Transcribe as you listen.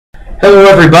Hello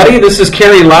everybody, this is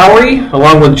Kerry Lowry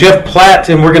along with Jeff Platt,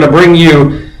 and we're going to bring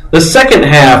you the second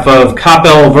half of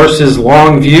Coppell versus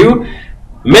Longview.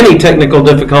 Many technical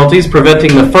difficulties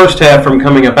preventing the first half from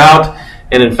coming about,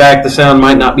 and in fact the sound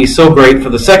might not be so great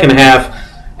for the second half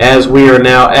as we are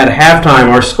now at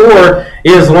halftime. Our score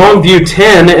is Longview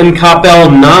 10 and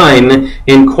Coppell 9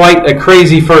 in quite a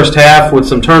crazy first half with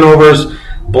some turnovers,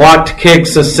 blocked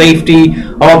kicks, a safety,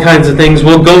 all kinds of things.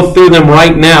 We'll go through them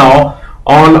right now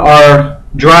on our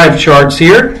drive charts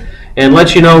here and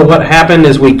let you know what happened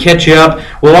as we catch you up.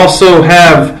 We'll also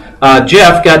have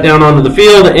Jeff got down onto the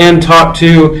field and talk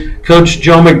to Coach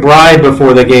Joe McBride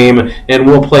before the game, and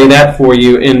we'll play that for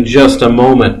you in just a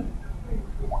moment.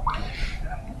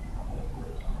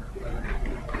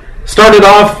 Started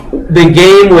off the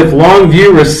game with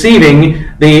Longview receiving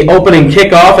the opening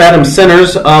kickoff. Adam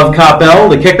Centers of Coppell,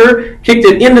 the kicker, kicked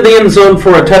it into the end zone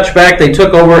for a touchback. They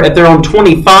took over at their own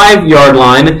 25-yard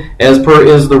line, as per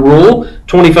is the rule.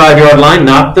 25-yard line,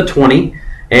 not the 20.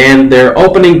 And their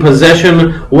opening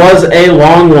possession was a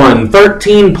long one.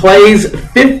 13 plays,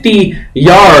 50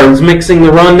 yards, mixing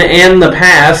the run and the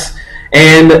pass.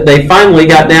 And they finally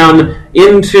got down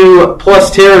into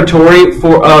plus territory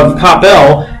of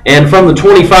Coppell, and from the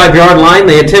 25-yard line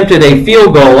they attempted a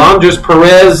field goal. Andres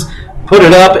Perez put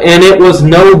it up and it was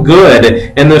no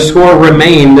good, and the score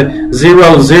remained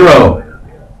 0-0.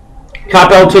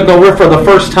 Coppell took over for the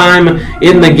first time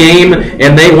in the game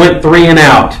and they went 3 and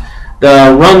out.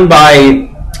 The run by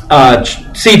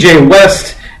CJ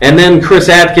West and then Chris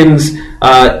Atkins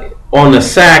on the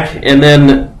sack, and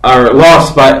then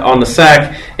lost on the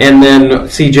sack, and then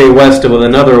C.J. West with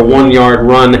another 1-yard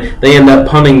run. They end up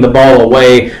punting the ball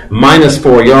away,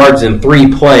 -4 yards in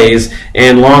 3 plays,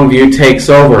 and Longview takes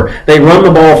over. They run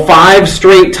the ball 5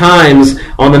 straight times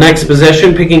on the next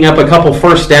possession, picking up a couple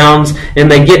first downs,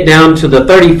 and they get down to the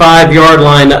 35-yard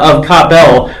line of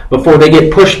Coppell before they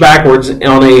get pushed backwards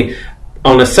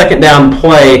on a second down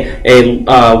play, a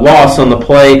loss on the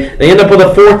play. They end up with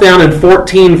a 4th down and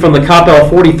 14 from the Coppell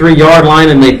 43-yard line,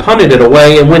 and they punted it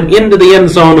away and went into the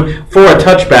end zone for a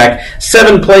touchback.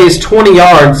 7 plays, 20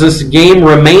 yards. This game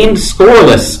remained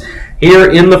scoreless here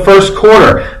in the first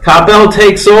quarter. Coppell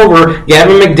takes over.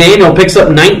 Gavin McDaniel picks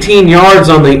up 19 yards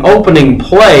on the opening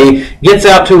play, gets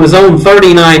out to his own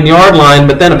 39-yard line,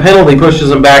 but then a penalty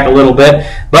pushes him back a little bit.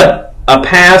 But a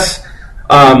pass...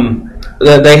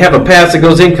 They have a pass that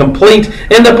goes incomplete,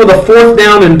 end up with a 4th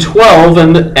down and 12,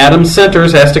 and Adam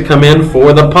Centers has to come in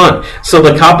for the punt. So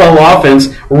the Coppell offense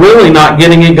really not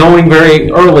getting it going very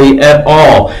early at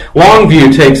all.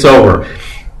 Longview takes over.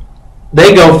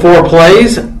 They go 4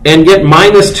 plays and get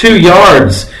 -2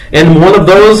 yards, and one of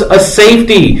those a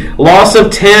safety. Loss of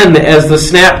 10 as the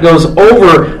snap goes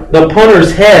over the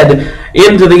punter's head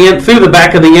into through the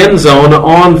back of the end zone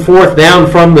on 4th down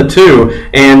from the 2,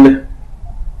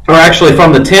 or actually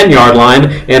from the 10-yard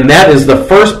line, and that is the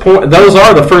first point. Those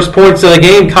are the first points of the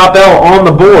game. Coppell on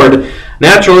the board.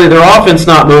 Naturally, their offense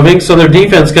not moving, so their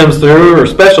defense comes through, or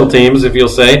special teams, if you'll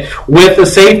say, with a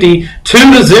safety,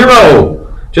 2-0,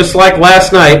 just like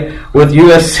last night with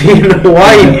USC and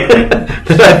Hawaii,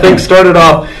 that I think started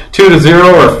off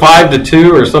 2-0 or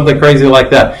 5-2 or something crazy like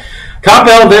that.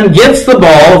 Coppell then gets the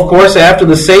ball. Of course, after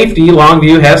the safety,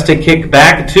 Longview has to kick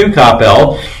back to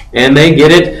Coppell, and they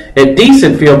get it at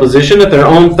decent field position at their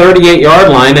own 38-yard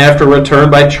line after a return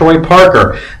by Troy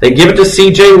Parker. They give it to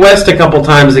C.J. West a couple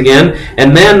times again,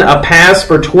 and then a pass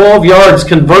for 12 yards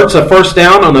converts a first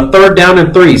down on a 3rd down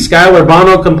and 3. Skylar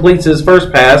Bono completes his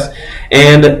first pass,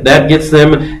 and that gets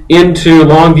them into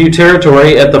Longview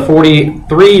territory at the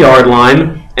 43-yard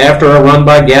line after a run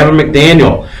by Gavin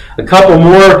McDaniel. A couple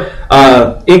more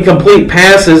incomplete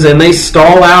passes, and they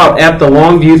stall out at the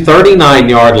Longview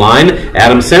 39-yard line.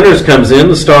 Adam Centers comes in,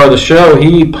 the star of the show.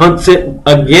 He punts it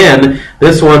again.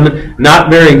 This one not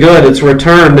very good. It's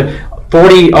returned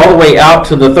 40 all the way out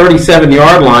to the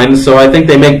 37-yard line, so I think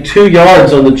they make 2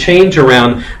 yards on the change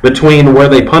around between where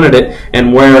they punted it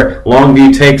and where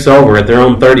Longview takes over at their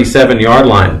own 37-yard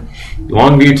line.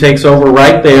 Longview takes over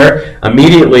right there.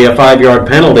 Immediately a 5-yard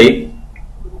penalty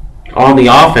on the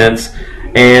offense,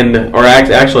 or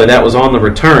actually that was on the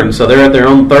return, so they're at their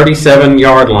own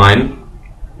 37-yard line.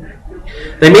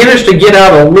 They managed to get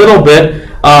out a little bit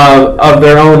of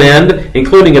their own end,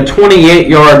 including a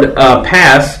 28-yard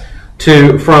pass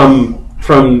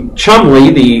from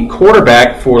Chumley, the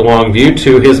quarterback for Longview,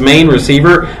 to his main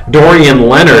receiver, Dorian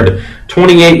Leonard.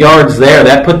 28 yards there.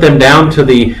 That put them down to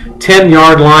the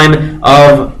 10-yard line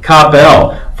of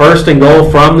Coppell. 1st and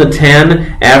goal from the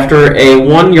 10 after a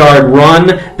 1-yard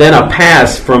run, then a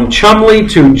pass from Chumley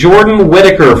to Jordan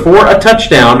Whitaker for a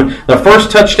touchdown. The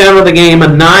first touchdown of the game, a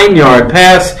 9-yard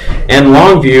pass, and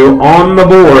Longview on the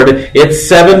board.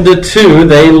 It's 7-2.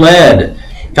 They led.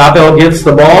 Coppell gets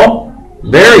the ball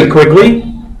very quickly.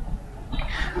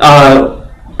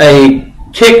 A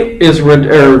kick is,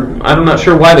 I'm not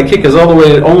sure why the kick is all the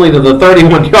way only to the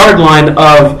 31-yard line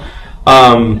of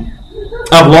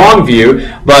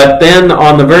Longview, but then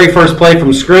on the very first play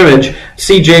from scrimmage,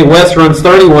 C.J. West runs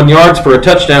 31 yards for a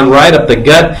touchdown right up the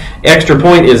gut. Extra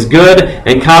point is good,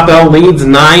 and Coppell leads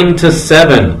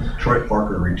 9-7. Troy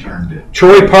Parker returned it.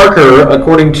 Troy Parker,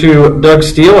 according to Doug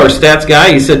Steele, our stats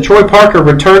guy, he said Troy Parker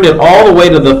returned it all the way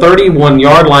to the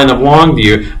 31-yard line of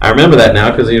Longview. I remember that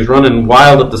now because he was running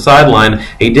wild at the sideline.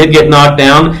 He did get knocked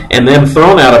down and then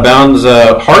thrown out of bounds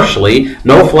harshly.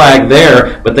 No flag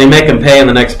there, but they make him pay in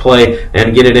the next play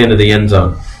and get it into the end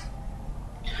zone.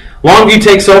 Longview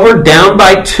takes over, down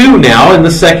by 2 now in the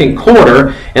second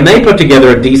quarter, and they put together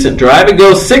a decent drive. It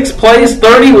goes 6 plays,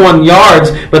 31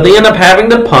 yards, but they end up having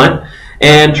to punt,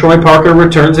 and Troy Parker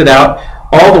returns it out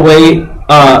all the way,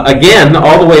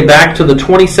 all the way back to the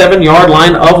 27-yard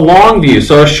line of Longview.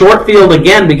 So a short field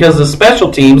again because the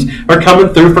special teams are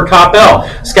coming through for Coppell.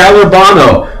 Skylar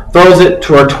Bono throws it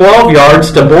for 12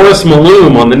 yards to Boris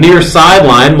Malum on the near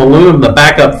sideline. Malum, the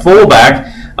backup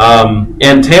fullback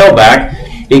and tailback.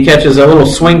 He catches a little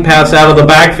swing pass out of the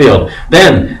backfield.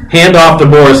 Then, handoff to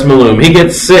Boris Malum. He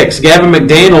gets 6. Gavin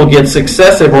McDaniel gets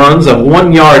successive runs of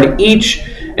 1 yard each,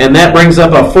 and that brings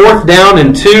up a 4th down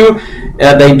and 2.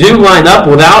 They do line up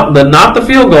without not the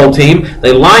field goal team.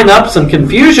 They line up, some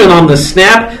confusion on the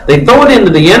snap. They throw it into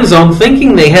the end zone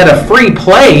thinking they had a free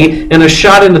play and a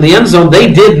shot into the end zone. They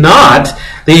did not.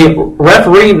 The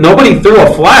referee, nobody threw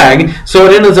a flag, so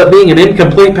it ends up being an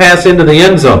incomplete pass into the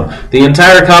end zone. The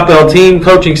entire Coppell team,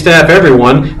 coaching staff,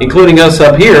 everyone, including us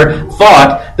up here,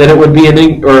 thought that it would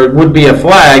be a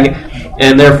flag,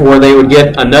 and therefore they would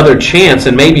get another chance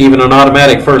and maybe even an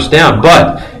automatic first down.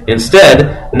 But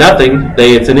instead, nothing.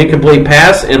 It's an incomplete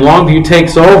pass, and Longview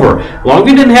takes over.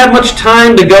 Longview didn't have much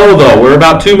time to go, though. We're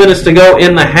about 2 minutes to go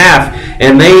in the half,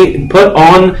 and they put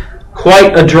on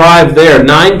quite a drive there.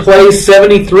 9 plays,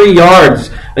 73 yards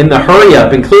in the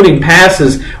hurry-up, including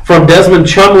passes from Desmond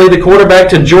Chumley, the quarterback,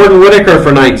 to Jordan Whitaker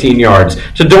for 19 yards,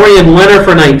 to Dorian Leonard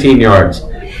for 19 yards.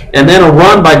 And then a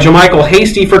run by Jamichael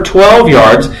Hasty for 12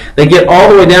 yards. They get all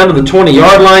the way down to the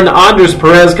 20-yard line. Andres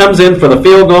Perez comes in for the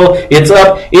field goal. It's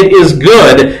up. It is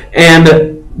good.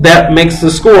 And that makes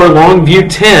the score Longview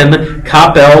 10,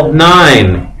 Coppell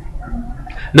 9.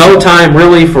 No time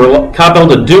really for Coppell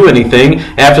to do anything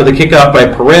after the kickoff by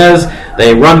Perez.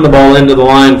 They run the ball into the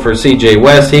line for C.J.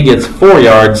 West. He gets 4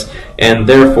 yards, and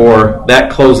therefore that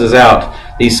closes out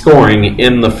the scoring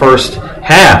in the first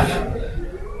half.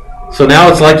 So now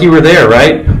it's like you were there,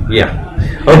 right? Yeah.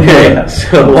 Okay.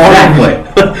 So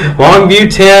Longview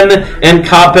 10 and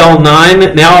Coppell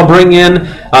 9. Now I'll bring in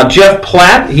Jeff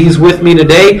Platt. He's with me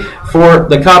today for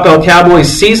the Coppell Cowboys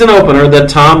season opener, the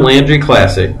Tom Landry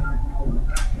Classic.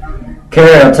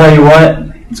 Kerry, I'll tell you what,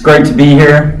 it's great to be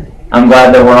here. I'm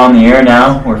glad that we're on the air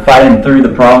now. We're fighting through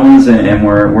the problems, and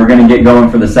we're going to get going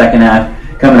for the second half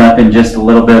coming up in just a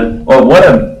little bit. Well, what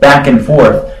a back and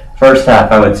forth first half,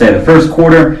 I would say. The first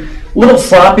quarter, a little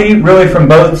sloppy, really, from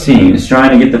both teams,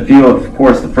 trying to get the feel of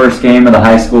course, the first game of the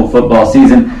high school football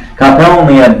season. Coppell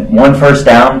only had 1 first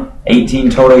down, 18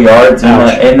 total yards in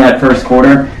that first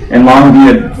quarter, and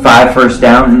Longview had 5 first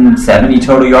downs and 70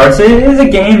 total yards. So it is a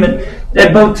game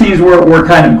that both teams were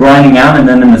kind of grinding out, and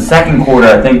then in the second quarter,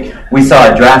 I think we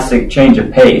saw a drastic change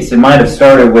of pace. It might have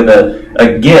started with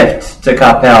a gift to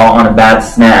Coppell on a bad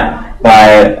snap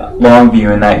by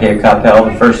Longview, and that gave Coppell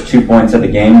the first 2 points of the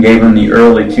game, gave them the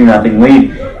early 2-0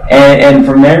 lead. And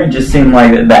from there, it just seemed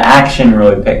like the action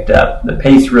really picked up. The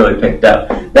pace really picked up.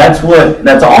 That's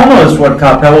almost what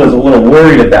Coppell was a little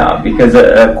worried about, because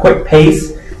a quick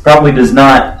pace probably does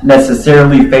not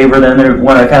necessarily favor them. They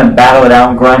want to kind of battle it out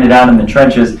and grind it out in the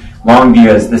trenches. Longview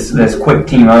has this quick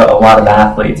team, a lot of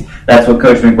athletes. That's what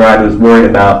Coach McBride was worried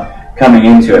about coming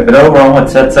into it. But overall, it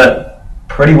sets up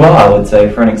pretty well, I would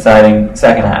say, for an exciting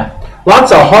second half.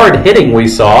 Lots of hard hitting we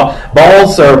saw.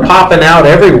 Balls are popping out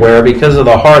everywhere because of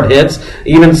the hard hits,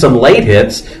 even some late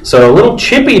hits. So a little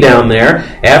chippy down there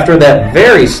after that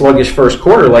very sluggish first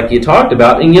quarter like you talked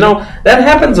about. And, that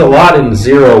happens a lot in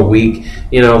 0 week.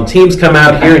 Teams come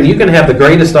out here and you can have the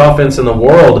greatest offense in the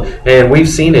world, and we've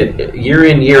seen it year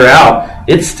in, year out.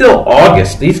 It's still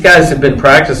August. These guys have been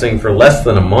practicing for less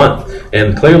than a month,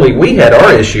 and clearly we had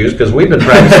our issues because we've been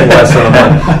practicing less than a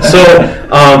month. So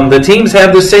The teams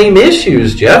have the same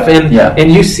issues, Jeff,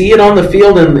 and you see it on the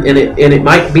field, and it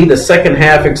might be the second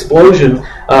half explosion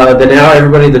that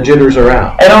now the jitters are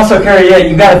out. And also, Kerry,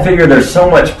 you got to figure there's so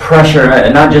much pressure,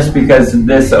 not just because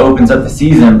this opens up the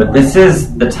season, but this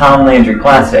is the Tom Landry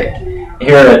Classic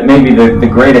here at maybe the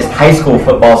greatest high school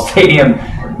football stadium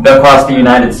across the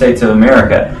United States of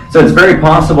America. So it's very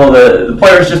possible the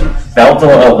players just felt a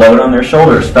load on their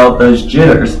shoulders, felt those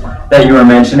jitters that you were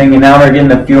mentioning, and now they're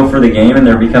getting a feel for the game and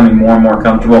they're becoming more and more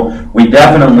comfortable. We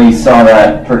definitely saw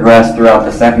that progress throughout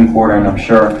the second quarter, and I'm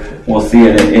sure we'll see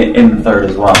it in the third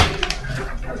as well.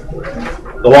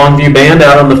 The Longview Band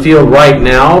out on the field right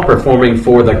now, performing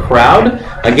for the crowd.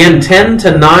 Again,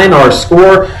 10-9 our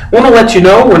score. Want to let you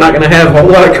know we're not going to have a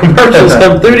whole lot of commercials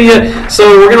come through to you,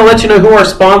 so we're going to let you know who our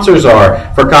sponsors are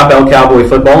for Coppell Cowboy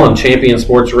Football on Champion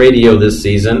Sports Radio this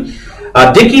season.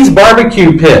 Dickey's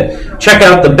Barbecue Pit. Check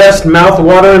out the best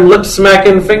mouth-watering,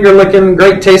 lip-smacking, finger-licking,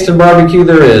 great-tasting barbecue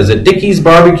there is at Dickey's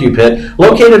Barbecue Pit,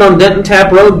 located on Denton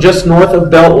Tap Road just north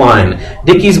of Beltline.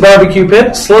 Dickey's Barbecue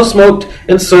Pit, slow-smoked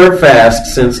and served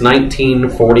fast since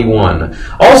 1941.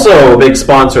 Also, a big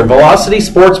sponsor, Velocity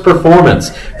Sports Performance.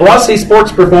 Velocity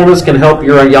Sports Performance can help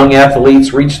your young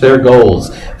athletes reach their goals.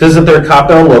 Visit their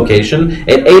Coppell location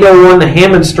at 801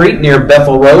 Hammond Street near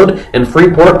Bethel Road and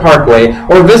Freeport Parkway,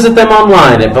 or visit them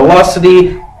online at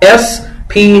velocitysp.com.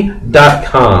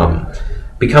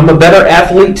 Become a better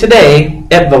athlete today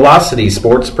at Velocity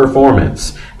Sports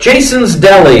Performance. Jason's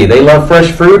Deli. They love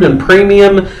fresh fruit and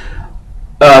premium,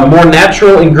 more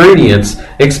natural ingredients.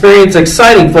 Experience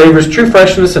exciting flavors, true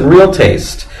freshness, and real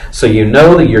taste, so you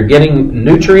know that you're getting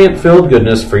nutrient-filled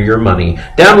goodness for your money.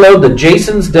 Download the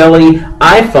Jason's Deli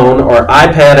iPhone or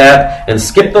iPad app and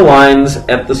skip the lines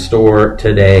at the store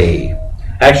today.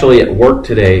 Actually, at work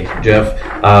today, Jeff,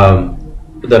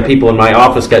 the people in my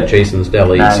office got Jason's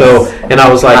Deli. Nice. So, and I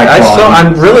was like,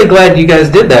 I'm really glad you guys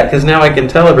did that, because now I can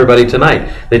tell everybody tonight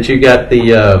that you got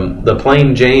the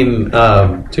Plain Jane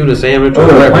tuna sandwich. Oh,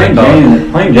 the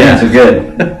Plain Jane's a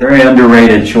good, very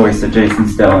underrated choice at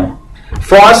Jason's Deli.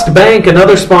 Frost Bank,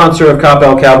 another sponsor of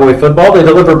Coppell Cowboy Football. They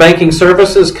deliver banking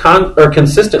services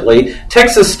consistently,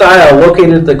 Texas style,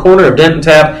 located at the corner of Denton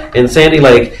Tap and Sandy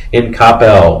Lake in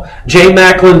Coppell. J.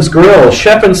 Macklin's Grill,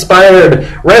 chef-inspired,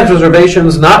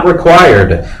 reservations not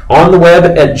required. On the web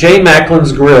at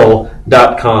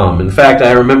jmacklinsgrill.com. In fact,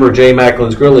 I remember J.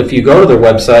 Macklin's Grill. If you go to their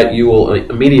website, you will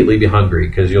immediately be hungry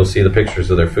because you'll see the pictures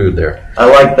of their food there. I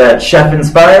like that.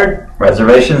 Chef-inspired,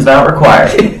 reservations not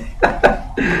required.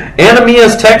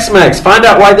 Anamia's Tex-Mex. Find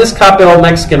out why this Coppell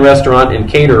Mexican restaurant and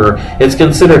caterer is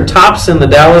considered tops in the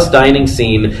Dallas dining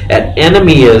scene at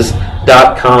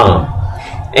anamias.com.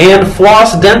 And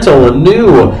Floss Dental, a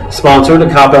new sponsor to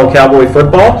Coppell Cowboy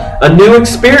Football, a new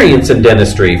experience in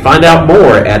dentistry. Find out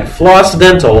more at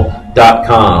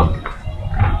flossdental.com.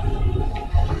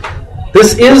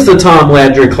 This is the Tom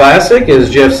Landry Classic, as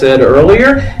Jeff said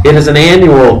earlier. It is an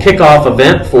annual kickoff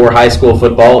event for high school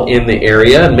football in the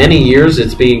area. In many years,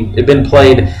 it's been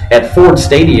played at Ford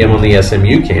Stadium on the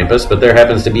SMU campus, but there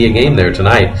happens to be a game there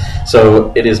tonight.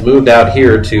 So it is moved out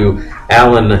here to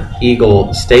Allen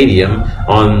Eagle Stadium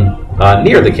on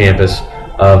near the campus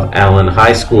of Allen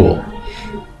High School.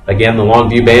 Again, the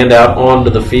Longview Band out onto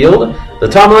the field. The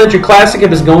Tom Landry Classic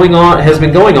has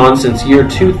been going on since year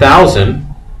 2000.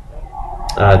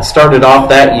 It started off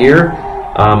that year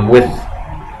with,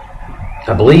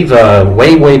 I believe,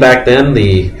 way back then.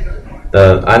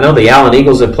 I know the Allen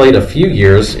Eagles have played a few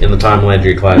years in the Tom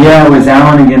Landry Classic. Yeah, it was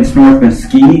Allen against North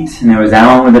Mesquite, and it was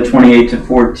Allen with a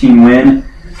 28-14 win.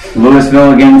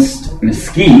 Louisville against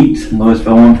Mesquite.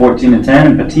 Louisville won 14-10,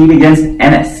 and Petite against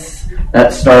Ennis.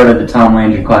 That started the Tom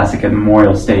Landry Classic at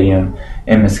Memorial Stadium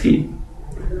in Mesquite.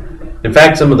 In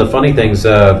fact, some of the funny things,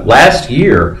 last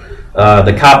year,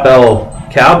 the Coppell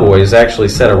Cowboys actually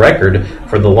set a record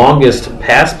for the longest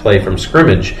pass play from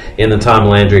scrimmage in the Tom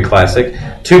Landry Classic.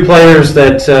 Two players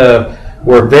that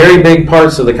were very big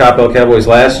parts of the Coppell Cowboys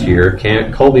last year,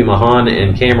 Colby Mahan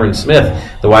and Cameron Smith,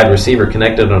 the wide receiver,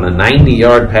 connected on a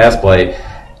 90-yard pass play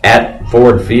at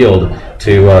Ford Field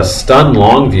to stun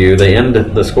Longview.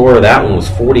 The score of that one was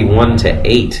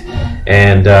 41-8,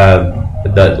 and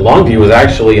the Longview was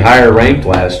actually higher ranked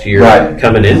last year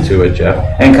coming into it, Jeff.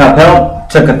 And Coppell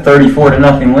took a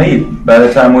 34-0 lead by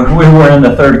the time we were in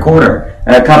the third quarter.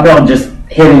 Coppell just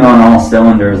hitting on all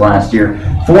cylinders last year.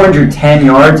 410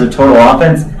 yards of total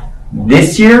offense.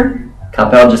 This year,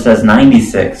 Coppell just has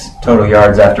 96 total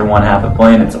yards after one half of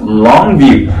play, and it's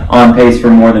Longview on pace for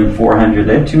more than 400.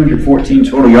 They have 214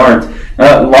 total yards.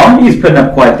 Longview's putting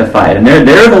up quite the fight, and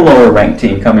they're the lower-ranked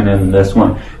team coming into this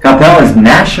one. Coppell is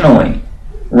nationally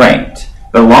ranked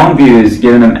But Longview is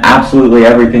giving them absolutely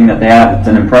everything that they have. It's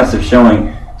an impressive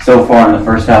showing so far in the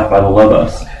first half by the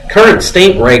Lobos. Current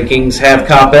state rankings have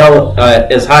Coppell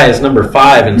as high as number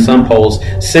 5 in some polls,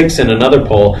 6 in another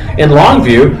poll, and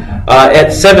Longview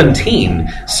at 17.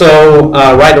 So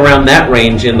right around that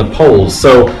range in the polls.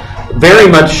 So very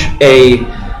much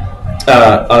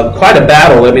quite a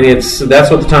battle. I mean, that's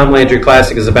what the Tom Landry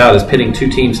Classic is about, is pitting two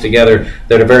teams together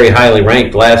that are very highly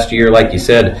ranked. Last year, like you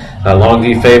said,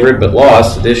 Longview favored but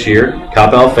lost. This year,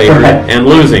 Coppell favored and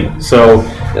losing. So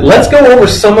let's go over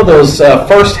some of those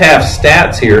first half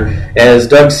stats here, as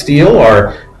Doug Steele,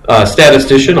 our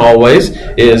statistician always,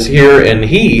 is here, and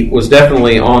he was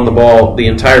definitely on the ball the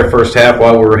entire first half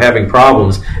while we were having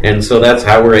problems, and so that's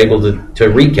how we're able to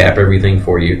recap everything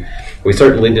for you. We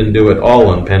certainly didn't do it all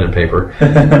on pen and paper.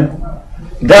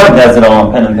 Doug does it all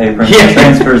on pen and paper and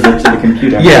transfers it to the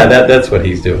computer. Yeah, that's what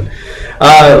he's doing.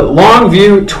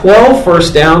 Longview, 12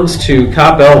 first downs to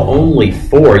Coppell, only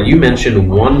 4. You mentioned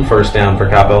 1 first down for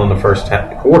Coppell in the first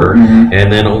quarter,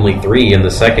 and then only 3 in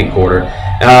the second quarter.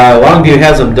 Longview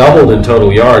has them doubled in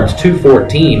total yards,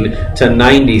 214 to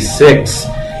 96.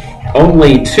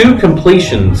 Only 2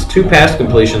 pass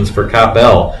completions for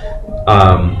Coppell.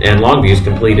 And Longview's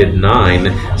completed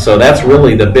 9. So that's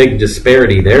really the big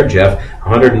disparity there, Jeff.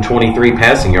 123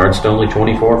 passing yards to only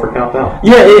 24 for Coppell.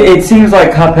 Yeah, it seems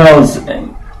like Coppell's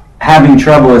having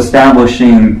trouble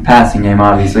establishing passing game,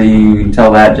 obviously. You can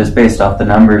tell that just based off the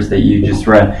numbers that you just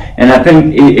read. And I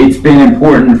think it's been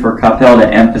important for Coppell to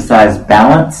emphasize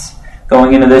balance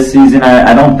going into this season.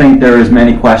 I don't think there is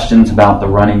many questions about the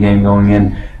running game going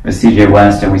in with CJ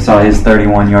West, and we saw his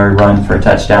 31-yard run for a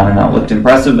touchdown, and that looked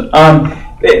impressive.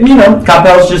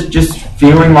 Coppell's just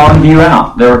feeling Longview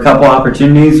out. There were a couple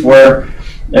opportunities where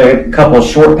a couple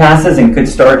short passes and could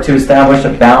start to establish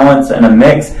a balance and a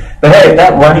mix. But hey, if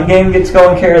that running game gets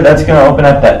going, Kara, that's going to open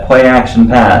up that play-action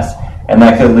pass, and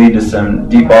that could lead to some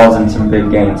deep balls and some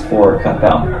big gains for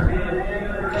Coppell.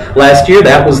 Last year,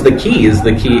 that was the key is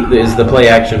the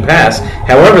play-action pass.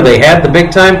 However, they had the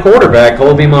big-time quarterback,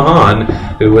 Colby Mahan,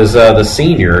 who was the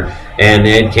senior, and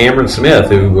they had Cameron Smith,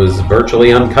 who was virtually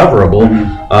uncoverable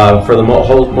for the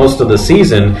most of the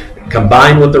season,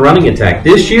 combined with the running attack.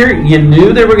 This year, you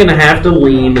knew they were going to have to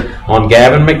lean on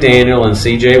Gavin McDaniel and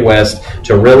CJ West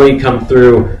to really come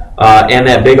through, and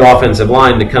that big offensive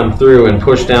line to come through and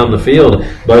push down the field.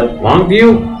 But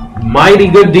Longview, mighty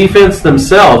good defense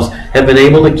themselves, have been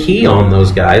able to key on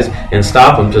those guys and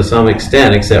stop them to some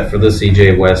extent, except for the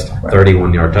CJ West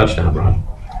 31-yard touchdown run.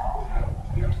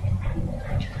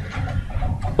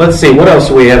 Let's see, what else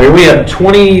do we have here? We have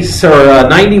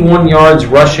 91 yards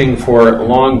rushing for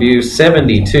Longview,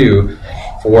 72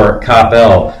 for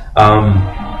Coppell.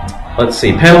 Let's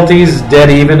see, penalties dead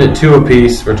even at 2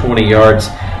 apiece for 20 yards.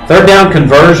 Third down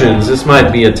conversions, this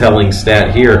might be a telling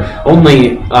stat here.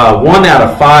 Only 1 out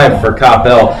of 5 for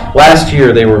Coppell. Last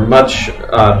year they were much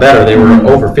better. They were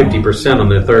over 50% on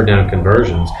their third down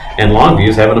conversions. And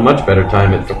Longview's having a much better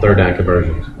time at third down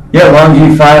conversions. Yeah,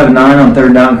 Longview 5 of 9 on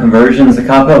third down conversions. The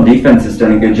Coppell defense has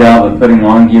done a good job of putting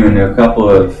Longview into a couple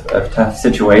of tough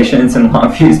situations, and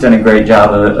Longview's done a great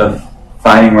job of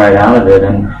fighting right out of it.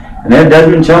 And they have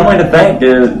Desmond Chumley to thank,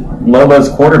 Lobos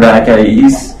quarterback.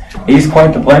 He's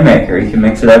quite the playmaker. He can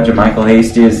mix it up. JaMichael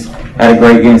Hasty has had a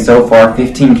great game so far,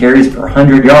 15 carries for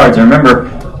 100 yards. And remember,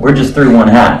 we're just through one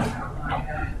half.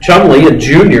 Chumley, a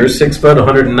junior, 6 foot,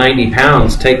 190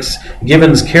 pounds, takes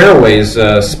Givens Caraway's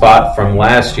spot from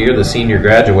last year. The senior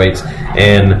graduates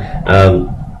and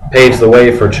paves the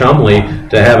way for Chumley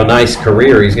to have a nice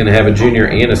career. He's going to have a junior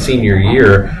and a senior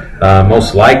year.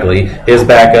 Most likely. His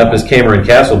backup is Cameron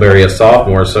Castleberry, a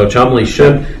sophomore, so Chumley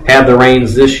should have the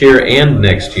reins this year and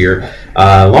next year.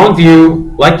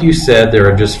 Longview, like you said,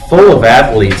 they're just full of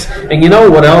athletes. And you know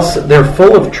what else? They're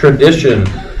full of tradition.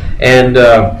 And,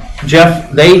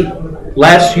 Jeff, they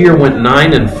last year went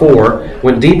 9-4,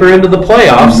 went deeper into the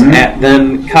playoffs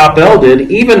than Coppell did,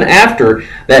 even after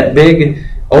that big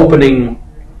opening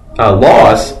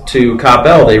loss to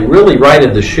Coppell. They really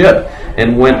righted the ship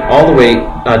and went all the way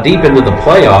deep into the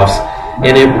playoffs,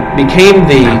 and it became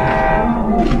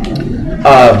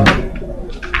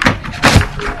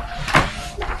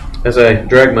as I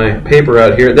drag my paper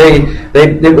out here,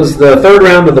 it was the third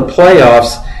round of the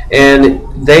playoffs, and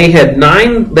they had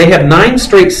 9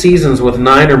 straight seasons with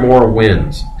 9 or more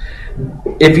wins.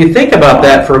 If you think about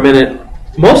that for a minute,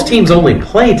 most teams only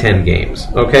play 10 games,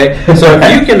 okay? So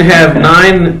if you can have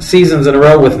 9 seasons in a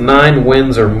row with 9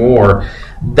 wins or more,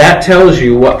 that tells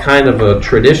you what kind of a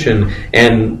tradition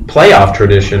and playoff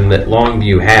tradition that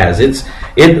Longview has. It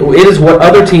is what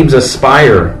other teams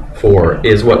aspire for,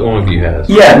 is what Longview has.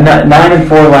 Yeah,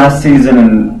 9-4 last season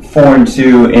and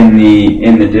 4-2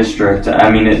 in the district. I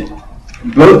mean,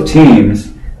 both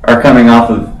teams are coming off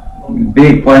of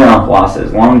big playoff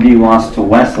losses. Longview lost to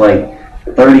Westlake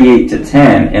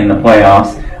 38-10 in the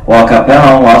playoffs, while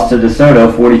Coppell lost to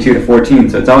DeSoto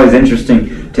 42-14. So it's always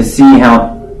interesting to see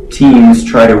how teams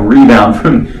try to rebound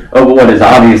from what is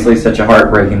obviously such a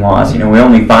heartbreaking loss. You know, we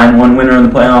only find one winner in the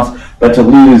playoffs, but to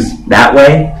lose that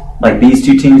way, like these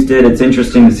two teams did, it's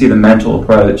interesting to see the mental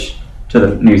approach to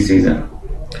the new season.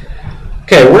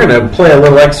 Okay, we're going to play a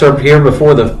little excerpt here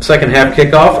before the second half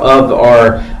kickoff of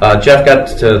our Jeff got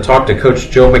to talk to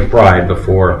Coach Joe McBride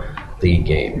before the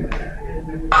game.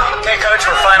 Okay, Coach,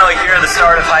 we're finally here at the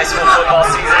start of high school football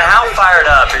season. How fired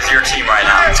up is your team right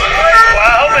now? Well,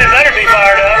 I hope they better be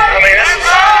fired up. I mean, this is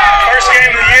the first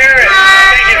game of the year, and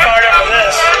they get fired up for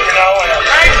this, you know, and a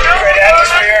great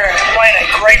atmosphere, and playing a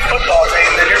great football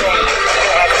team, then you're going to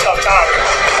have a tough time.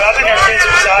 But I think our kids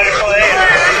are excited to play, and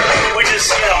we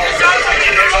just, you know,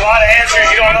 there's a lot of answers.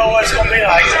 You don't know what it's going to be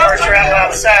like the first you're out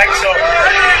of the sack, so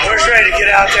we're just ready to get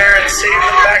out there and see,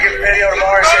 look back at the video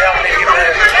tomorrow and see how we need to get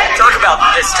better. Talk about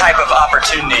this type of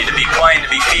opportunity to be playing, to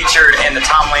be featured in the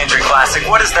Tom Landry Classic.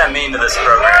 What does that mean to this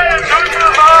program?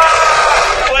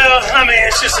 Well, I mean,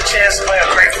 it's just a chance to play a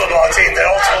great football team that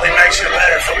ultimately makes you a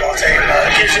better football team.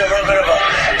 It gives you a little bit of a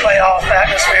playoff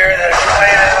atmosphere that you're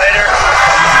playing in later. And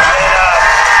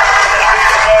it'll be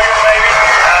familiar, maybe.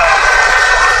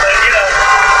 But, you know,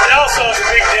 it also is a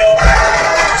big deal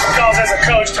just because as a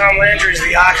coach, Tom Landry is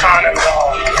the icon of it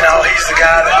all. You know, he's the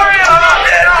guy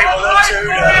that people look to,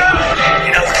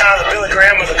 you know, kind of the Billy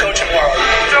Graham of the coaching world.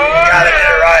 The guy that did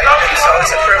it right. And so it's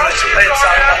a privilege to play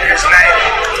something under his name.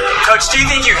 Coach, do you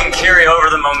think you can carry over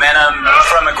the momentum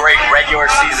from a great regular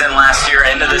season last year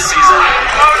into this season?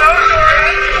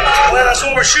 Well, that's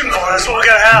what we're shooting for. That's what we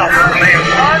got to have. I mean,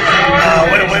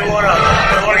 we want to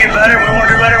get better. We want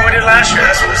to do better than we did last year.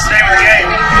 That's what's the name of the game.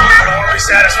 We don't want to be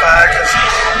satisfied because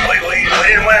we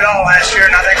didn't win it all last year,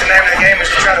 and I think the name of the game is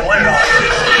to try to win it all.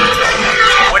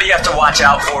 What do you have to watch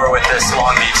out for with this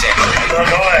Longview team? Well,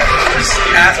 go ahead. Just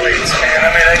athletes, man.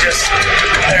 I mean,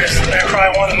 they're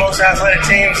probably one of the most athletic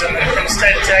teams in the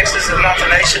state of Texas, if not the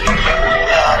nation.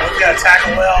 We've got to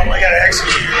tackle well. We've got to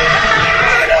execute,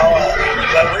 you know.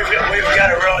 But we've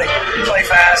got to really play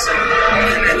fast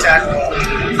and tackle well.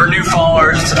 For new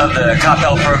followers of the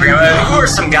Coppell program, who are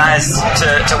some guys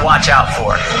to watch out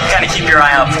for? Kind of keep your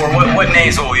eye out for. What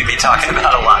names will we be talking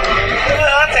about a lot?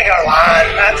 Well, I think our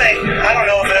line. I don't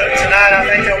know if tonight. I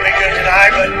think they'll be good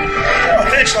tonight, but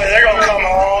eventually they're going to come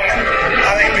along, and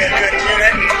I think it'll be a good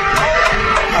unit. And,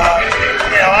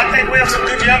 you know, I think we have some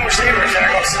good young receivers that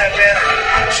are going to step in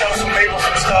and show some people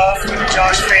some stuff.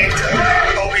 Josh Fink,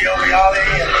 Obi Ali,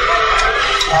 and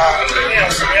you know,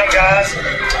 some young guys.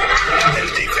 And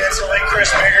defensively,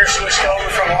 Chris Bigger switched over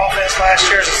from offense last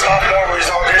year as a sophomore, where he's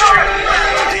on district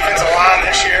to defensive line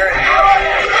this year,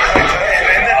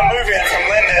 and then a move in from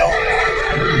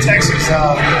Lindale, Texas,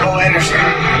 Bo Anderson.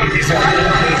 He's a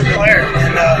good player,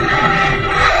 and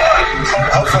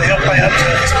hopefully he'll play up to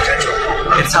his potential.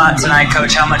 It's hot tonight,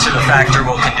 Coach. How much of a factor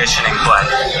will conditioning play?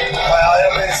 Well,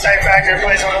 it'll be the same factor that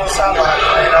plays on the sideline.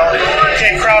 You know, you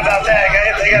can't cry about that.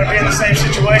 They got to be in the same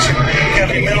situation. You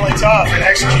got to be mentally tough and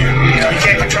execute. You know, you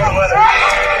can't control the weather.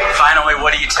 Finally,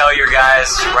 what do you tell your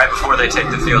guys right before they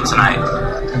take the field tonight?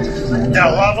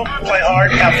 Gotta love them, play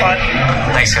hard, have fun.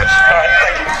 Thanks, Coach. All right,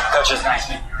 thank you. Coach, it's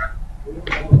nice meeting you.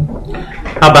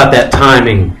 How about that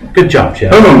timing? Good job,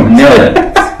 Jeff. Boom, nailed it.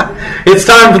 It's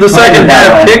time for the second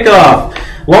half kickoff.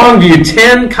 Longview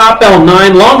 10, Coppell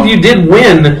 9. Longview did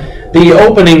win the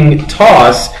opening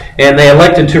toss, and they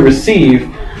elected to receive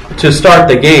to start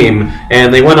the game,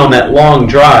 and they went on that long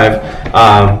drive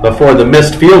before the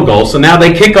missed field goal. So now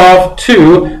they kick off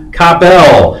to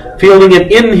Coppell. Fielding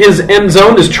it in his end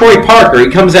zone is Troy Parker. He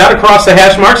comes out across the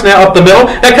hash marks, now up the middle.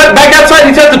 Now cut back outside,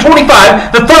 he's at the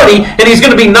 25, the 30, and he's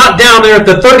going to be knocked down there at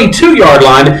the 32-yard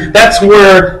line. That's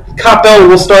where Coppell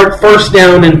will start first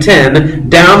down and 10,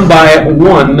 down by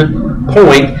 1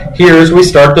 point here as we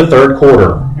start the third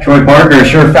quarter. Troy Parker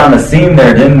sure found a seam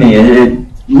there, didn't he? It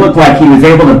looked like he was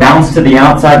able to bounce to the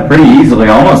outside pretty easily.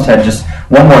 Almost had just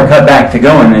one more cutback to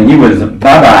go, and then he was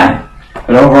bye-bye.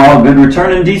 But overall, good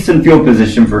return and decent field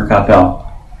position for Coppell.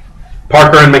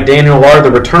 Parker and McDaniel are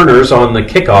the returners on the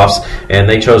kickoffs, and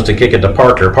they chose to kick it to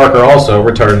Parker. Parker also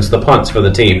returns the punts for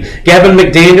the team. Gavin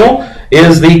McDaniel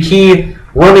is the key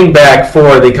running back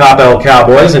for the Coppell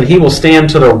Cowboys, and he will stand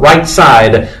to the right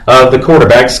side of the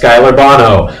quarterback, Skylar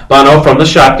Bono. Bono from the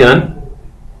shotgun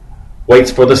waits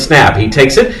for the snap. He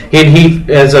takes it, and he,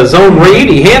 as a zone read,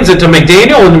 he hands it to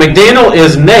McDaniel, and McDaniel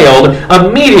is nailed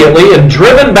immediately and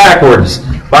driven backwards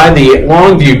by the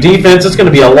Longview defense. It's going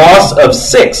to be a loss of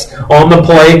 6 on the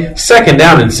play. Second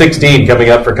down and 16 coming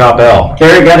up for Coppell.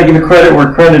 Kerry, got to give credit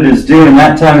where credit is due, and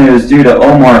that time it was due to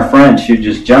Omar French, who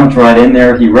just jumped right in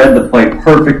there. He read the play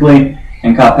perfectly,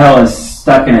 and Coppell is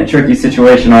stuck in a tricky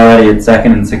situation already at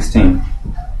 2nd and 16.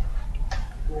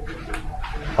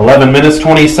 11 minutes,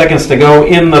 20 seconds to go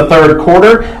in the third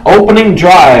quarter. Opening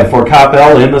drive for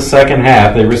Coppell in the second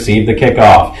half. They receive the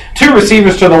kickoff. 2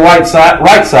 receivers to the right side,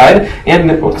 and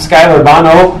Skylar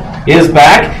Bono is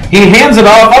back. He hands it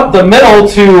off up the middle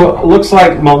to, looks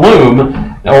like Malum,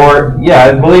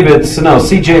 I believe it's,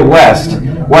 CJ West,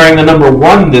 wearing the number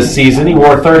 1 this season. He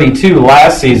wore 32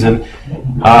 last season,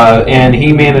 and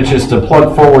he manages to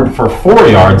plug forward for 4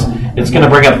 yards. It's going to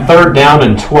bring up 3rd down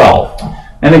and 12.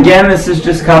 And again, this is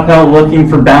just Coppell looking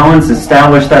for balance,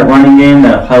 establish that running game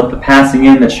that'll help the passing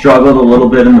game that struggled a little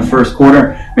bit in the first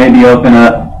quarter, maybe open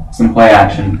up some play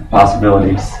action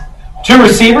possibilities. 2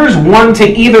 receivers, 1 to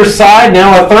either side.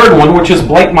 Now a third one, which is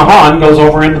Blake Mahan, goes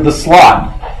over into the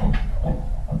slot.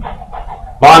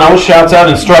 Bono shouts out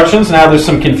instructions. Now there's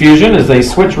some confusion as they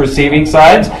switch receiving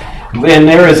sides. And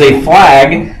there is a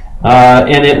flag,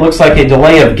 and it looks like a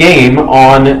delay of game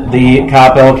on the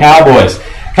Coppell Cowboys.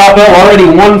 Coppell already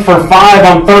 1 for 5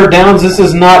 on 3rd downs. This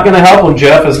is not going to help them,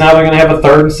 Jeff, as now they're going to have a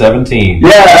 3rd and 17. Yeah,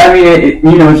 I mean,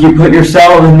 if you put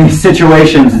yourself in these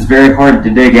situations, it's very hard to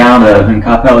dig out of, and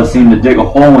Coppell has seemed to dig a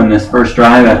hole in this first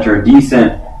drive after a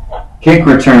decent kick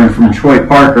return from Troy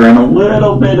Parker, and a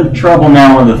little bit of trouble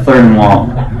now with the 3rd and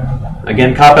long.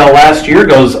 Again, Coppell last year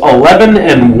goes 11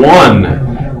 and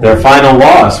 1. Their final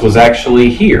loss was actually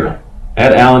here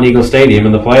at Allen Eagle Stadium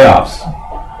in the playoffs.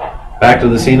 Back to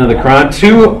the scene of the crime.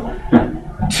 Two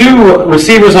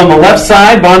receivers on the left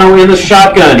side. Bono in the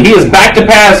shotgun. He is back to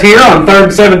pass here on 3rd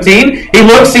and 17. He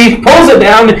looks, he pulls it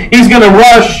down. He's going to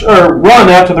run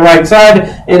out to the right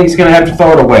side, and he's going to have to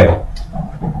throw it away.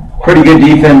 Pretty good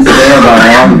defense there by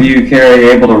Longview. Kerry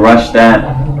able to rush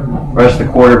the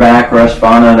quarterback, rush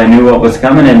Bono. They knew what was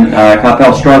coming, and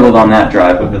Coppell struggled on that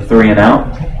drive with the 3 and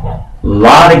out. A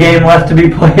lot of game left to be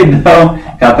played, though.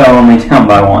 Coppell only down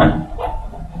by 1.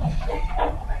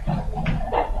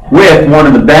 With one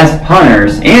of the best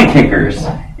punters and kickers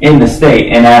in the state,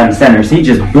 in Adam Centers. He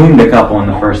just boomed a couple in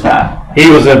the first half. He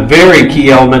was a very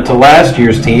key element to last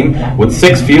year's team with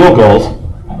 6 field goals,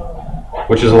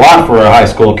 which is a lot for a high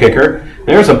school kicker.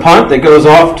 There's a punt that goes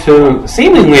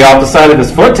seemingly off the side of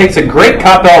his foot, takes a great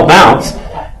Coppell bounce,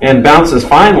 and bounces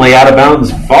finally out of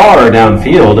bounds far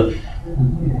downfield.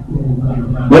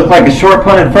 Looked like a short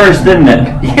punt at first, didn't it?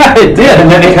 Yeah, it did.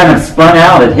 And then it kind of spun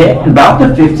out. It hit about the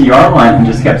 50-yard line and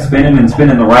just kept spinning and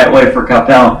spinning the right way for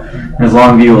Coppell. As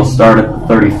Longview will start at the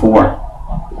 34.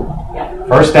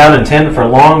 1st down and 10 for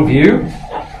Longview.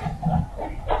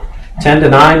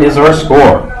 10-9 is our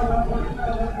score.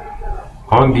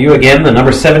 Longview, again, the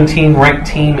number 17 ranked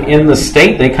team in the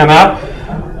state. They come out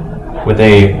with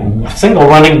a single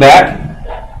running back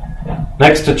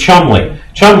next to Chumley.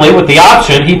 Chumley with the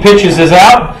option. He pitches his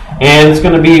out, and it's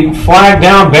going to be flagged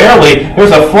down barely.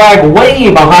 There's a flag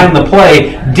way behind the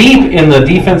play, deep in the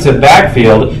defensive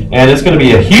backfield, and it's going to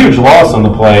be a huge loss on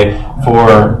the play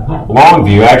for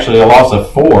Longview. Actually, a loss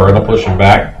of 4 to push him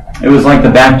back. It was like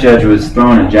the back judge was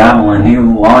throwing a javelin. He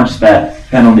launched that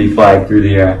penalty flag through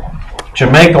the air.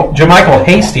 Jamichael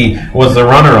Hasty was the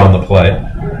runner on the play.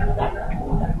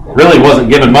 Really wasn't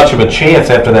given much of a chance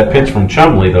after that pitch from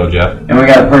Chumley, though, Jeff. And we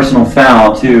got a personal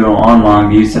foul, too, on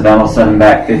Longview, so that'll set him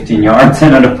back 15 yards.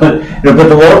 And it'll put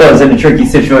the Lobos in a tricky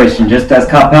situation. Just as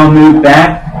Coppell moved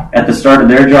back at the start of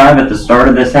their drive, at the start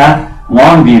of this half,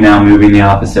 Longview now moving the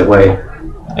opposite way.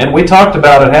 And we talked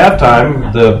about at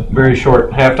halftime, the very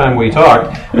short halftime we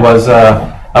talked, was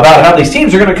about how these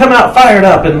teams are going to come out fired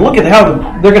up and look at how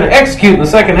they're going to execute in the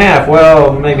second half.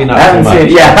 Well, maybe not so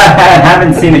much.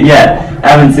 Haven't seen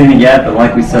it yet, but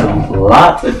like we said,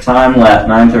 lots of time left,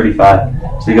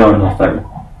 9:35 to go in the third.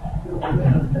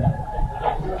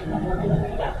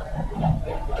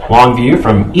 Longview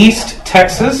from East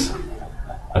Texas,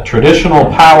 a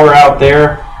traditional power out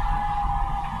there.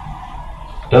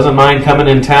 Doesn't mind coming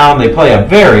in town. They play a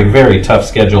very, very tough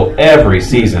schedule every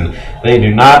season. They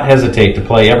do not hesitate to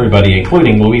play everybody,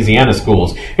 including Louisiana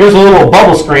schools. Here's a little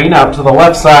bubble screen out to the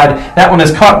left side. That one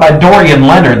is caught by Dorian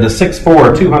Leonard, the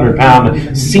 6'4",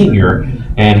 200-pound senior,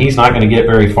 and he's not going to get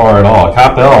very far at all.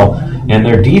 Coppell and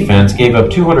their defense gave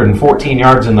up 214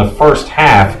 yards in the first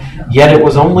half, yet it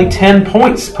was only 10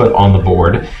 points put on the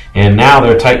board, and now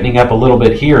they're tightening up a little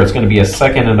bit here. It's going to be a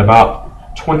 2nd and about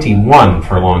 21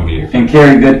 for Longview. And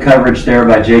carry good coverage there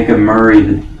by Jacob Murray,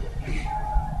 the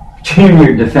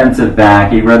junior defensive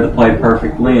back. He read the play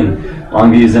perfectly, and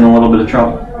Longview's in a little bit of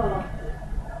trouble.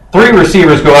 Three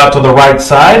receivers go out to the right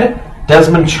side.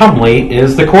 Desmond Chumley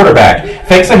is the quarterback.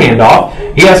 Fakes a handoff.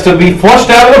 He has to be flushed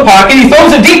out of the pocket. He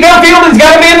throws it deep downfield. He's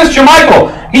got a man. It's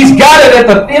Jermichael. He's got it at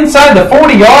the inside the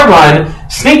 40-yard line.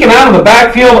 Sneaking out of the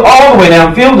backfield all the way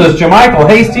downfield is Jermichael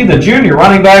Hasty, the junior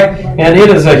running back. And it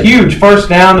is a huge first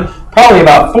down. Probably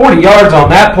about 40 yards on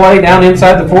that play down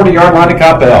inside the 40-yard line of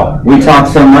Coppell. We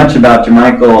talked so much about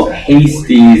Jermichael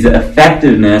Hasty's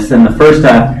effectiveness in the first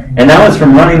half, and that was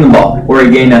from running the ball, where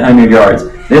he gained 100 yards.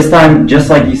 This time, just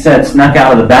like you said, snuck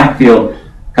out of the backfield.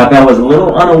 Coppell was a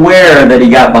little unaware that he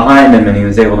got behind him, and he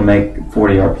was able to make a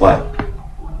 40-yard play.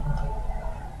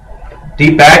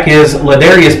 Deep back is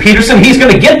Ladarius Peterson. He's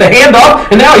going to get the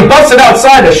handoff, and now he busts it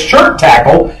outside. A shirt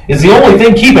tackle is the only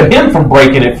thing keeping him from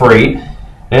breaking it free.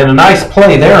 And a nice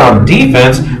play there on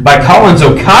defense by Collins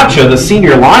Okacha, the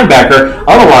senior linebacker.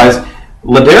 Otherwise,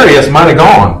 Ladarius might have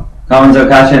gone. Collins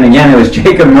Okacha, and again, it was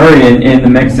Jacob Murray in the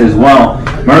mix as well.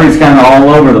 Murray's kind of all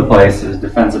over the place as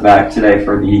defensive back today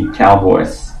for the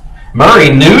Cowboys. Murray,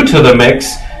 new to the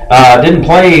mix, didn't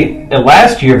play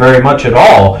last year very much at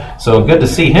all. So good to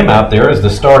see him out there as the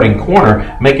starting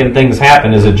corner, making things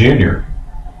happen as a junior.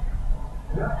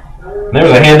 And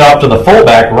there's a handoff to the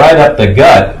fullback right up the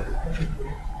gut.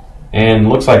 And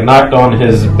looks like knocked on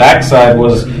his backside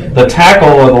was the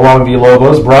tackle of the Longview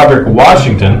Lobos, Broderick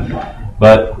Washington.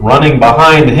 But running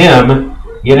behind him,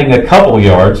 getting a couple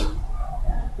yards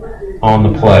on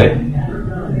the play.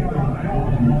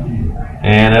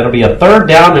 And it'll be a 3rd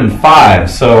down and 5.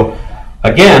 So,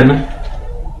 again,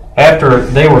 after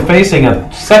they were facing a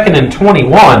 2nd and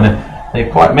 21,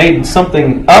 they've quite made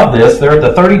something of this. They're at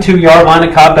the 32-yard line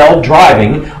of Coppell,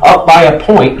 driving up by a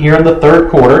point here in the 3rd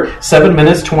quarter. 7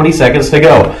 minutes, 20 seconds to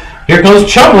go. Here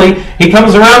goes Chumley. He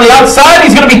comes around the outside.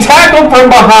 He's going to be tackled from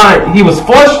behind. He was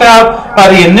flushed out by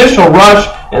the initial rush,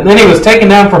 and then he was taken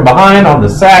down from behind on the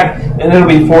sack, and it'll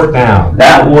be 4th down.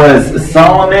 That was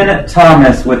Solomon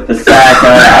Thomas with the sack.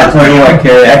 I tell you what,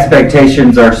 Kerry,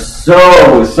 expectations are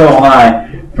so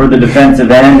high for the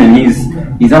defensive end, and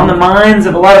he's on the minds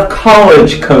of a lot of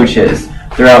college coaches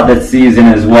throughout this season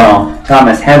as well.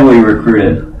 Thomas heavily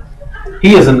recruited.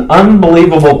 He is an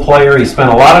unbelievable player. He spent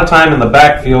a lot of time in the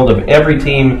backfield of every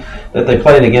team that they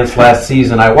played against last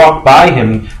season. I walked by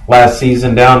him last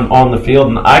season down on the field,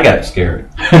 and I got scared.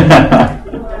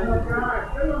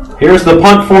 Here's the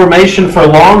punt formation for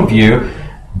Longview.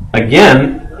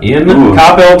 Again, in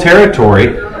Coppell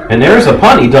territory. And there's a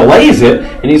punt. He delays it,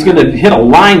 and he's going to hit a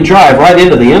line drive right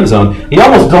into the end zone. He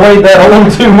almost delayed that a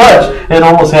little too much and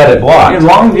almost had it blocked. And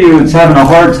Longview is having a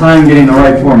hard time getting the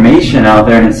right formation out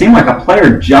there, and it seemed like a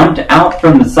player jumped out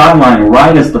from the sideline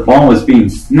right as the ball was being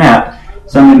snapped,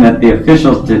 something that the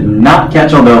officials did not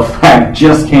catch, although a flag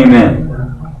just came in.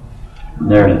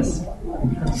 There it is.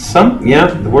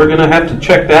 We're going to have to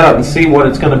check that out and see what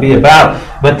it's going to be about.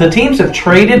 But the teams have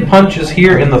traded punches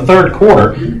here in the 3rd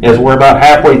quarter, as we're about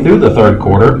halfway through the 3rd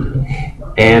quarter,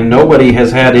 and nobody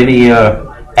has had any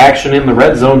action in the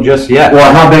red zone just yet.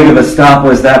 Well, how big of a stop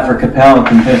was that for Coppell,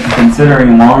 considering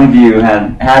Longview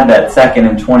had that 2nd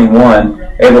and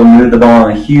 21, able to move the ball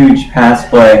in a huge pass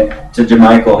play to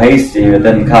Jermichael Hasty, but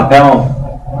then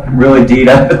Coppell really D'd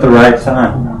up at the right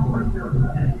time.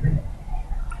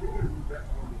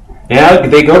 Yeah,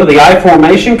 they go to the I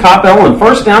formation. Coppell on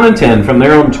 1st down and 10 from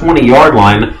their own 20-yard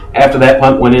line after that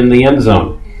punt went in the end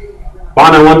zone.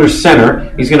 Bono under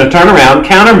center. He's going to turn around,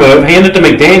 counter move, hand it to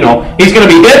McDaniel. He's going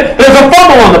to be hit. There's a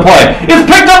fumble on the play. It's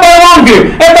picked up by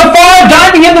Longview. At the 5,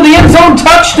 diving into the end zone,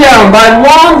 touchdown by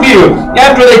Longview.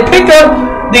 After they pick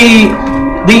up the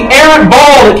errant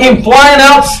ball that came flying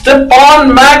out,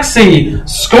 Stephon Maxey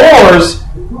scores,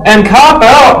 and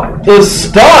Coppell is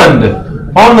stunned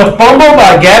on the fumble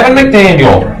by Gavin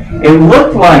McDaniel. It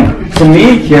looked like, to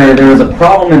me, Kerry, there was a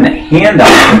problem in the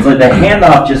handoff. It's like the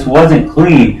handoff just wasn't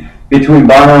clean between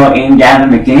Bono and Gavin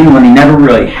McDaniel, and he never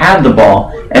really had the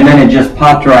ball, and then it just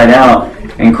popped right out.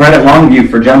 And credit Longview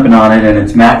for jumping on it, and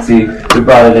it's Maxey who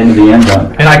brought it into the end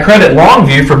zone. And I credit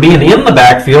Longview for being in the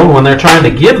backfield when they're trying to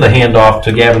give the handoff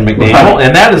to Gavin McDaniel,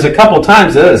 and that is a couple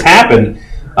times that has happened,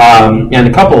 and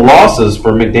a couple losses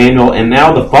for McDaniel, and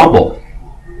now the fumble.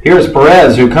 Here's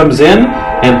Perez, who comes in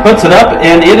and puts it up,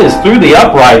 and it is through the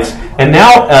uprights. And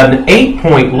now an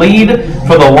 8-point lead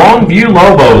for the Longview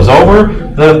Lobos over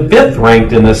the 5th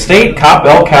ranked in the state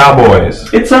Coppell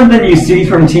Cowboys. It's something you see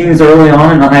from teams early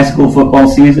on in the high school football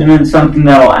season, and something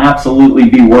that will absolutely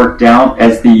be worked out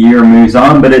as the year moves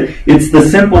on. But it's the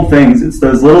simple things. It's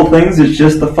those little things. It's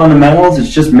just the fundamentals.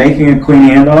 It's just making a clean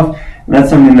handoff. And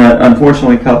that's something that,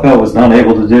 unfortunately, Coppell was not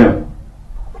able to do.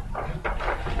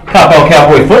 Coppell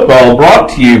Cowboy football brought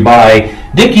to you by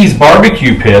Dickey's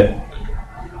Barbecue Pit.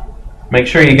 Make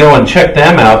sure you go and check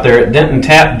them out. They're at Denton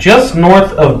Tap, just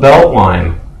north of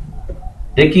Beltline.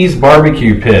 Dickey's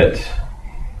Barbecue Pit.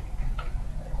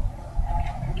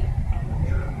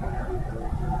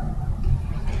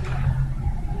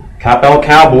 Coppell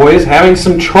Cowboys having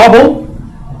some trouble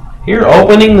here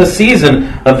opening the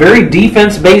season. A very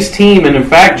defense-based team, and in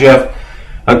fact, Jeff,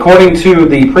 according to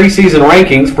the preseason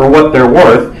rankings, for what they're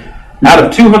worth, out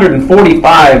of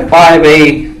 245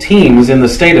 5A teams in the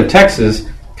state of Texas,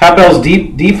 Coppell's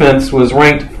defense was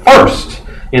ranked first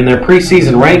in their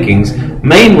preseason rankings,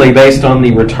 mainly based on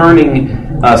the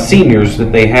returning seniors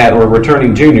that they had, or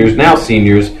returning juniors, now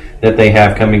seniors, that they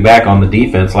have coming back on the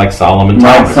defense, like Solomon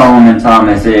Thomas. Like Solomon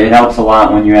Thomas. It helps a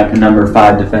lot when you have the number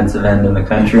 5 defensive end in the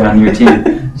country on your team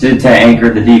to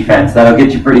anchor the defense. That'll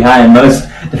get you pretty high in most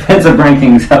defensive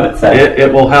rankings, I would say.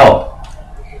 It will help.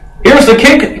 Here's the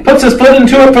kick. He puts his foot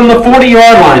into it from the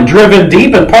 40-yard line. Driven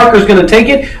deep, and Parker's going to take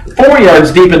it 4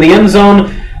 yards deep in the end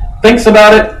zone. Thinks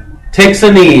about it, takes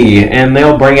a knee, and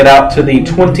they'll bring it out to the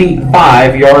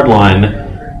 25-yard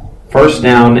line. First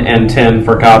down and 10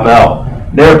 for Coppell.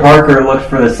 There, Parker looked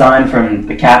for the sign from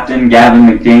the captain, Gavin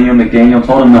McDaniel. McDaniel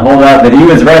told him to hold out, but he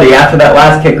was ready. After that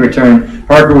last kick return,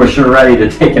 Parker was sure ready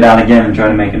to take it out again and try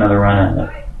to make another run at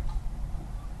it.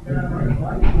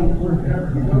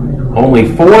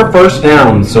 Only 4 first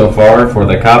downs so far for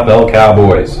the Coppell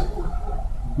Cowboys.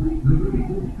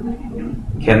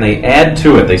 Can they add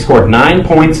to it? They scored 9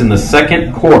 points in the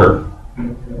second quarter.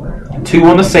 2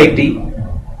 on a safety,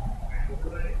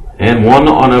 and 1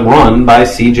 on a run by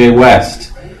C.J.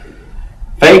 West.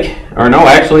 Fake, or no,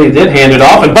 actually he did hand it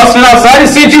off and busted outside. Is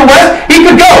C.J. West? He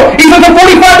could go. He's at the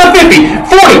 45 to 50,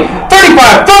 40,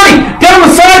 35, 30. Down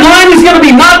the sideline, he's going to be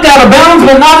knocked out of bounds,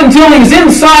 but not until he's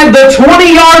inside the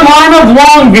 20-yard line of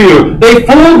Longview. They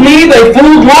fooled me, they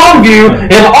fooled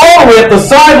Longview, and all the way at the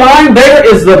sideline, there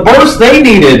is the burst they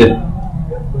needed.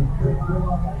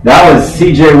 That was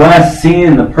C.J. West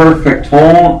seeing the perfect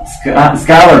hole.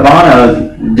 Skylar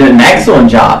Bono did an excellent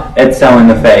job at selling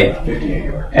the fake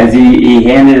as he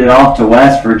handed it off to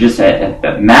West for just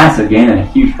a massive gain and a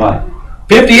huge play.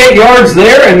 58 yards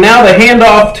there, and now the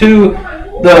handoff to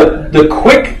the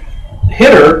quick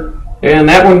hitter, and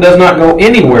that one does not go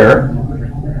anywhere.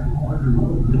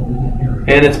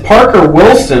 And it's Parker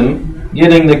Wilson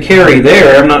getting the carry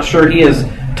there. I'm not sure he has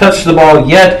touched the ball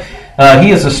yet.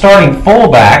 He is a starting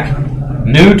fullback,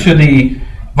 new to the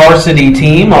varsity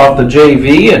team off the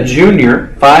JV, a junior,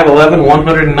 5'11",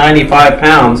 195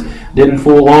 pounds. Didn't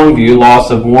fool Longview,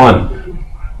 loss of 1.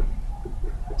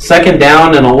 Second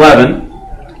down and 11.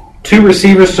 2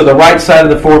 receivers to the right side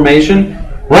of the formation.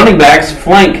 Running backs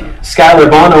flank Skylar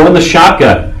Bono in the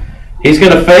shotgun. He's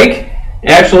going to fake.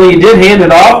 Actually, he did hand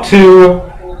it off to,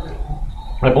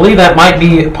 I believe that might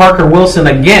be Parker Wilson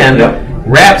again. Yep.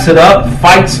 Wraps it up,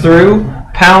 fights through,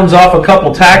 pounds off a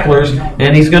couple tacklers,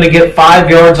 and he's going to get 5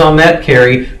 yards on that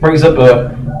carry. Brings up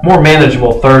a more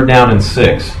manageable 3rd down and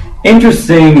 6.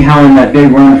 Interesting how in that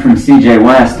big run from C.J.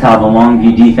 West, how the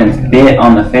Longview defense bit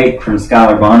on the fake from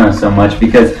Skylar Bono so much,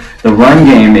 because the run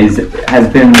game has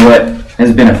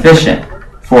been efficient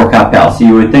for Coppell. So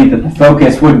you would think that the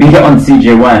focus would be on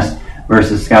C.J. West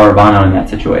versus Skylar Bono in that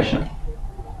situation.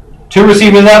 2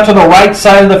 receivers out to the right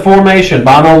side of the formation.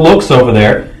 Bono looks over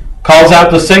there, calls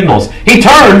out the signals. He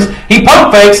turns, he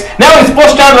pump fakes, now he's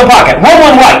pushed out of the pocket,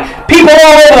 rolling right, people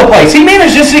all over the place. He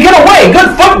manages to get away,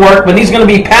 good footwork, but he's going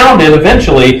to be pounded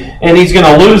eventually, and he's going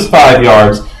to lose 5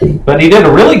 yards. But he did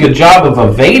a really good job of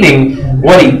evading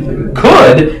what he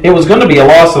could. It was going to be a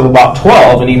loss of about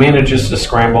 12, and he manages to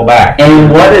scramble back. And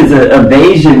what his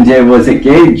evasion did was it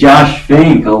gave Josh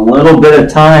Fink a little bit of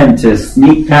time to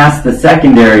sneak past the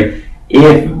secondary.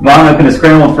 If Bono could have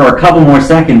scrambled for a couple more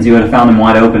seconds, he would have found him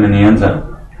wide open in the end zone.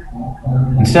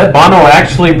 Instead, Bono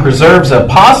actually preserves a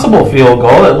possible field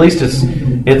goal. At least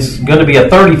it's going to be a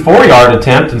 34-yard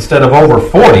attempt instead of over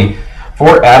 40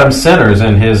 for Adam Centers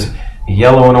in his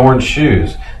yellow and orange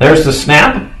shoes. There's the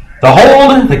snap, the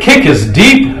hold, the kick is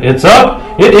deep, it's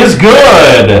up, it is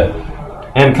good.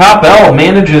 And Coppell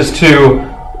manages to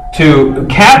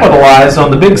capitalize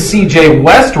on the big C.J.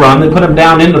 West run that put him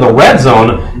down into the red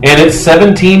zone, and it's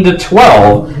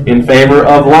 17-12 in favor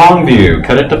of Longview.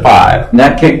 Cut it to 5.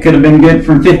 That kick could have been good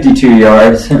from 52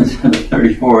 yards instead of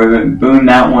 34. Boom,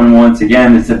 that one once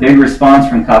again. It's a big response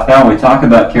from Coppell. We talk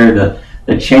about, Kerry,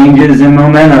 the changes in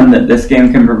momentum that this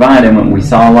game can provide, and when we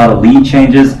saw a lot of lead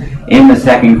changes in the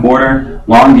second quarter,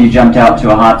 Longview jumped out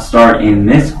to a hot start in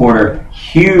this quarter.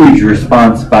 Huge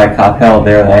response by Coppell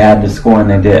there. They had to score, and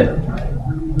they did.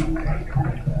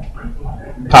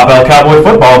 Coppell Cowboy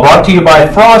Football brought to you by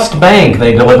Frost Bank.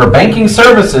 They deliver banking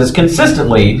services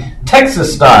consistently,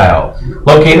 Texas style.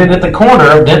 located at the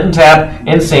corner of Denton Tap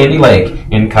and Sandy Lake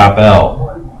in Coppell.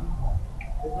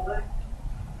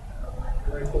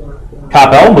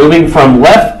 Coppell moving from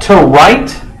left to right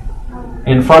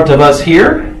in front of us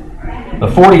here. The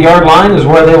 40-yard line is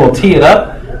where they will tee it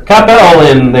up. Coppell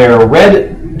in their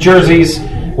red jerseys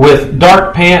with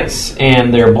dark pants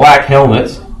and their black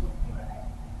helmets.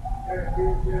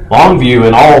 Longview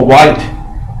in all white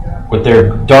with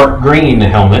their dark green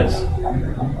helmets.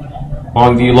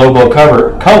 Longview logo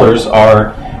colors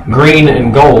are green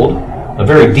and gold, a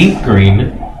very deep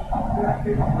green.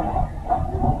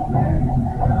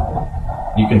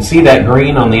 You can see that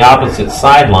green on the opposite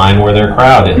sideline where their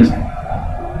crowd is.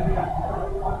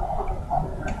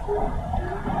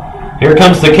 Here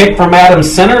comes the kick from Adam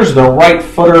Centers. The right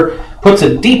footer puts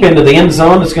it deep into the end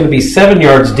zone. It's going to be 7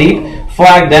 yards deep.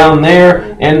 Flag down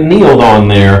there and kneeled on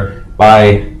there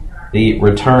by the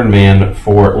return man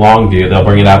for Longview. They'll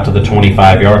bring it out to the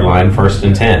 25-yard line, 1st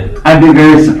and 10. I'd be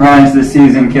very surprised this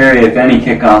season, Kerry, if any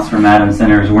kickoffs from Adam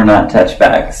Centers were not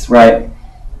touchbacks, right?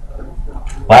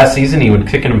 Last season, he would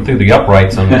kicking them through the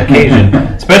uprights on occasion,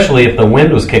 especially if the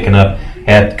wind was kicking up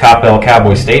at Coppell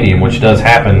Cowboy Stadium, which does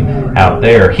happen out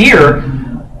there. Here,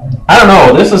 I don't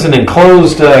know, this is an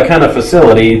enclosed kind of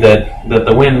facility that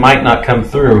the wind might not come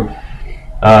through.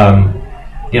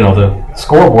 The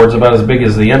scoreboard's about as big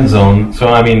as the end zone, so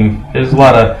I mean, there's a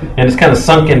lot of, and it's kind of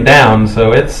sunken down,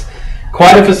 so it's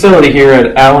quite a facility here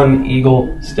at Allen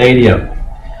Eagle Stadium.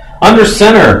 Under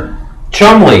center,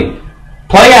 Chumley,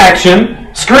 play action.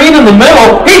 Screen in the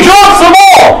middle. He drops the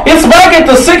ball. It's back at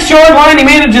the 6-yard line. He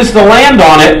manages to land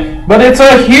on it, but it's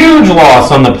a huge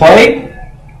loss on the play.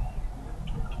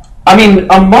 I mean,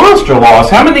 a monster loss.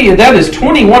 How many? That is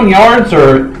 21 yards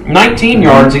or 19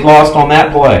 yards he lost on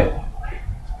that play.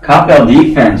 Coppell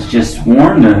defense just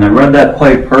swarmed him. They read that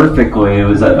play perfectly. It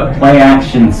was a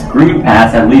play-action screen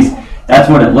pass. At least that's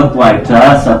what it looked like to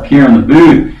us up here in the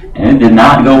booth. And it did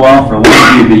not go well for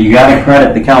Longview, but you got to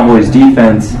credit the Cowboys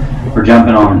defense for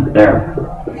jumping on there.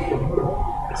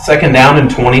 2nd down and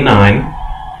 29.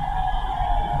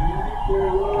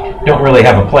 Don't really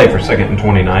have a play for 2nd and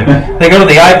 29. They go to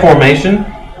the I formation.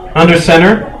 Under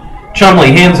center.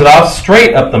 Chumley hands it off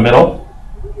straight up the middle.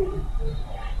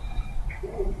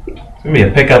 It's going to be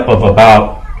a pickup of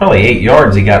about probably 8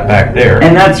 yards he got back there.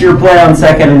 And that's your play on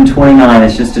 2nd and 29.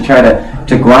 It's just to try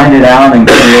to grind it out and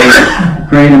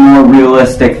create a more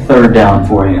realistic 3rd down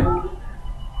for you.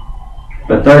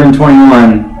 But 3rd and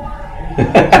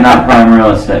 21, not prime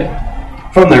real estate.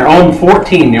 From their own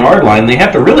 14-yard line, they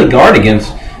have to really guard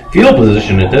against field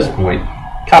position at this point.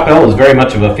 Coppell is very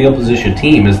much of a field position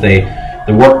team as they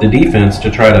work the defense to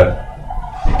try to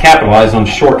capitalize on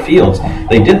short fields.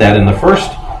 They did that in the first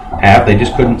half. They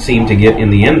just couldn't seem to get in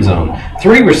the end zone.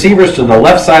 3 receivers to the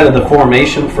left side of the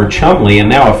formation for Chumley, and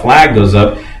now a flag goes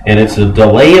up, and it's a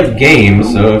delay of game,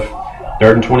 so if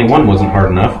 3rd and 21 wasn't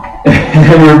hard enough.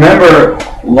 And remember,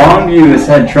 Longview has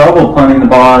had trouble punting the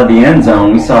ball out of the end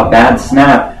zone. We saw a bad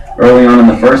snap early on in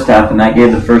the first half, and that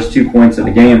gave the first 2 points of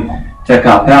the game to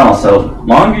Coppell. So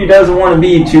Longview doesn't want to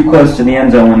be too close to the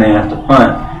end zone when they have to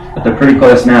punt, but they're pretty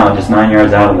close now, just 9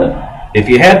 yards out of it. If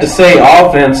you had to say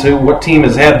offense, what team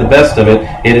has had the best of it,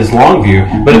 it is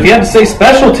Longview. But if you had to say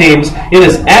special teams, it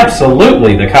is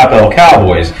absolutely the Coppell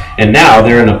Cowboys. And now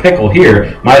they're in a pickle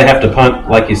here. Might have to punt,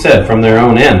 like you said, from their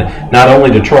own end. Not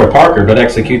only to Troy Parker, but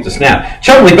execute the snap.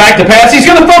 Chumley back to pass. He's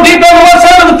going to throw deep down the left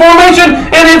side of the formation,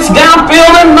 and it's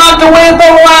downfield and knocked away at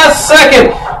the last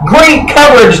second. Great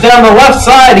coverage down the left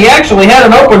side. He actually had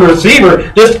an open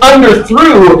receiver, just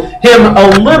underthrew him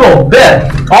a little bit.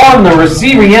 On the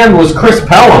receiving end was Chris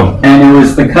Pelham. And it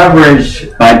was the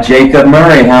coverage by Jacob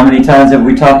Murray. How many times have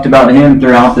we talked about him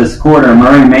throughout this quarter?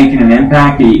 Murray making an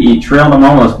impact. He trailed him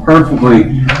almost perfectly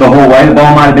the whole way. The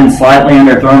ball might have been slightly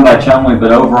underthrown by Chumley,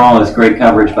 but overall it was great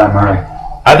coverage by Murray.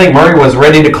 I think Murray was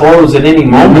ready to close at any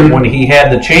moment when he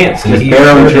had the chance. And he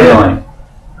barely trailing.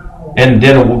 And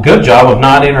did a good job of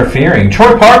not interfering.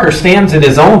 Troy Parker stands at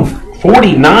his own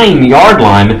 49-yard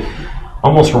line,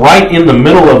 almost right in the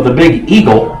middle of the big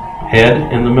eagle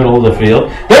head in the middle of the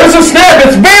field. There's a snap.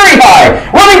 It's very high.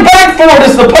 Running back for it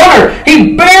is the punter.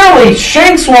 He barely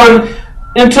shanks one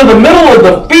into the middle of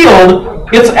the field.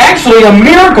 It's actually a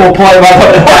miracle play by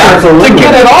the punter to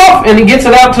get it off, and he gets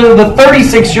it out to the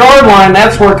 36-yard line.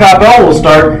 That's where Coppell will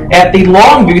start at the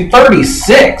Longview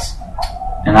 36.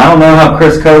 And I don't know how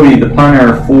Chris Covey, the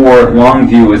punter for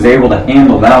Longview, was able to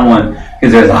handle that one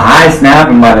because there's a high snap,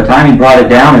 and by the time he brought it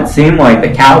down, it seemed like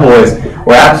the Cowboys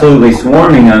were absolutely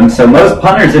swarming him. So most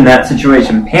punters in that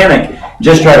situation panic,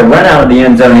 just try to run out of the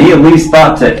end zone. He at least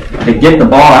thought to get the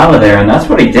ball out of there, and that's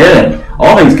what he did.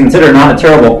 All things considered, not a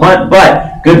terrible punt,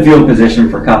 but good field position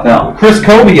for Coppell. Chris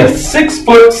Kobe, a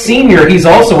 6-foot senior. He's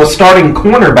also a starting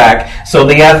cornerback, so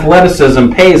the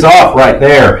athleticism pays off right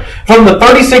there. From the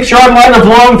 36-yard line of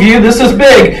Longview, this is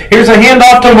big. Here's a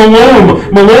handoff to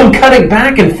Malone. Malone cutting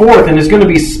back and forth and is going to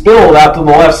be spilled out to the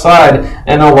left side,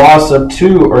 and a loss of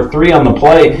 2 or 3 on the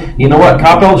play. You know what?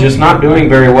 Coppell just not doing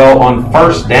very well on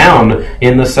first down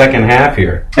in the second half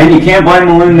here. And you can't blame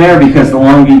Malone there because the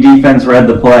Longview defense read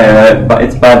the play.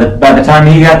 It's by the time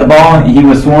he got the ball, he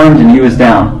was swarmed and he was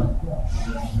down.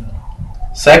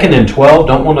 2nd and 12.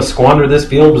 Don't want to squander this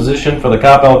field position for the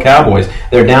Coppell Cowboys.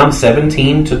 They're down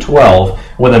 17-12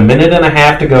 with 1.5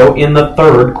 minutes to go in the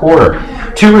third quarter.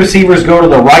 2 receivers go to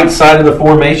the right side of the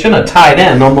formation, a tight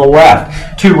end on the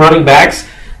left. 2 running backs,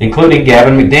 including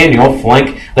Gavin McDaniel,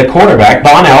 flank the quarterback.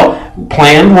 Bonnell,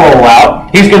 planned rollout.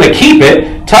 He's going to keep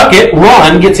it, tuck it,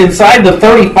 run, gets inside the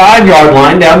 35-yard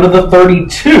line down to the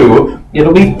 32.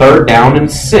 It'll be 3rd down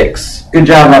and 6. Good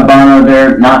job by Bono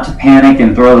there, not to panic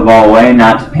and throw the ball away,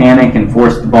 not to panic and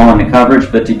force the ball into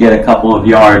coverage, but to get a couple of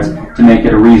yards to make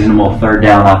it a reasonable 3rd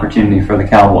down opportunity for the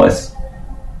Cowboys.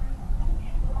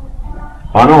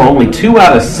 Bono only 2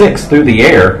 out of 6 through the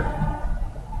air.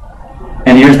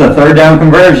 And here's the 3rd down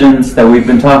conversions that we've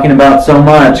been talking about so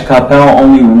much. Coppell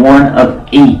only 1 of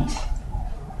 8.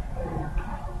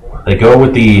 They go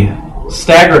with the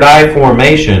staggered I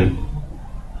formation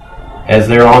as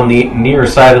they're on the near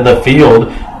side of the field.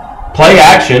 Play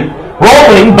action.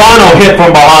 Rolling. Bono hit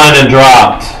from behind and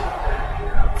dropped.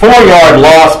 4-yard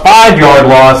loss, 5-yard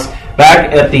loss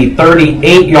back at the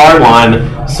 38-yard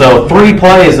line. So 3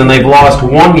 plays and they've lost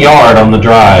 1 yard on the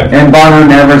drive. And Bono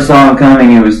never saw him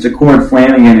coming. It was DeCord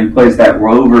Flanagan who plays that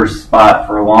rover spot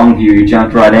for Longview. He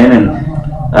jumped right in, and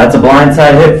that's a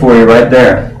blindside hit for you right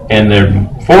there. And they're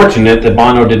fortunate that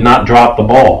Bono did not drop the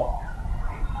ball.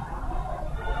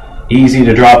 Easy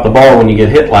to drop the ball when you get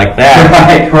hit like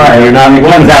that. Right. You're not It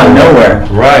comes out of nowhere.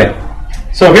 Right.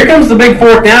 So here comes the big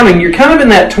 4th down, and you're kind of in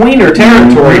that tweener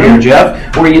territory here,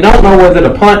 Jeff, where you don't know whether to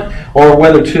punt or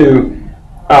whether to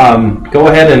go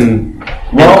ahead and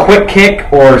quick kick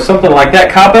or something like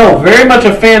that. Coppell, very much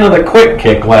a fan of the quick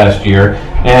kick last year,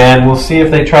 and we'll see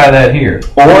if they try that here.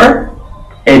 Or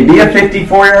it'd be a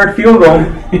 54-yard field goal.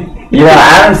 You know,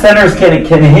 Adam Centers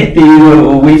can hit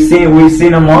these. We've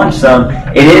seen him launch some.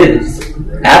 It is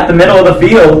at the middle of the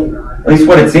field, at least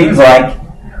what it seems like.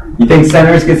 You think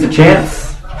Centers gets a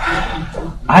chance?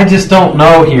 I just don't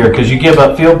know here because you give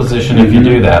up field position if you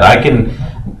do that. I can.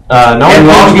 And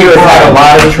Longview has had a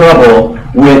lot of trouble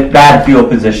with bad field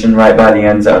position right by the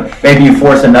end zone. Maybe you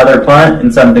force another punt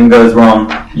and something goes wrong.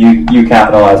 You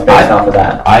capitalize based off of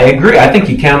that. I agree. I think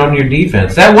you count on your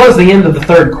defense. That was the end of the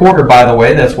third quarter, by the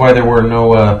way. That's why there were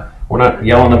no. We're not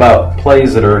yelling about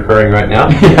plays that are occurring right now.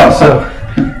 Yeah. So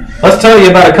let's tell you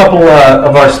about a couple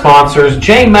of our sponsors.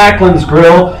 J. Macklin's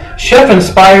Grill.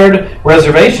 Chef-inspired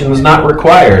reservations not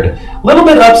required. A little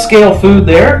bit upscale food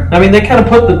there. I mean, they kind of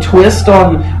put the twist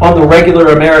on the regular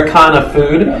Americana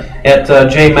food at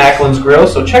J. Macklin's Grill.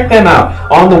 So check them out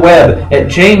on the web at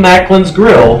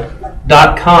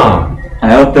jmacklinsgrill.com.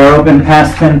 I hope they're open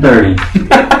past 10:30.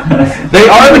 They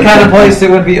are the kind of place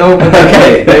that would be open.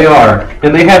 Okay, they are,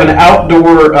 and they have an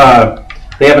outdoor.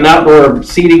 They have an outdoor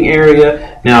seating area.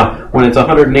 Now, when it's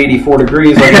 184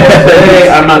 degrees like today,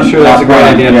 I'm not sure that's a great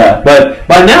idea. Yeah. But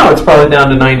by now, it's probably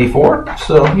down to 94.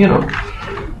 So, you know.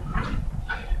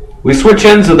 We switch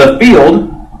ends of the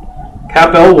field.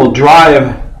 Coppell will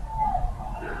drive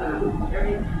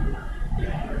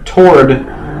toward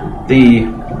the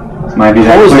This might be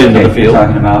that closed quick end of the kick field. you're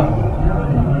talking about.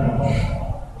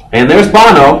 And there's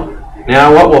Bono.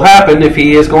 Now, what will happen if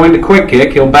he is going to quick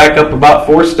kick? He'll back up about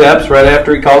 4 steps right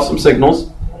after he calls some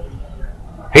signals.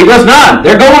 He does not.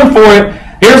 They're going for it.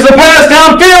 Here's the pass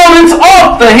downfield. It's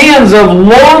off the hands of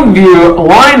Longview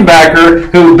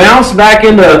linebacker who bounced back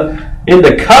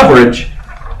into coverage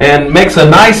and makes a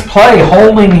nice play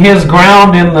holding his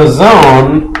ground in the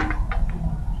zone.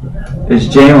 It's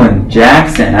Jalen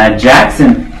Jackson.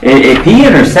 Jackson, if he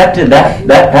intercepted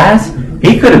that pass,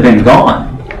 he could have been gone.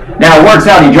 Now, it works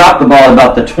out. He dropped the ball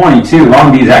about the 22.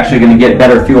 Longview's actually going to get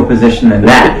better field position than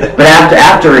that. But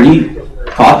after he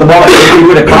caught the ball, if he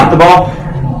would have caught the ball,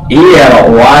 he had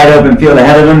a wide open field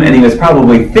ahead of him, and he was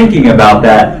probably thinking about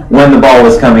that when the ball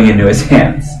was coming into his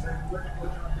hands.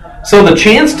 So the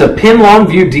chance to pin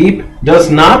Longview deep does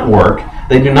not work.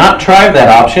 They do not try that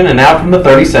option, and now from the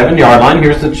 37-yard line,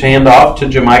 here's the handoff to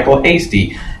Jamichael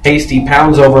Hasty. Hasty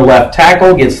pounds over left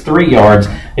tackle, gets 3 yards.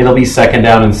 It'll be 2nd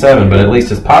down and 7, but at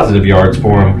least it's positive yards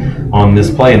for him on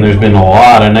this play, and there's been a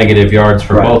lot of negative yards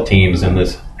for both teams in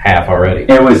this half already.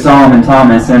 It was Solomon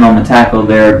Thomas in on the tackle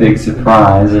there, big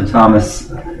surprise. And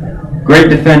Thomas, great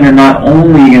defender not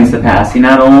only against the pass, he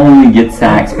not only gets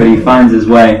sacks, but he finds his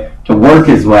way to work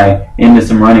his way into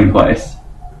some running plays.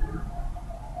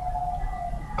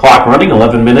 Clock running,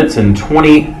 11 minutes and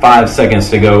 25 seconds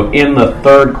to go in the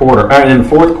fourth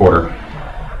quarter.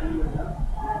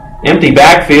 Empty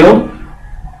backfield.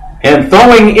 And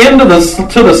throwing to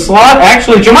the slot,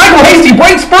 actually, Jermichael Hasty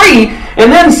breaks free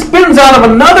and then spins out of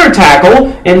another tackle,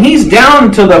 and he's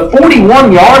down to the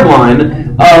 41-yard line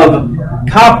of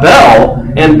Coppell.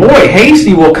 And boy,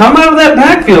 Hasty will come out of that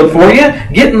backfield for you,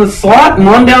 get in the slot and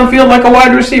run downfield like a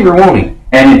wide receiver, won't he?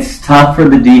 And it's tough for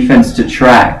the defense to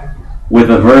track with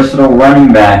a versatile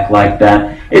running back like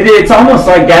that. It's almost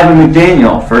like Gavin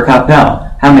McDaniel for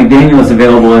Coppell. How McDaniel is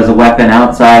available as a weapon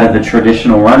outside of the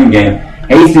traditional running game.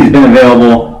 Hasty's been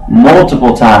available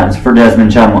multiple times for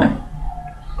Desmond Chumley.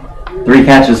 3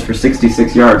 catches for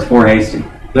 66 yards for Hasty.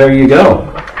 There you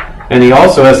go. And he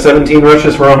also has 17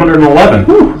 rushes for 111.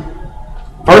 Whew.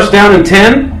 First down and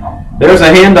 10. There's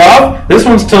a handoff. This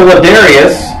one's to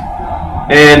Ladarius.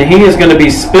 And he is going to be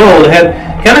spilled.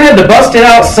 Kind of had to bust it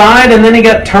outside, and then he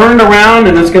got turned around,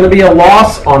 and it's going to be a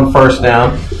loss on first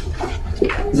down.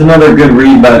 It's another good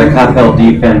read by the Coppell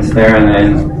defense there, and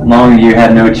then Longview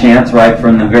had no chance right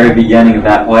from the very beginning of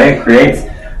that play. It creates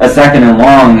a second and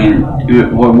long, and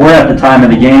we're at the time of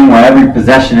the game where every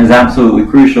possession is absolutely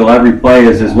crucial. Every play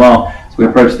is as well as we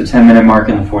approach the 10-minute mark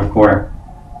in the fourth quarter.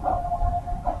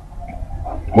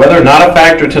 Weather not a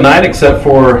factor tonight, except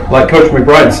for, like Coach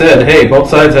McBride said, hey, both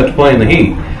sides have to play in the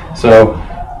heat. So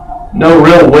no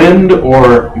real wind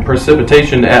or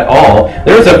precipitation at all.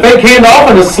 There's a fake handoff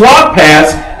and a slot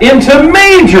pass into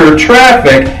major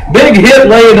traffic. Big hit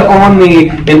laid on the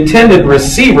intended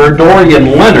receiver,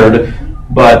 Dorian Leonard,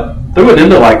 but threw it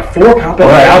into like 4 Coppell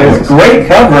Cowboys. It was great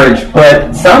coverage,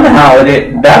 but somehow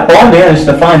that ball managed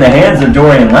to find the hands of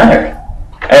Dorian Leonard.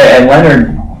 And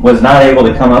Leonard was not able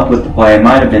to come up with the play. It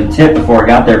might have been tipped before it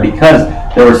got there because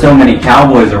there were so many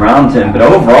Cowboys around him. But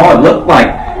overall, it looked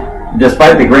like,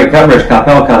 despite the great coverage,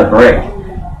 Coppell caught a break.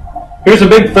 Here's a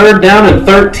big third down and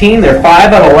 13. They're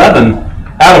 5 out of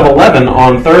 11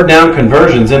 on third down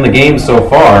conversions in the game so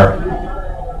far.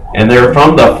 And they're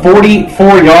from the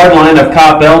 44-yard line of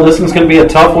Coppell. This one's going to be a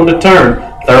tough one to turn.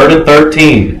 3rd and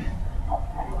 13.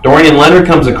 Dorian Leonard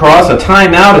comes across. A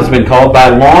timeout has been called by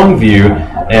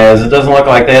Longview, as it doesn't look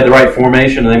like they had the right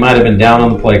formation and they might have been down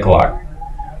on the play clock.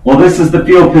 Well, this is the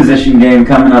field position game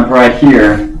coming up right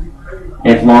here.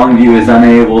 If Longview is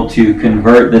unable to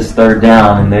convert this third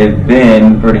down, and they've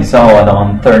been pretty solid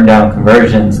on third down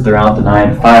conversions throughout the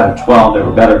night, 5 of 12, they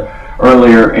were better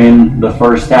earlier in the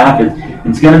first half.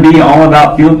 It's going to be all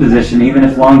about field position. Even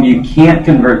if Longview can't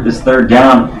convert this third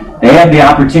down, they have the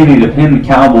opportunity to pin the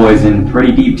Cowboys in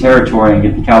pretty deep territory and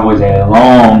get the Cowboys a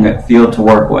long field to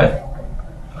work with.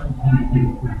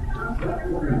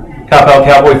 Coppell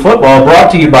Cowboy Football brought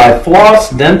to you by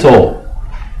Floss Dental.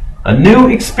 A new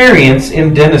experience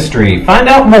in dentistry. Find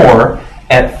out more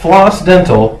at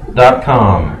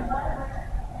flossdental.com.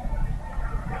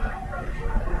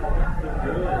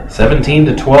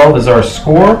 17-12 is our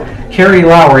score. Kerry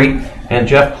Lowry and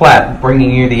Jeff Platt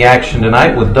bringing you the action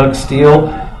tonight with Doug Steele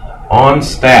on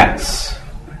stats.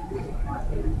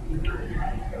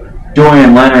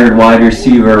 Dorian Leonard, wide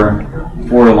receiver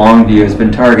for Longview, has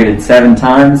been targeted 7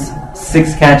 times,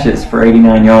 6 catches for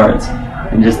 89 yards.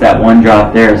 And just that one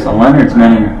drop there. So Leonard's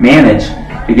managed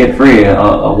to get free a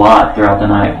lot throughout the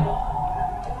night.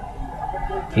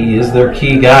 He is their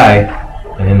key guy,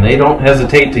 and they don't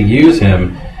hesitate to use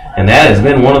him. And that has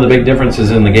been one of the big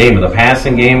differences in the game, of the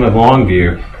passing game of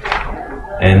Longview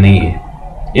and the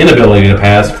inability to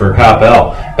pass for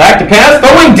Coppell. Back to pass,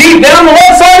 throwing deep down the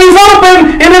left side. He's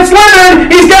open, and it's Leonard.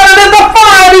 He's got it at the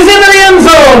 5. He's into the end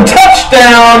zone.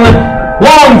 Touchdown,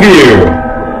 Longview.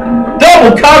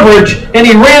 Double coverage, and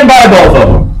he ran by both of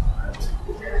them.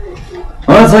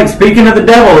 Well, it's like speaking of the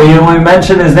devil. We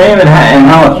mentioned his name and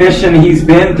how efficient he's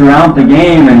been throughout the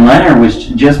game, and Leonard was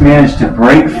just managed to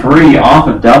break free off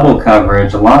of double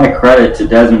coverage. A lot of credit to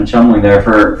Desmond Chumley there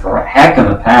for a heck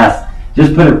of a pass.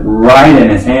 Just put it right in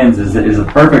his hands is a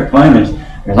perfect play.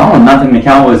 There's almost nothing the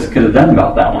Cowboys could have done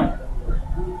about that one.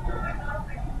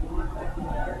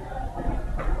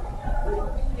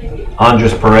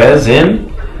 Andres Perez in.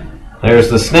 There's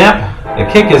the snap. The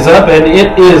kick is up, and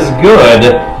it is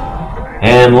good.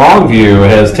 And Longview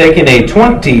has taken a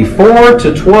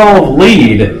 24-12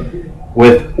 lead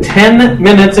with 10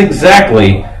 minutes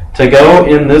exactly to go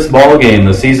in this ball game,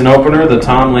 the season opener, the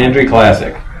Tom Landry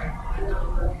Classic.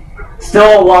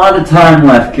 Still a lot of time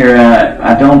left, Kara.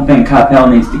 I don't think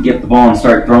Coppell needs to get the ball and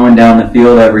start throwing down the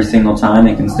field every single time.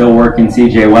 They can still work in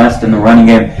C.J. West in the running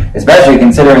game, especially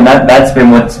considering that's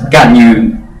been what's gotten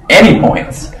you any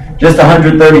points. Just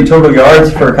 130 total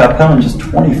yards for Coppell and just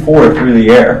 24 through the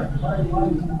air.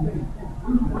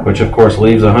 Which, of course,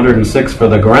 leaves 106 for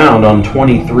the ground on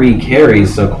 23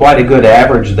 carries, so quite a good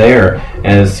average there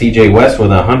as C.J. West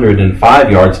with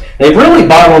 105 yards. They've really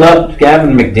bottled up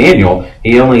Gavin McDaniel.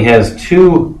 He only has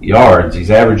 2 yards.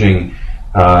 He's averaging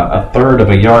a third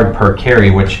of a yard per carry,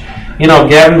 which,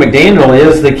 Gavin McDaniel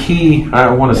is the key.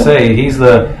 I want to say he's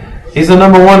the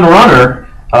number one runner.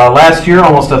 Last year,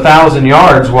 almost 1,000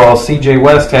 yards, while C.J.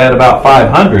 West had about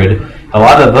 500. A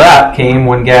lot of that came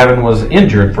when Gavin was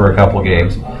injured for a couple of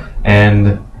games.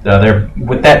 And they're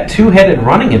with that two-headed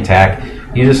running attack,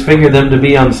 you just figure them to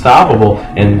be unstoppable.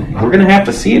 And we're going to have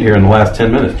to see it here in the last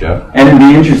 10 minutes, Joe. And it'd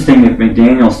be interesting if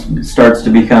McDaniel starts to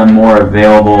become more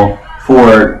available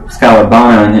for Skylar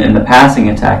Bono in the passing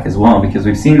attack as well, because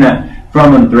we've seen that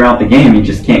from him throughout the game. He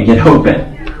just can't get open.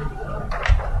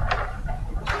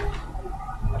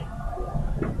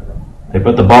 They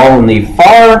put the ball in the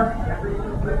far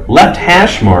left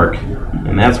hash mark,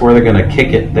 and that's where they're going to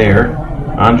kick it there.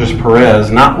 Andres Perez,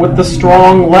 not with the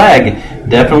strong leg,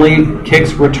 definitely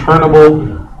kicks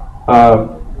returnable,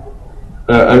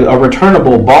 a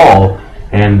returnable ball,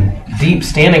 and deep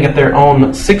standing at their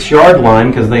own 6-yard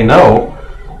line because they know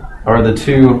are the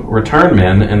two return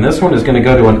men, and this one is going to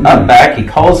go to an up back. He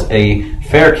calls a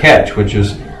fair catch, which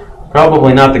is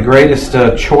probably not the greatest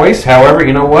choice. However,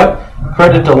 you know what?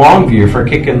 Credit to Longview for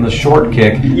kicking the short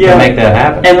kick to make that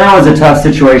happen. And that was a tough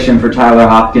situation for Tyler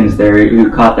Hopkins there,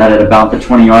 who caught that at about the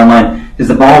 20-yard line, because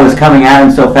the ball was coming at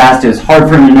him so fast it was hard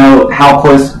for him to know how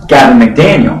close Gavin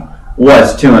McDaniel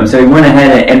was to him. So he went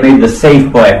ahead and made the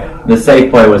safe play. The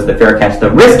safe play was the fair catch. The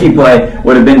risky play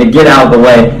would have been to get out of the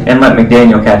way and let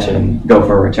McDaniel catch it and go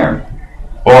for a return.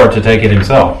 Or to take it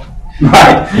himself.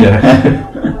 Right. Yeah.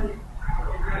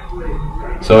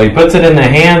 So he puts it in the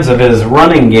hands of his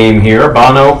running game here.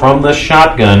 Bono from the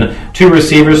shotgun. 2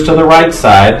 receivers to the right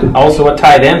side. Also a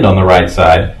tight end on the right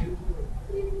side.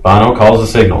 Bono calls the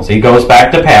signals. He goes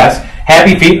back to pass.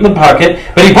 Happy feet in the pocket.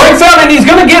 But he breaks out and he's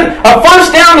going to get a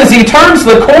first down as he turns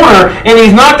the corner. And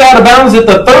he's knocked out of bounds at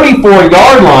the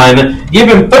 34-yard line. Give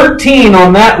him 13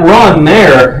 on that run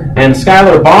there. And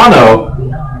Skylar Bono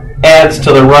adds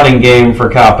to the running game for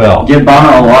Coppell. Give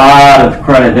Bono a lot of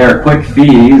credit there. Quick feet.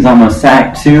 He was almost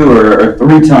sacked 2 or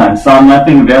 3 times. Saw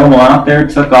nothing available out there.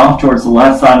 Took off towards the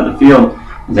left side of the field.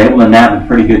 Was able to nab a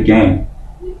pretty good game.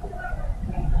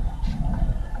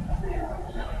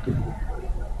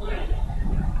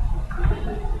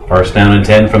 First down and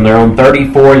 10 from their own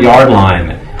 34-yard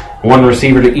line. 1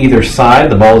 receiver to either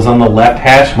side. The ball is on the left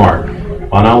hash mark.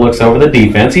 Bono looks over the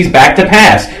defense. He's back to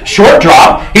pass. Short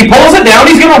drop. He pulls it down.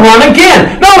 He's going to run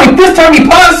again. No, this time he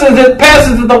passes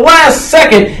at the last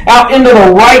second out into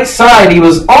the right side. He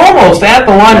was almost at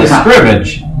the line of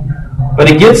scrimmage. But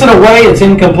he gets it away. It's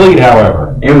incomplete,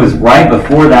 however. It was right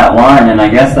before that line, and I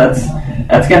guess that's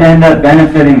going to end up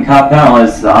benefiting Coppell,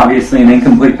 as obviously an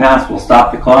incomplete pass will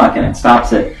stop the clock, and it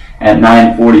stops it at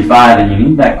 9:45, and you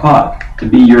need that clock to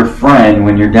be your friend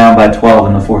when you're down by 12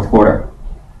 in the fourth quarter.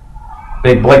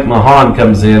 Big Blake Mahan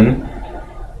comes in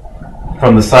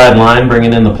from the sideline,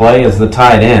 bringing in the play as the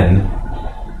tight end.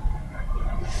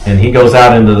 And he goes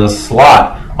out into the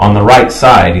slot on the right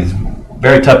side. He's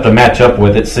very tough to match up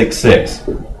with at 6'6".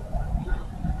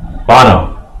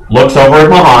 Bono looks over at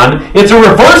Mahan. It's a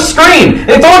reverse screen.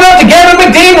 They throw it out to Gavin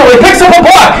McDaniel. He picks up a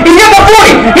block. He's got the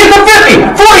 40. He's the 50,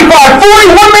 45,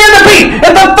 40. One man to beat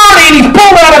at the 30, and he's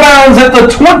pulled out of bounds at the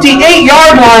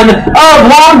 28-yard line of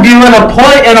Longview, and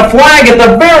a flag at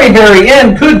the very, very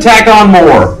end could tack on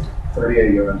more.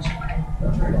 38 yards.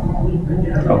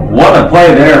 What a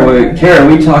play there. Kara,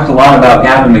 we talked a lot about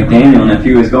Gavin McDaniel, and if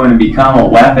he was going to become a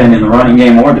weapon in the running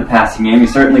game or the passing game, he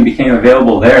certainly became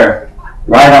available there.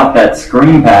 Right off that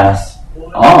screen pass.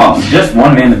 Just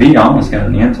one man to beat, almost got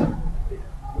in the end zone.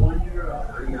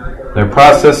 They're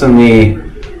processing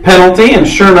the penalty, and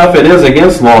sure enough, it is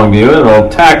against Longview. It'll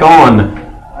tack on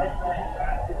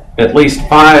at least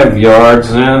 5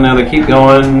 yards, and now they keep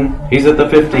going. He's at the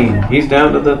 15. He's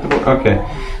down to the... Okay.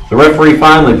 The referee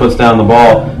finally puts down the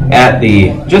ball at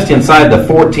just inside the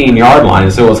 14-yard line,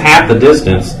 so it was half the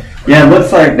distance. Yeah, it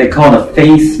looks like they called a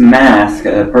face mask,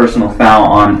 a personal foul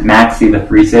on Maxey, the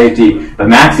free safety. But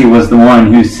Maxey was the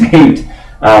one who saved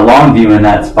Longview in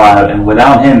that spot, and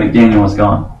without him, McDaniel was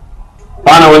gone.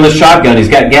 Bono in the shotgun. He's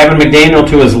got Gavin McDaniel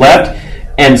to his left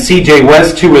and C.J.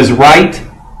 West to his right.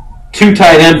 2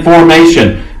 tight end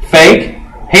formation. Fake,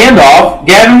 handoff,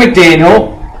 Gavin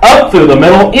McDaniel up through the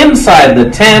middle, inside the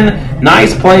 10.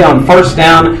 Nice play on first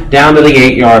down to the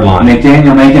 8-yard line.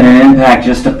 McDaniel making an impact,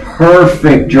 just a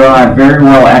perfect drive, very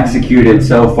well executed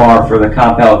so far for the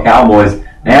Coppell Cowboys.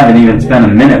 They haven't even spent a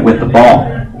minute with the ball.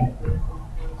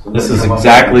 This is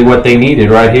exactly what they needed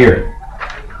right here.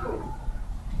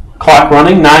 Clock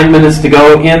running, 9 minutes to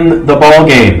go in the ball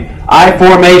game. I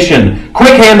formation.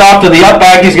 Quick handoff to the up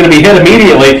back. He's going to be hit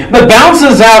immediately, but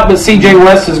bounces out, but C.J.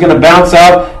 West is going to bounce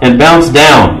out and bounce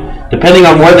down. Depending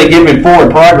on where they give him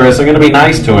forward progress, they're going to be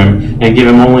nice to him and give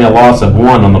him only a loss of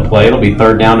 1 on the play. It'll be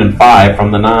 3rd down and 5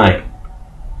 from the 9.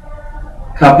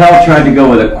 Coppell tried to go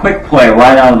with a quick play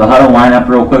right out of the huddle, line up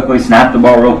real quickly, snap the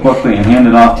ball real quickly, and hand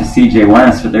it off to C.J.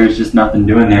 West, but there's just nothing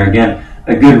doing there. Again,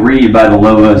 a good read by the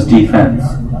Lobos defense.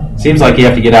 Seems like you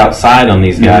have to get outside on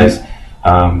these guys.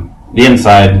 The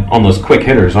inside on those quick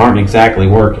hitters aren't exactly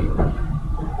working.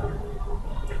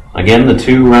 Again, the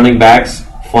 2 running backs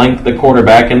flank the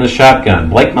quarterback in the shotgun.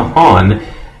 Blake Mahan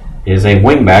is a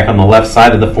wingback on the left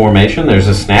side of the formation. There's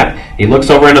a snap. He looks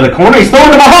over into the corner. He's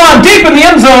throwing to Mahan deep in the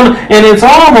end zone, and it's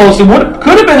almost,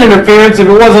 could have been interference if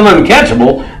it wasn't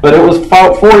uncatchable, but it was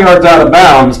 4 yards out of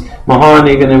bounds. Mahan,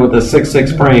 even with a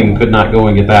 6'6" frame, could not go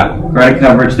and get that one. Great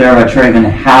coverage there by Traven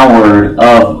Howard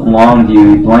of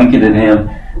Longview. He blanketed him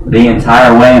the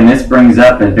entire way, and this brings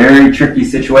up a very tricky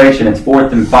situation. It's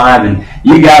 4th and 5, and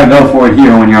you got to go for it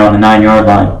here when you're on the 9-yard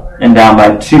line and down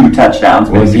by 2 touchdowns.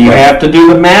 Well, you have to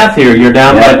do the math here. You're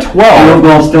down by 12. Field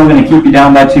goal still going to keep you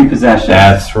down by 2 possessions.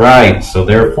 That's right. So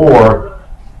therefore,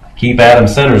 keep Adam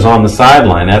Centers on the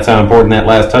sideline. That's how important that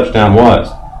last touchdown was.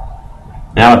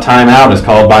 Now a timeout is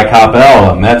called by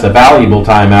Coppell, and that's a valuable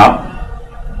timeout.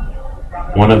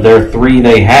 One of their 3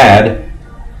 they had.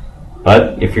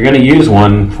 But if you're going to use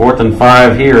one, 4th and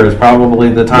 5 here is probably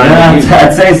the time to use it.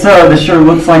 I'd say so. This sure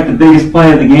looks like the biggest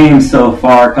play of the game so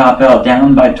far. Coppell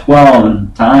down by 12,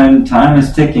 and time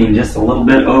is ticking. Just a little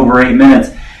bit over 8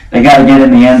 minutes. They got to get in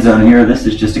the end zone here. This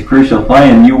is just a crucial play,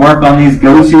 and you work on these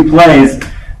go-to plays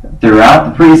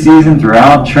throughout the preseason,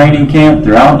 throughout training camp,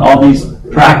 throughout all these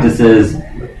practices.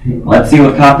 Let's see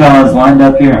what Coppell has lined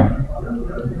up here.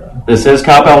 This is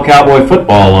Coppell Cowboy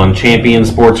Football on Champion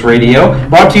Sports Radio,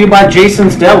 brought to you by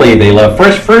Jason's Deli. They love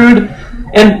fresh food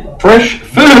and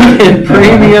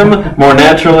premium, more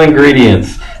natural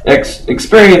ingredients.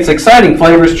 Experience exciting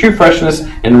flavors, true freshness,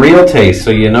 and real taste, so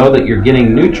you know that you're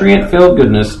getting nutrient-filled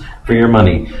goodness for your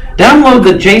money. Download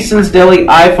the Jason's Deli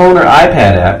iPhone or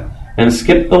iPad app and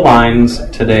skip the lines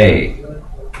today.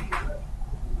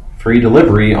 Free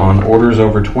delivery on orders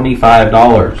over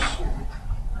 $25.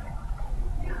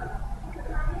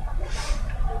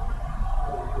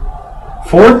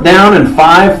 Fourth down and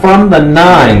 5 from the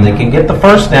 9. They can get the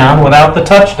first down without the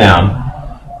touchdown.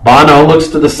 Bono looks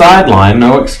to the sideline.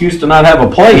 No excuse to not have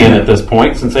a play in at this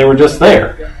point since they were just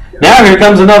there. Now here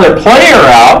comes another player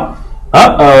out.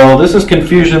 Uh-oh, this is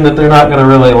confusion that they're not going to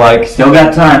really like. Still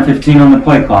got time, 15 on the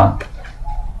play clock.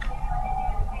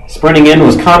 Sprinting in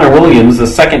was Connor Williams, the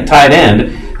second tight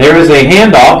end. There is a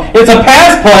handoff. It's a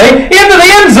pass play into the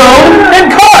end zone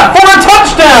and caught for a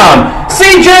touchdown.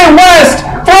 C.J. West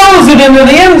throws it into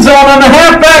the end zone on the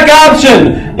halfback option,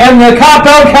 and the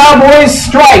Coppell Cowboys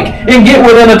strike and get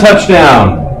within a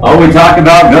touchdown. Oh, we talk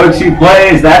about go-to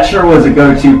plays. That sure was a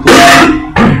go-to play.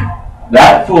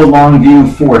 That fooled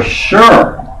Longview for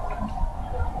sure.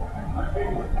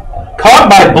 Caught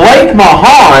by Blake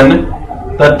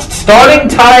Mahan, the starting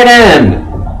tight end.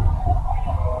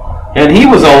 And he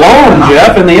was alone,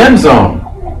 Jeff, in the end zone.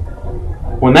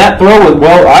 When that throw was,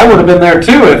 well, I would have been there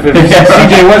too if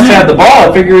C.J. West had the ball.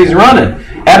 I figure he's running.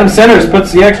 Adam Centers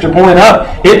puts the extra point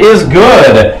up. It is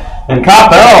good. And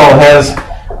Coppell has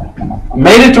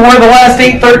made it to where the last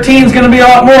 8-13 is going to be a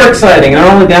lot more exciting.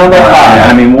 They're only down by 5.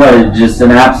 I mean, what just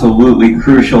an absolutely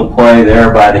crucial play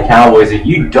there by the Cowboys. If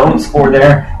you don't score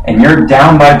there and you're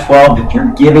down by 12, if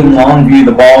you're giving Longview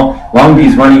the ball,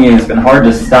 Longview's running game has been hard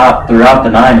to stop throughout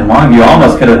the 9, and Longview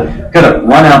almost could have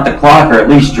run out the clock or at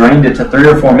least drained it to 3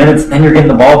 or 4 minutes. Then you're getting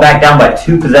the ball back down by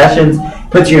 2 possessions.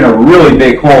 Puts you in a really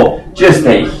big hole. Just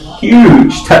a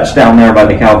huge touchdown there by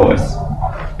the Cowboys.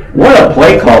 What a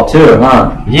play call, too,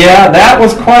 huh? Yeah, that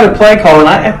was quite a play call. And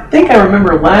I think I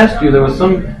remember last year there was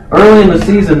some, early in the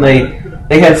season,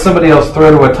 they had somebody else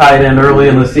throw to a tight end early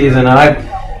in the season. And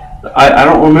I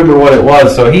don't remember what it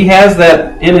was. So he has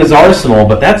that in his arsenal,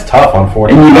 but that's tough,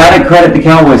 unfortunately. And you got to credit the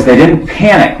Cowboys. They didn't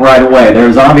panic right away. There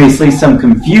was obviously some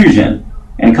confusion.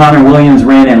 And Connor Williams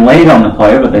ran in late on the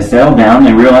play, but they settled down.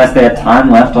 They realized they had time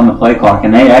left on the play clock,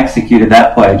 and they executed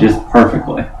that play just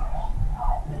perfectly.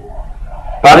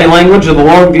 Body language of the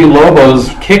Longview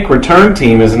Lobos kick return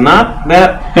team is not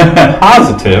that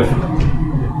positive.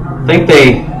 I think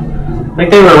they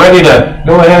think they were ready to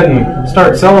go ahead and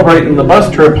start celebrating the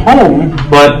bus trip home,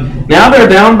 but now they're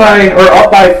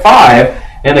up by 5,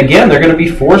 and again they're going to be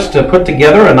forced to put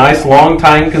together a nice long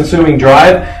time-consuming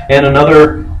drive and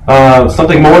another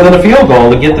something more than a field goal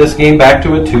to get this game back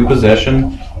to a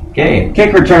 2-possession game.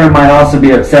 Kick returner might also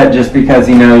be upset just because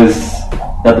he knows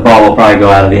that the ball will probably go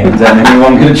out of the end zone and he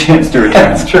won't get a chance to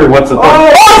return. That's true. What's the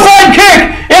onside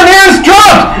kick? And here's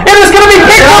dropped. It is going to be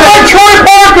picked up by Troy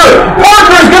Parker.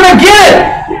 Parker is going to get it.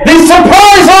 The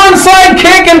surprise onside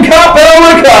kick, and Coppell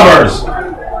recovers.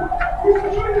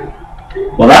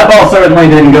 Well, that ball certainly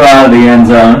didn't go out of the end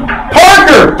zone.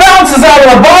 Parker bounces out of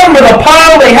the bottom of the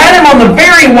pile. They had him on the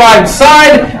very wide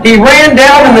side. He ran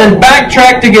down and then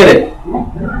backtracked to get it.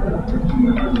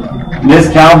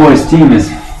 This Cowboys team is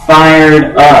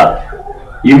fired up.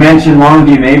 You mentioned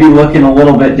Longview maybe looking a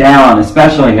little bit down,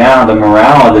 especially now the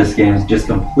morale of this game has just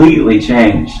completely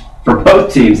changed. For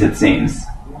both teams, it seems.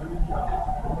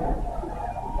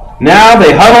 Now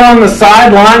they huddle on the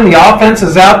sideline. The offense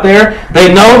is out there.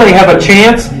 They know they have a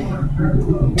chance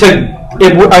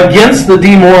against the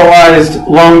demoralized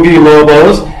Longview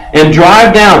Lobos and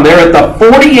drive down. They're at the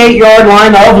 48-yard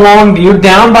line of Longview,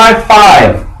 down by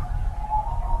 5.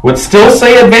 Would still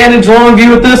say advantage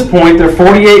Longview at this point. They're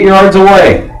 48 yards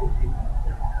away.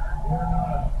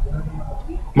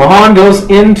 Mahan goes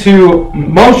into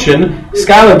motion.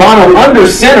 Skylar Bono under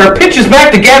center. Pitches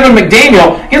back to Gavin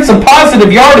McDaniel. Gets some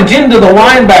positive yardage into the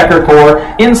linebacker core.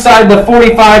 Inside the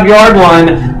 45-yard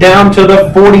line. Down to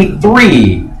the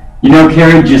 43. You know,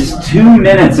 Kerry, just 2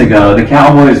 minutes ago, the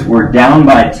Cowboys were down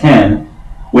by 10.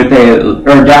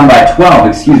 Down by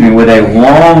 12, with a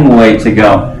long way to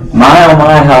go. My, oh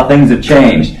my, how things have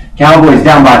changed. Cowboys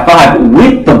down by 5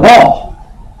 with the ball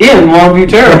in Longview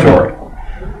territory.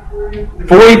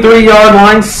 43-yard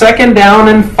line, 2nd down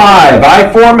and 5.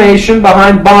 I formation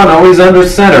behind Bono. He's under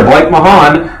center. Blake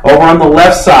Mahan over on the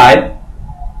left side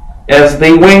as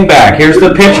the wing back. Here's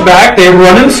the pitch back. They're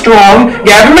running strong.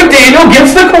 Gavin McDaniel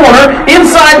gets the corner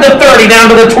inside the 30 down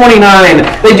to the 29.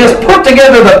 They just put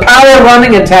together the power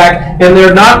running attack, and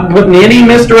they're not putting any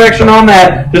misdirection on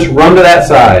that. Just run to that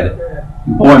side.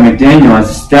 Boy, McDaniel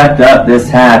has stepped up this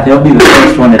half. He'll be the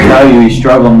first one to tell you he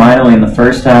struggled mightily in the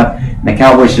first half, and the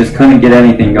Cowboys just couldn't get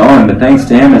anything going. But thanks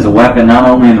to him as a weapon, not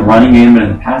only in the running game but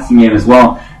in the passing game as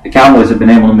well, the Cowboys have been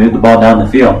able to move the ball down the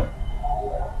field.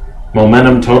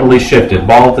 Momentum totally shifted.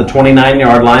 Ball at the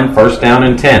 29-yard line, 1st down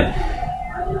and 10.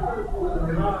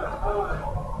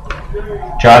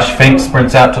 Josh Fink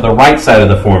sprints out to the right side of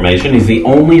the formation. He's the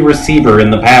only receiver in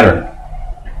the pattern.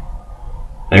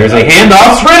 There's a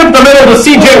handoff straight up the middle to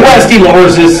C.J. West. He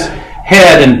lowers his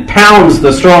head and pounds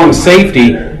the strong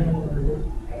safety.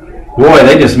 Boy,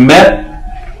 they just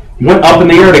went up in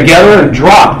the air together and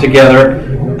dropped together.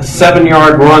 A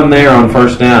 7-yard run there on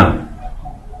 1st down.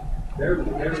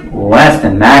 West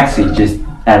and Maxey just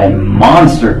had a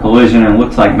monster collision, and it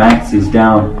looks like Maxey's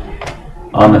down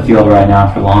on the field right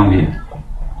now for Longview.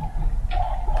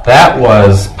 That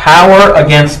was power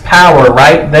against power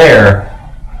right there.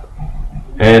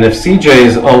 And if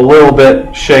CJ's a little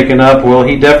bit shaken up, well,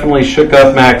 he definitely shook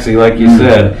up Maxey, like you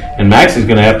said. And Maxey's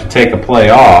going to have to take a play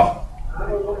off.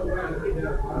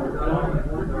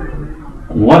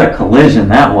 What a collision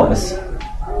that was.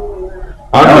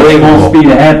 Unbelievable. Full speed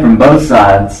ahead from both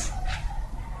sides.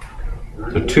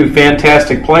 So 2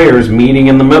 fantastic players meeting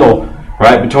in the middle,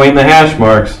 right between the hash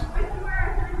marks.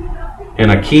 In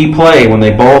a key play when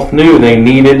they both knew they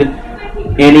needed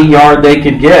any yard they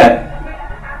could get.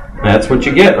 That's what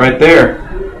you get right there.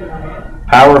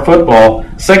 Power football.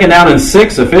 2nd down and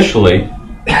 6 officially.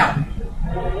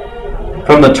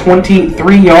 From the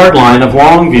 23-yard line of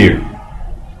Longview.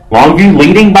 Longview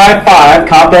leading by 5.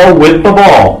 Coppell with the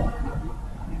ball.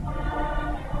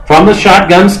 From the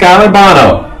shotgun, Skylar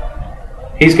Bono.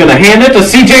 He's going to hand it to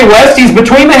C.J. West. He's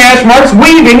between the hash marks,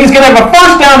 weaving. He's going to have a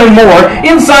 1st down and more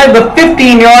inside the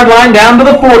 15-yard line down to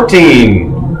the 14.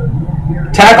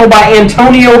 Tackled by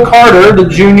Antonio Carter, the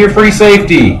junior free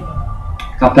safety.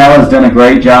 Coppell has done a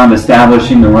great job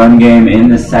establishing the run game in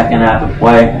the second half of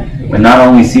play with not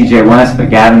only C.J. West but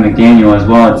Gavin McDaniel as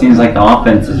well. It seems like the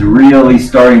offense is really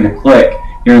starting to click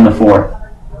here in the 4th.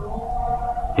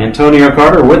 Antonio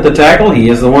Carter with the tackle. He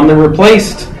is the one that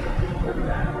replaced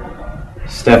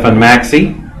Stephen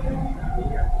Maxey.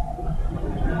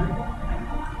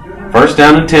 1st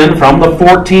down and 10 from the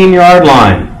 14-yard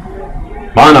line.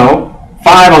 Bono,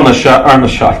 5 on the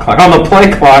shot clock, on the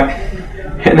play clock.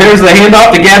 And there's the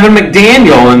handoff to Gavin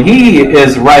McDaniel, and he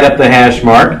is right up the hash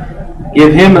mark.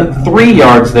 Give him 3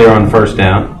 yards there on 1st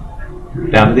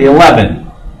down. Down to the 11.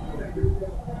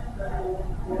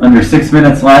 Under 6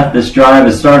 minutes left, this drive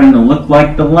is starting to look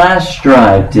like the last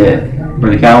drive did,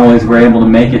 where the Cowboys were able to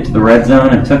make it to the red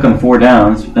zone and took them 4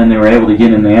 downs, but then they were able to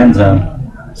get in the end zone.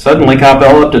 Suddenly,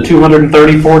 Coppell up to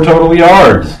 234 total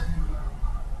yards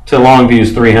to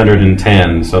Longview's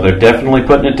 310. So they're definitely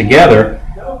putting it together.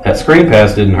 That screen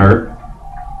pass didn't hurt.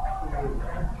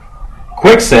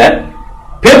 Quick set.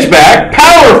 Pitch back.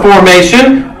 Power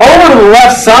formation. Over to the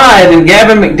left side, and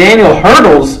Gavin McDaniel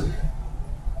hurdles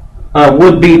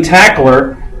would-be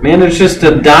tackler. Manages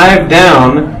to dive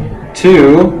down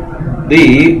to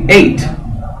the 8.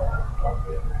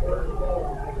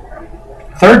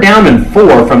 3rd down and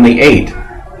 4 from the 8.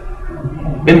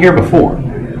 Been here before.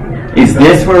 Is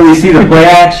this where we see the play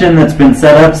action that's been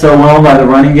set up so well by the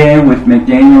running game with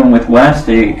McDaniel and with West?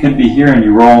 It could be here, and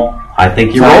you roll. I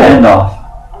think you roll. End off.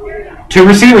 2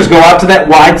 receivers go out to that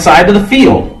wide side of the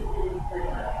field.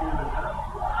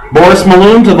 Boris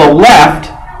Malone to the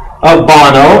left of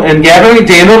Bono, and Gavin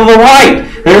McDaniel to the right.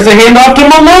 There's a handoff to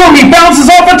Malone. He bounces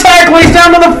off a tackle. He's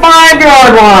down to the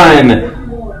 5-yard line.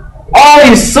 Oh,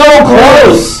 he's so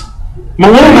close.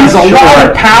 Malone has a lot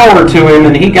of power to him,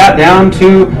 and he got down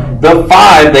to the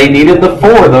 5. They needed the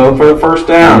 4, though, for the first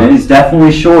down. And he's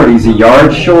definitely short. He's a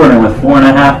yard short, and with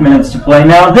 4.5 minutes to play.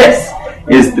 Now this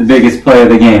is the biggest play of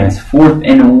the game. It's 4th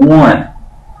and 1.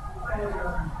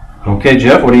 Okay,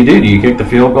 Jeff, what do? Do you kick the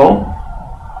field goal?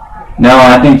 No,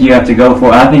 I think you have to go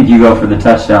for. I think you go for the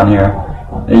touchdown here.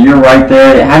 You're right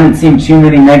there. I haven't seen too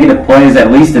many negative plays,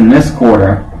 at least in this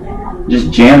quarter.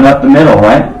 Just jam it up the middle,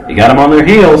 right? You got them on their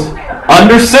heels.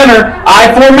 Under center,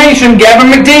 I formation. Gavin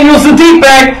McDaniel's the deep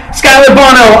back. Skylar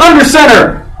Bono under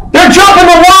center. They're jumping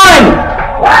the line.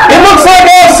 It looks like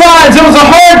offsides. It was a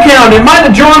hard count. It might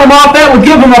have drawn them off. That would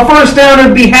give them a first down. It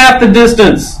would be half the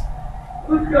distance.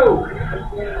 Let's go.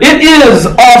 It is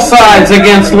offsides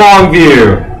against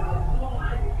Longview.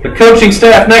 The coaching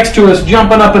staff next to us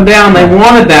jumping up and down. They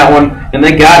wanted that one, and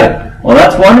they got it. Well,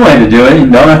 that's one way to do it. You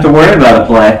don't have to worry about a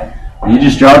play. You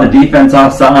just draw the defense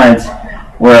off sides,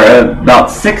 where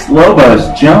about 6 Lobos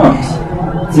jumped.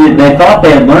 See, they thought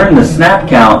they had learned the snap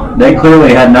count. They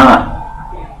clearly had not.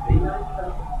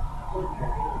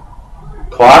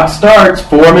 Clock starts.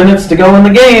 4 minutes to go in the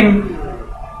game.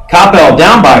 Coppell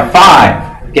down by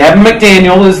 5. Gavin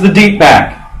McDaniel is the deep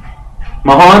back.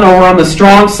 Mahan over on the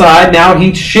strong side. Now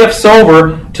he shifts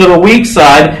over to the weak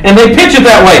side, and they pitch it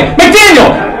that way. McDaniel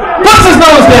puts his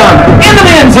nose down into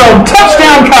the end zone.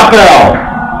 Touchdown, Coppell.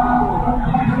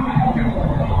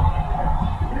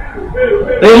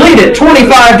 They lead it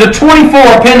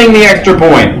 25-24, pending the extra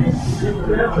point.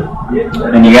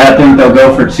 And you got to think they'll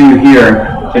go for 2 here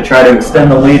to try to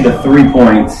extend the lead to 3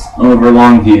 points over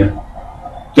Longview.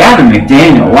 Gavin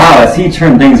McDaniel, wow, has he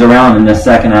turned things around in this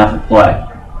second half of play.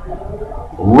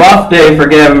 Rough day for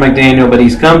Gavin McDaniel, but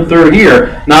he's come through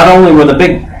here, not only with a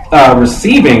big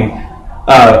receiving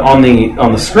on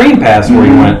the screen pass where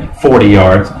he went 40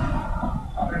 yards,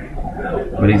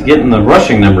 but he's getting the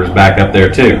rushing numbers back up there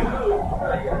too.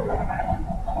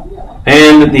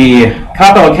 And the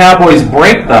Coppell Cowboys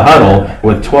break the huddle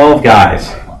with 12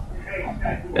 guys,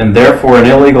 and therefore an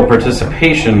illegal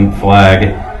participation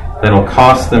flag that'll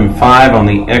cost them 5 on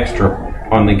the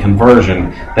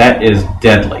conversion. That is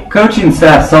deadly. Coaching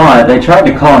staff saw it. They tried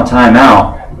to call a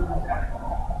timeout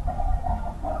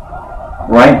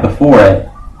right before it.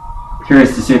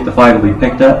 Curious to see if the flag will be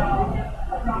picked up.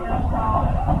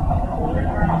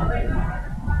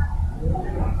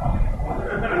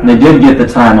 And they did get the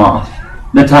timeout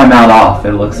off,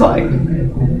 it looks like.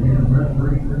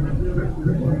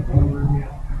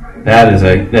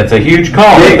 That's a huge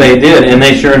call if they did, and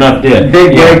they sure enough did.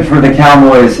 Big break for the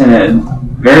Cowboys, and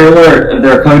very alert of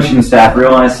their coaching staff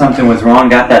realized something was wrong,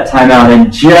 got that timeout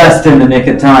in just in the nick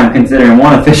of time, considering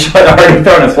one official had already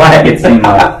thrown a flag, it seemed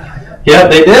like. Yeah,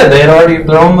 they did. They had already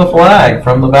thrown the flag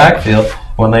from the backfield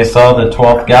when they saw the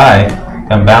 12th guy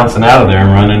come bouncing out of there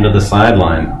and run into the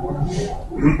sideline.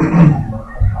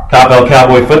 Coppell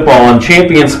Cowboy football on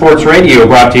Champion Sports Radio,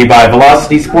 brought to you by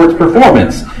Velocity Sports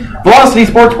Performance. Velocity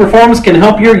Sports Performance can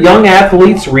help your young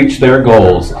athletes reach their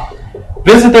goals.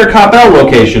 Visit their Coppell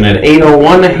location at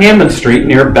 801 Hammond Street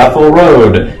near Bethel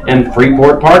Road and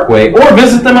Freeport Parkway, or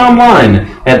visit them online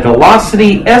at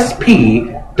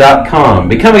velocitysp.com.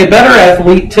 Become a better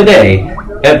athlete today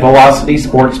at Velocity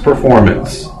Sports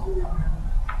Performance.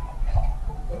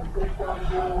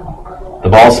 The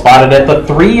ball spotted at the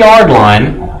 3-yard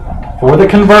line for the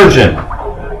conversion.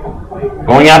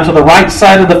 Going out to the right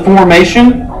side of the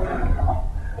formation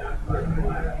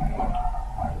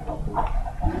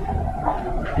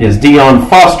is Dion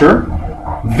Foster.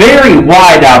 Very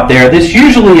wide out there. This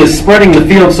usually is spreading the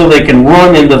field so they can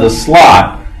run into the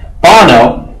slot.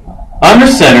 Bono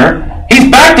under center.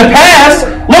 He's back to pass.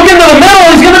 Look into the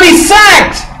middle. He's going to be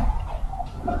sacked.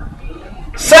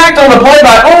 Sacked on the play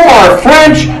by Omar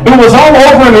French, who was all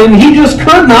over him, and he just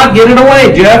could not get it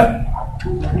away, Jeff.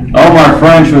 Omar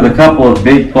French with a couple of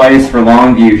big plays for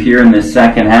Longview here in this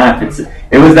second half.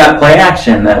 It was that play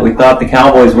action that we thought the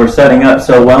Cowboys were setting up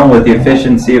so well with the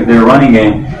efficiency of their running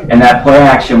game, and that play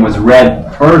action was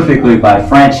read perfectly by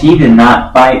French. He did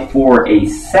not fight for a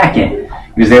second.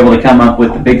 He was able to come up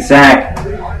with the big sack.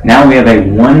 Now we have a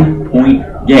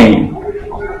 1-point game.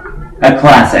 A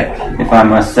classic, if I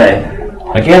must say.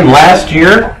 Again, last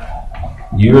year,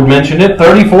 you had mentioned it,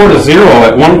 34-0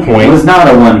 at one point. It was not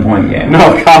a 1-point game.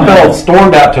 No, Coppell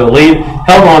stormed out to a lead,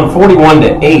 held on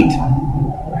 41-8.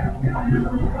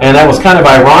 And that was kind of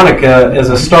ironic as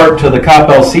a start to the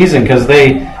Coppell season because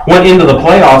they went into the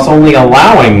playoffs only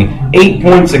allowing 8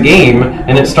 points a game,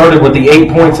 and it started with the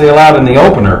 8 points they allowed in the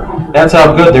opener. That's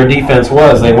how good their defense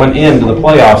was. They went into the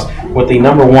playoffs with the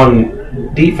number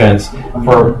one defense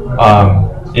for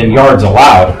in yards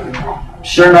allowed.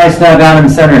 Sure nice to have Adam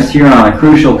Centers here on a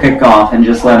crucial kickoff and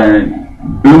just let a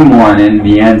boom one in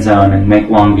the end zone and make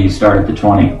Longview start at the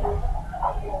 20.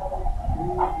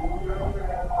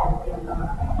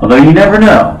 Although you never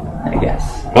know, I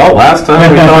guess. Well, last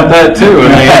time we thought that too,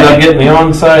 and they ended up getting the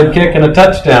onside kick and a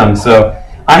touchdown. So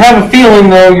I have a feeling,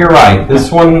 though, you're right. This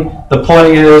one, the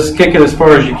play is kick it as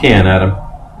far as you can, Adam.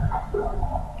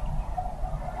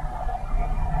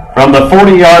 From the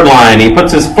 40-yard line, he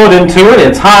puts his foot into it.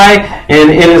 It's high,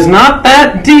 and it is not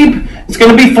that deep. It's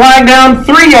going to be flagged down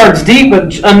 3 yards deep,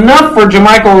 but enough for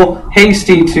Jermichael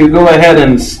Hasty to go ahead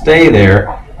and stay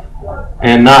there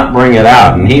and not bring it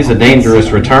out. And he's a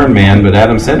dangerous return man, but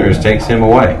Adam Centers takes him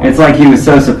away. It's like he was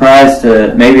so surprised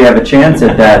to maybe have a chance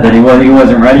at that he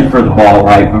wasn't ready for the ball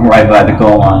right by the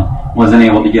goal line. Wasn't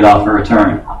able to get off a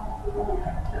return.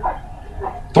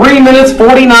 3 minutes,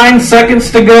 49 seconds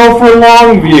to go for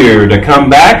Longview to come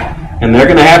back, and they're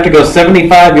going to have to go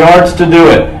 75 yards to do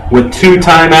it with 2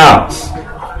 timeouts.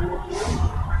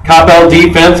 Coppell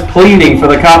defense pleading for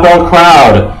the Coppell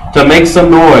crowd to make some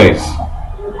noise.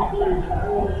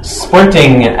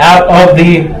 Sprinting out of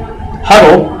the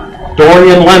huddle,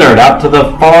 Dorian Leonard out to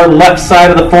the far left side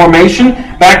of the formation.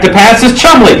 Back to pass is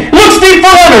Chumley. Looks deep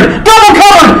for Leonard. Double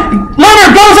covered.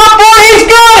 Leonard goes up for it. He's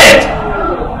got it.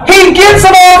 He gets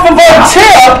it off of a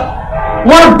tip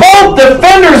where both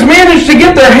defenders managed to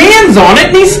get their hands on it,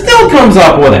 and he still comes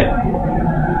up with it.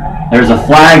 There's a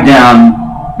flag down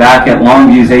back at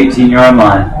Longview's 18-yard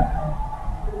line.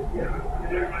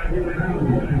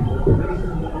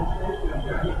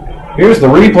 Here's the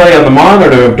replay on the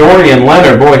monitor of Dorian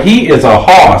Leonard. Boy, he is a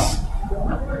hoss.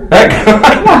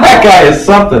 That guy is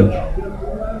something.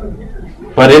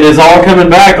 But it is all coming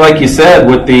back, like you said,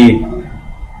 with the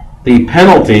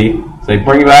penalty. So they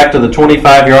bring it back to the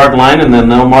 25-yard line, and then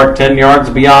they'll mark 10 yards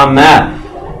beyond that.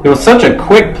 It was such a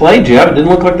quick play, Jeff. It didn't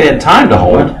look like they had time to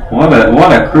hold. What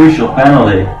a crucial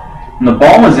penalty. When the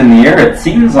ball was in the air, it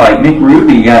seems like Nick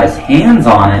Ruby got his hands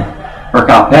on it for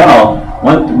Coppell.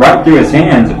 Went right through his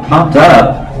hands. It popped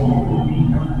up.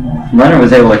 Leonard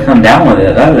was able to come down with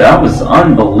it. That was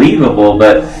unbelievable,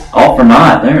 but all for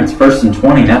naught. There, it's 1st and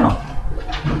 20 now.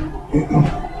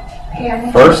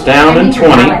 First down and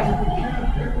 20.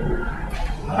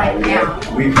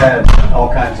 We've had all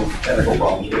kinds of technical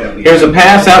problems. Here's a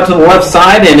pass out to the left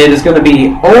side, and it is going to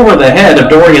be over the head of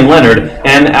Dorian Leonard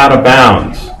and out of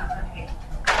bounds.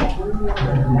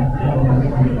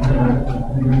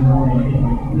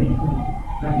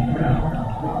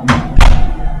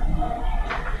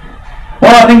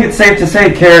 Well, I think it's safe to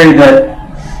say, Kerry, that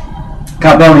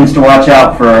Coppell needs to watch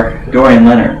out for Dorian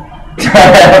Leonard.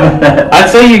 I'd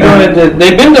say you go into.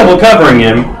 They've been double covering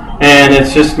him, and it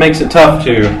just makes it tough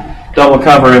to double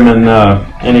cover him,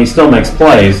 and he still makes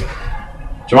plays.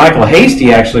 Jermichael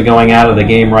Hasty actually going out of the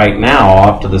game right now,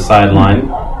 off to the sideline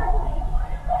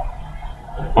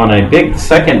on a big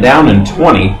 2nd down and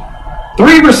 20.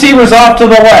 3 receivers off to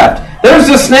the left. There's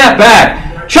the snap back.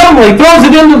 Chumley throws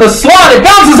it into the slot. It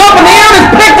bounces up in the air and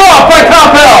is picked off by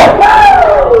Coppell.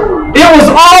 It was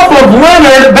off of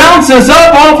Leonard, bounces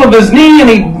up off of his knee, and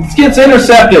he gets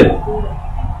intercepted.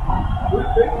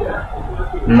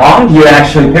 Longview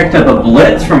actually picked up a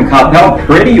blitz from Coppell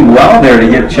pretty well there to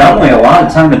give Chumley a lot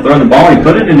of time to throw the ball. He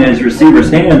put it in his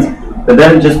receiver's hands, but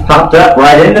then it just popped up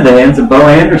right into the hands of Bo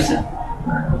Anderson.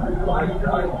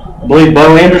 I believe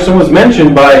Bo Anderson was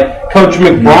mentioned by Coach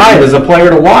McBride as a player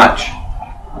to watch.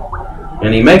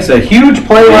 And he makes a huge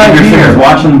play right Anderson here. was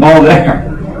watching the ball there.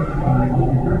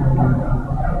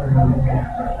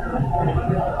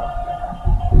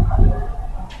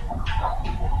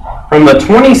 From the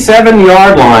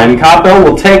 27-yard line, Coppell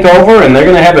will take over, and they're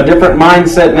going to have a different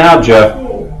mindset now, Jeff.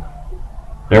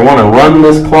 They want to run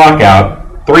this clock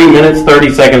out. 3 minutes,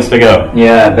 30 seconds to go.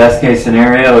 Yeah, best case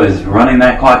scenario is running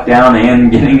that clock down and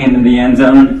getting into the end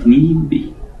zone if need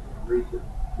be.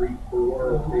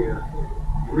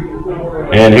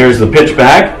 And here's the pitch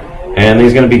back, and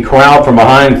he's going to be corralled from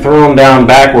behind, thrown down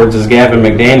backwards as Gavin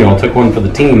McDaniel took one for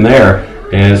the team there.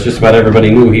 And it's just about everybody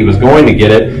knew he was going to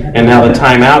get it. And now the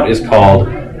timeout is called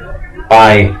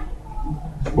by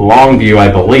Longview, I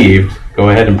believe. Go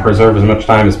ahead and preserve as much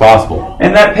time as possible.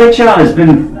 And that pitch out has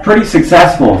been pretty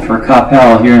successful for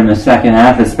Coppell here in the second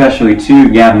half, especially to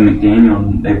Gavin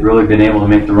McDaniel. They've really been able to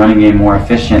make the running game more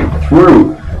efficient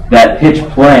through that pitch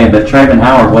play, but Trayvon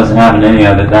Howard wasn't having any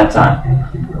of it that time.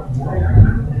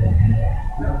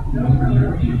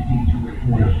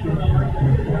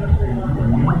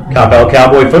 Coppell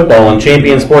Cowboy Football on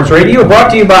Champion Sports Radio, brought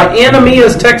to you by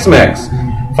Anamia's Tex-Mex.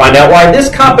 Find out why this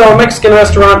Coppell Mexican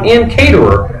restaurant and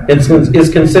caterer is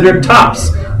considered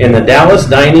tops in the Dallas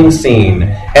dining scene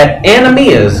at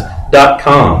anamias.com.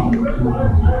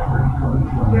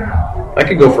 I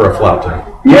could go for a flop tonight.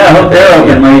 Yeah, I hope they're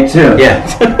open late too. Yeah.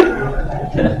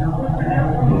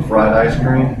 Fried ice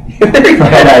cream.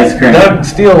 Fried ice cream. Doug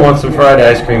Steele wants some fried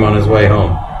ice cream on his way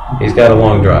home. He's got a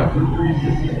long drive.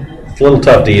 It's a little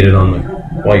tough to eat it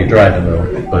while you're driving,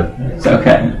 though. But it's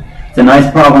okay. It's a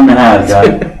nice problem to have,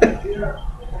 Doug.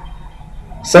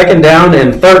 Second down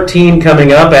and 13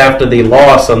 coming up after the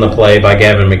loss on the play by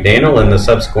Gavin McDaniel and the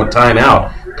subsequent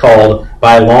timeout called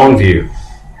by Longview.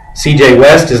 C.J.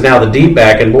 West is now the deep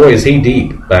back, and boy, is he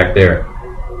deep back there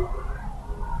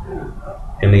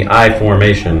in the I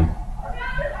formation.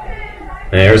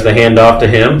 There's the handoff to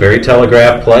him. Very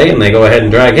telegraphed play, and they go ahead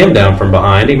and drag him down from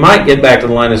behind. He might get back to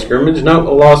the line of scrimmage. No,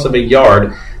 a loss of a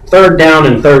yard. Third down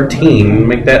and 13.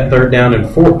 Make that third down and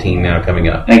 14 now coming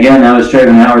up. Again, that was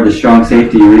Trayvon Howard, the strong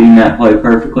safety, reading that play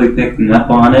perfectly, picking up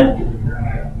on it.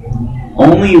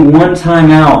 Only one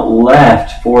timeout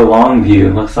left for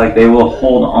Longview. Looks like they will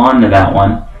hold on to that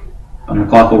one, and the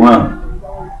clock will run.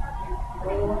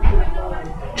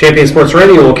 Champion Sports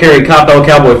Radio will carry Coppell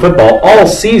Cowboy football all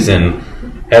season,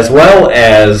 as well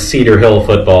as Cedar Hill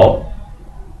football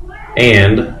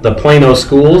and the Plano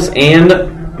schools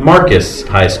and Marcus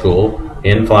High School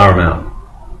in Flower Mound.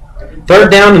 Third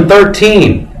down and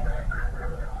 13.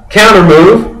 Counter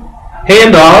move.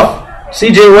 Handoff.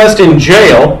 C.J. West in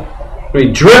jail.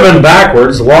 He's driven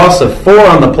backwards. Loss of 4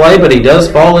 on the play, but he does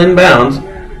fall inbounds.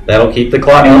 That'll keep the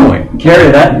clock going.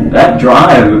 Kerry, that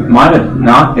drive might have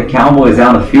knocked the Cowboys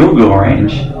out of field goal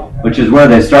range, which is where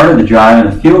they started the drive,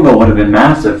 and the field goal would have been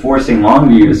massive, forcing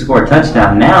Longview to score a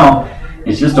touchdown. Now,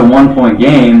 it's just a one-point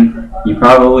game. You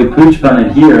probably pooch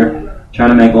punted here, trying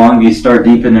to make Longview start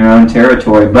deep in their own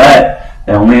territory, but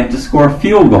they only have to score a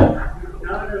field goal.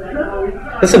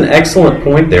 That's an excellent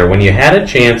point there. When you had a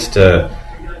chance to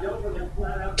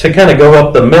kind of go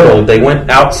up the middle, they went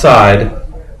outside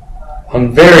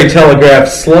on very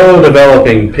telegraphed,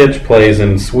 slow-developing pitch plays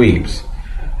and sweeps,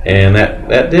 and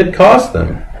that did cost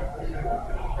them.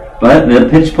 But the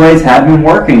pitch plays have been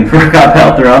working for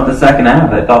Coppell throughout the second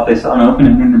half. I thought they saw an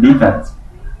opening in the defense.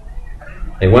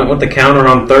 They went with the counter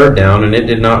on third down, and it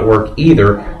did not work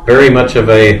either. Very much of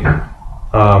a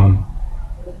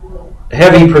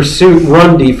heavy pursuit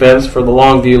run defense for the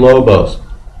Longview Lobos.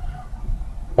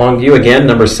 Longview, again,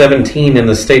 number 17 in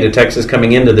the state of Texas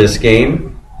coming into this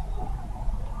game.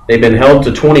 They've been held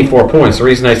to 24 points. The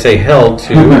reason I say held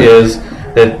to is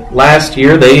that last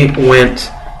year they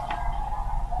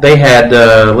had,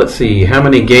 let's see, how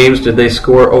many games did they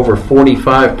score over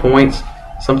 45 points?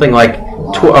 Something like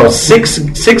six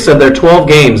of their 12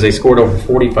 games they scored over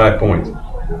 45 points.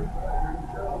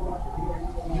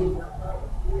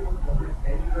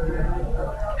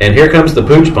 And here comes the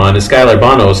pooch punt as Skylar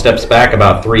Bono steps back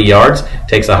about 3 yards,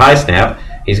 takes a high snap.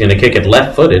 He's going to kick it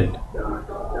left-footed.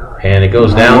 And it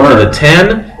goes down to the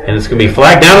 10, and it's going to be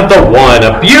flagged down at the 1.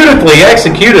 A beautifully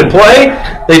executed play.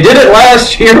 They did it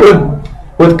last year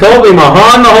with Colby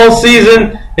Mahan the whole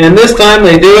season, and this time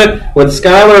they do it with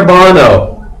Skylar Bono.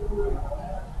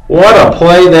 What a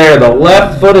play there. The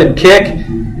left-footed kick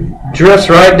drifts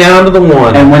right down to the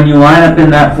 1. And when you line up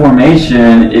in that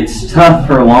formation, it's tough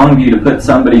for Longview to put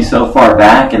somebody so far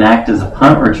back and act as a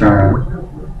punt returner.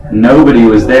 Nobody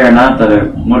was there, not that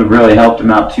it would have really helped him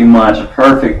out too much. A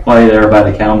perfect play there by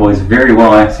the Cowboys, very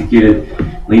well executed.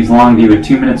 Leaves Longview with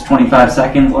 2 minutes, 25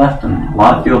 seconds left and a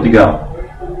lot of field to go.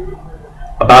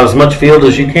 About as much field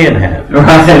as you can have.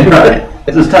 Right.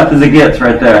 It's as tough as it gets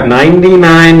right there.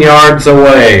 99 yards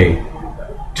away.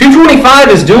 225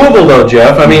 is doable, though,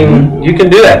 Jeff. I mean, you can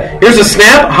do that. Here's a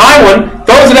snap. High one.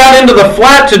 Throws it out into the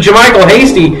flat to Jermichael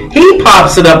Hasty. He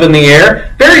pops it up in the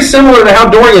air. Very similar to how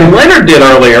Dorian Leonard did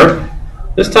earlier.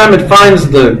 This time it finds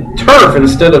the turf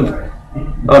instead of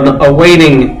an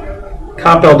awaiting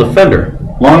Coppell defender.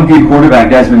 Longview quarterback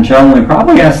Desmond Chumley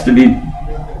probably has to be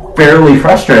fairly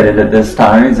frustrated at this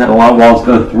time. He's had a lot of balls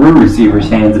go through receivers'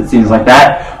 hands. It seems like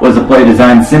that was a play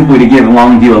designed simply to give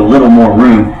Longview a little more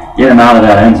room, get him out of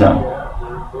that end zone.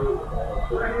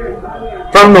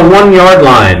 From the 1 yard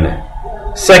line,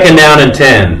 2nd down and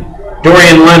 10.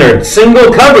 Dorian Leonard,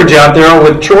 single coverage out there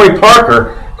with Troy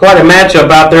Parker. Quite a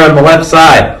matchup out there on the left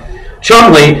side.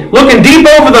 Chumley looking deep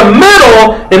over the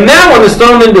middle, and that one is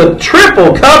thrown into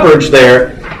triple coverage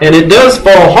there, and it does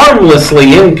fall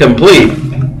harmlessly incomplete.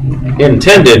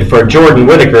 Intended for Jordan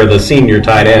Whitaker, the senior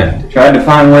tight end. Tried to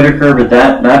find Whitaker, but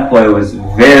that play was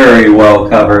very well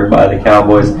covered by the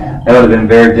Cowboys. That would have been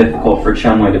very difficult for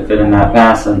Chumley to fit in that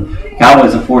pass, and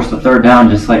Cowboys have forced a 3rd down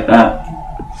just like that.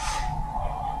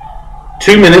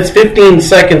 2 minutes, 15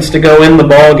 seconds to go in the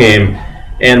ball game,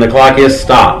 and the clock is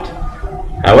stopped.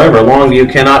 However,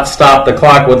 Longview cannot stop the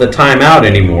clock with a timeout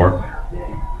anymore.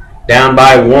 Down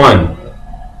by 1.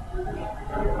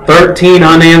 13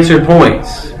 unanswered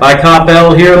points by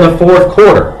Coppell here in the 4th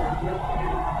quarter.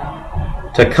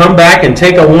 To come back and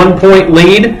take a 1-point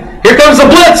lead. Here comes the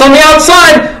blitz on the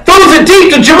outside. Throws it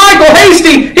deep to Jermichael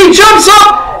Hasty. He jumps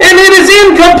up, and it is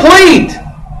incomplete.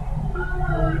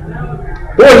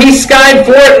 Boy, he skied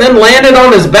for it and then landed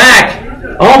on his back.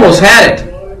 Almost had it.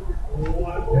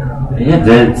 Yeah,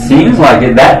 it seems like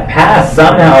it. That pass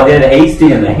somehow hit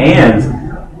Hasty in the hands,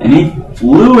 and he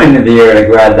flew into the air to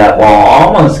grab that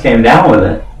ball. Almost came down with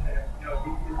it.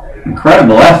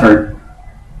 Incredible effort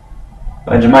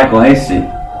by Jermichael Hasty.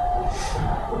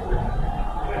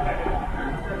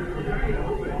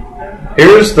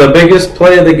 Here's the biggest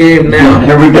play of the game now.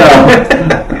 Here we go.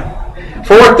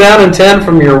 4th down and 10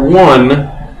 from your 1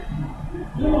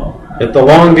 at the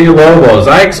Longview Lobos.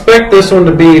 I expect this one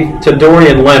to be to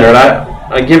Dorian Leonard.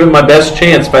 I give him my best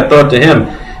chance if I throw it to him.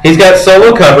 He's got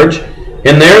solo coverage,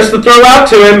 and there's the throw out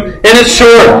to him, and it's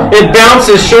short. It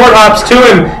bounces, short hops to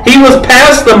him. He was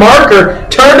past the marker,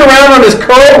 turned around on his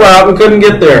curl route and couldn't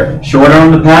get there. Short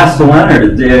on the pass to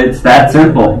Leonard. It's that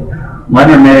simple.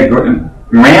 Leonard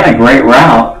ran a great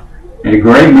route, made a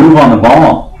great move on the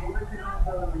ball.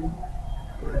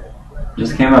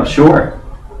 Just came up short.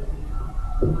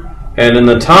 And in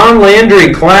the Tom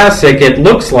Landry Classic, it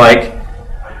looks like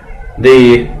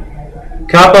the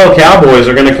Coppell Cowboys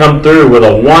are going to come through with a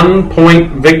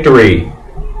 1-point victory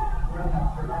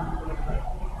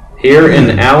here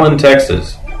in Allen,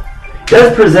 Texas.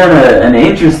 Does present an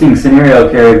interesting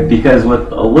scenario, Kerry, because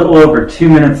with a little over 2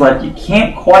 minutes left, you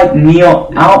can't quite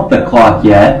kneel out the clock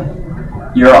yet.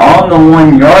 You're on the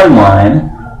 1 yard line.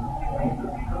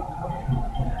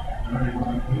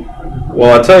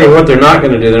 Well, I'll tell you what they're not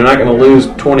going to do. They're not going to lose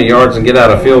 20 yards and get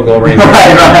out of field goal range.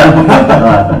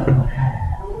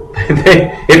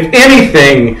 If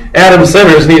anything, Adam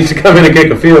Centers needs to come in and kick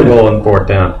a field goal in 4th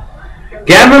down.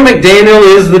 Gavin McDaniel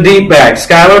is the deep back.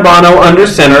 Skylar Bono under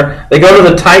center. They go to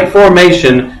the tight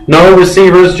formation. No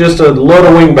receivers, just a load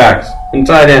of wingbacks and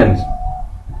tight ends.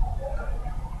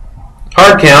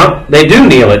 Hard count. They do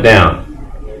kneel it down.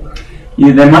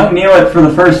 Yeah, they might kneel it for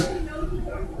the first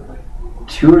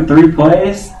 2 or 3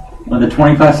 plays with a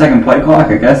 25-second play clock.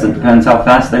 I guess it depends how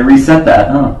fast they reset that,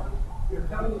 huh?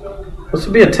 This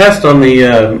would be a test on the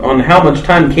on how much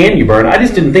time can you burn. I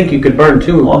just didn't think you could burn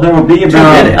 2. Well, there will be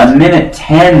about a minute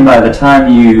 10 by the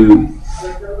time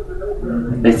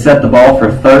they set the ball for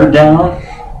 3rd down.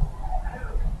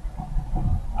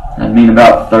 That'd mean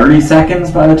about 30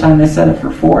 seconds by the time they set it for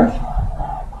 4th.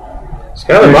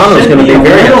 Skylar Bono's going to be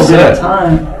very upset.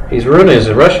 Time. He's ruining his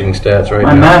rushing stats right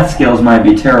now. My math skills might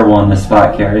be terrible on this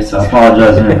spot, Kerry, so I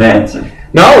apologize in advance.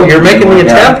 No, you're making the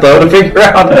attempt, though, to figure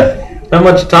out how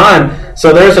much time.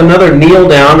 So there's another kneel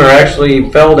down, or actually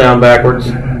fell down backwards,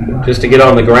 just to get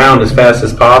on the ground as fast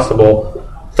as possible.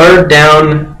 3rd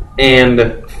down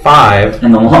and 5.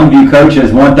 And the Longview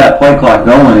coaches want that play clock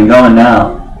going and going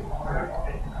now.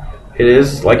 It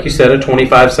is, like you said, a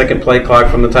 25-second play clock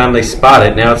from the time they spot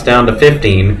it. Now it's down to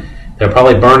 15. They'll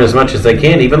probably burn as much as they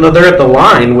can, even though they're at the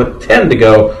line with 10 to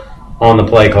go on the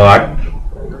play clock.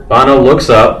 Bono looks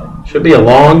up. Should be a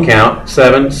long count.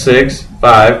 7, 6,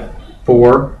 5,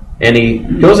 4. And he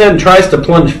goes ahead and tries to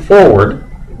plunge forward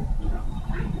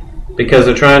because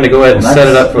they're trying to go ahead and set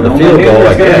it up for the field goal,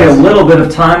 I guess. There's going to be a little bit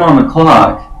of time on the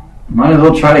clock. Might as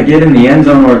well try to get in the end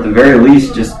zone, or at the very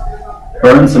least just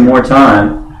burn some more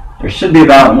time. There should be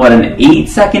about, an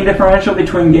 8-second differential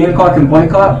between game clock and play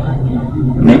clock?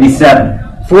 Maybe 7.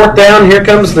 4th down, here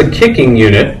comes the kicking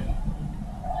unit.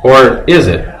 Or is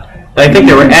it? I think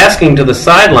they were asking to the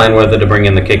sideline whether to bring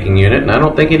in the kicking unit, and I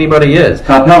don't think anybody is.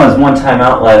 Coppell has 1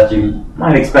 timeout left. You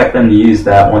might expect them to use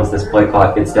that once this play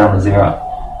clock gets down to 0.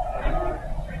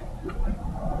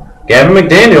 Gavin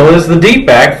McDaniel is the deep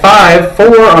back.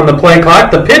 5-4 on the play clock.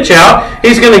 The pitch out.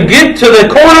 He's going to get to the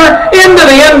corner, into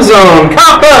the end zone.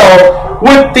 Coppell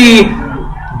with the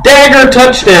dagger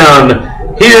touchdown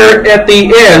here at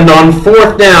the end on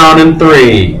 4th down and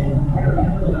 3.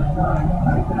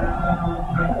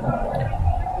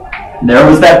 There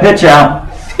was that pitch out.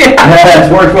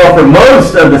 That's worked well for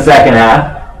most of the second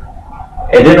half.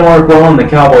 It didn't work well on the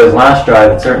Cowboys' last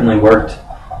drive. It certainly worked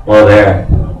well there.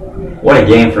 What a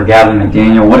game for Gavin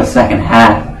McDaniel. What a second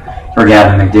half for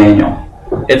Gavin McDaniel.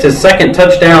 It's his 2nd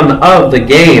touchdown of the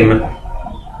game.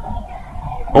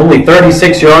 Only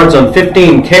 36 yards on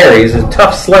 15 carries. It's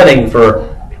tough sledding for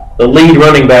the lead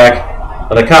running back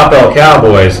of the Coppell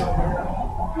Cowboys.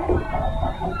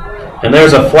 And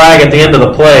there's a flag at the end of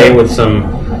the play with some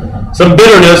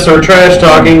bitterness or trash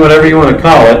talking, whatever you want to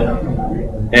call it.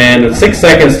 And 6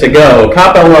 seconds to go.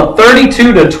 Coppell up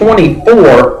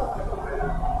 32-24.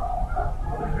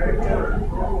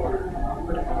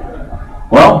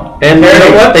 Well, and you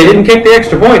know what? They didn't kick the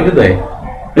extra point, did they?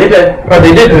 They did. Oh,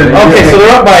 they didn't. Okay, so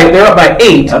they're up by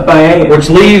 8. Up by 8, which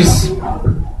leaves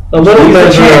a little bit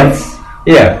of chance.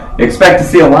 Yeah. Expect to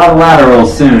see a lot of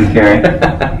laterals soon, Kerry.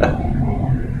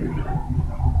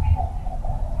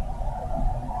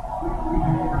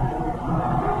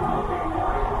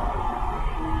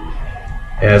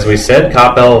 As we said,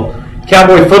 Coppell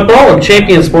Cowboy football on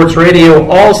Champion Sports Radio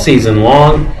all season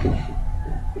long.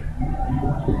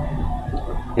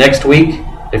 Next week,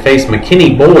 they face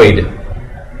McKinney-Boyd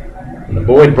and the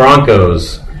Boyd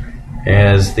Broncos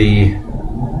as the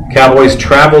Cowboys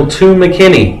travel to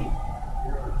McKinney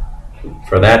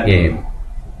for that game.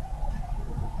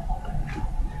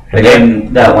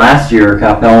 Again, that last year,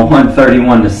 Coppell won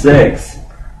 31-6.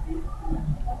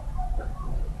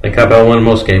 The Coppell won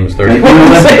most games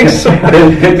 31-6.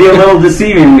 It could be a little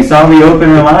deceiving. We saw the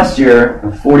opener last year, a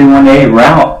 41-8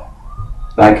 rout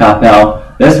by Coppell.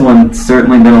 This one's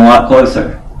certainly been a lot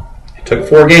closer. It took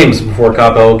 4 games before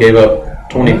Coppell gave up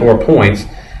 24 points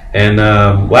and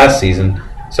last season.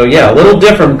 So, yeah, a little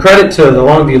different. Credit to the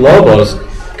Longview Lobos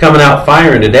coming out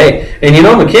firing today. And, you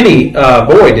know,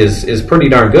 McKinney-Boyd is pretty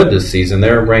darn good this season.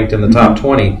 They're ranked in the top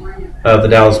 20 of the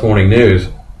Dallas Morning News.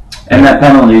 And that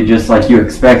penalty, just like you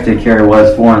expected, Kerry,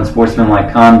 was for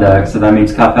unsportsmanlike conduct. So that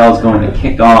means Coppell's going to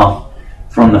kick off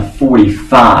from the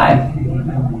 45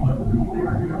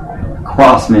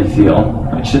 across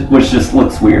midfield, which just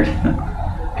looks weird.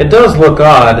 It does look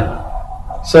odd.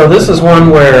 So this is one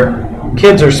where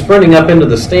kids are sprinting up into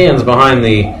the stands behind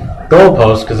the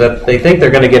goalpost because they think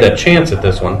they're going to get a chance at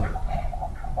this one.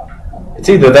 It's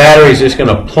either that or he's just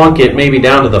going to plunk it maybe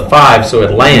down to the 5 so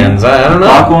it lands. I don't know.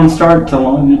 Clock won't start till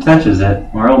Longview touches it,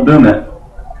 or he'll boom it.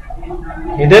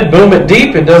 He did boom it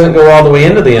deep. It doesn't go all the way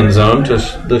into the end zone, to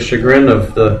the chagrin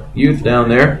of the youth down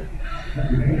there.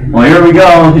 Well, here we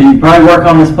go. You probably work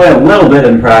on this play a little bit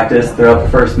in practice throughout the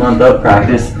first month of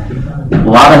practice. A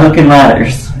lot of hook and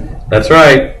ladders. That's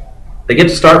right. They get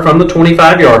to start from the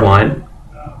 25-yard line.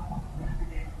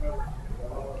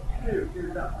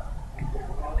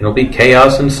 It'll be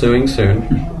chaos ensuing soon.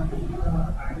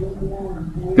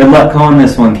 Good luck calling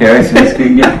this one, Kerry. So this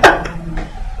could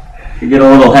get a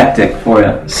little hectic for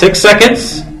you. 6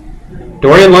 seconds.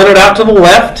 Dorian Leonard out to the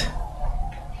left.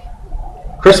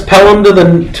 Chris Pelham to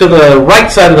the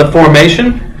right side of the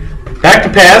formation. Back to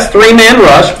pass. 3-man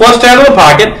rush. Flushed out of the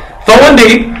pocket. Throwing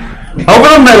deep. Over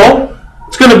the middle.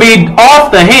 It's going to be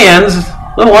off the hands.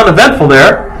 A little uneventful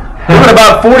there. Moving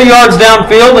about 40 yards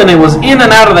downfield, and it was in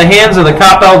and out of the hands of the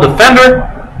Coppell defender.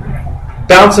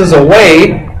 Bounces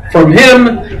away from him,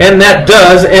 and that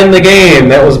does end the game.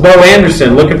 That was Bo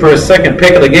Anderson looking for his second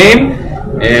pick of the game,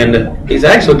 and he's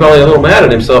actually probably a little mad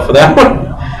at himself for that one.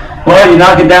 Well, you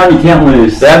knock it down, you can't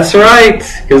lose. That's right,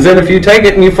 because then if you take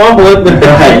it and you fumble it,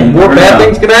 more bad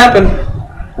things can happen.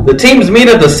 The teams meet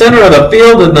at the center of the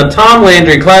field in the Tom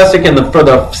Landry Classic for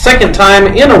the second time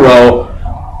in a row.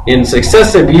 In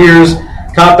successive years,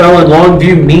 Coppell and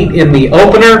Longview meet in the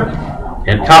opener,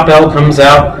 and Coppell comes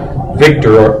out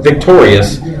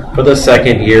victorious for the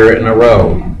second year in a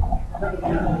row.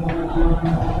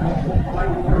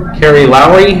 Kerry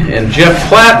Lowry and Jeff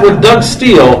Platt with Doug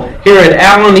Steele here at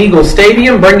Allen Eagle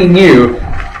Stadium, bringing you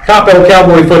Coppell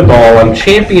Cowboy football on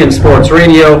Champion Sports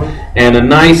Radio and a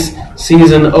nice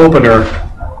season opener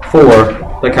for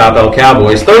the Coppell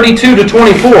Cowboys.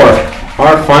 32-24,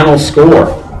 our final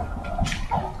score.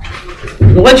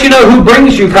 We'll We'll let you know who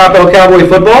brings you Coppell Cowboy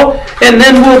football, and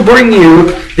then we'll bring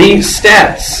you the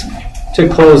stats to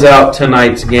close out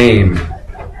tonight's game.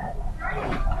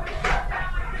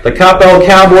 The Coppell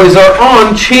Cowboys are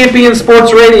on Champion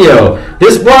Sports Radio.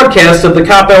 This broadcast of the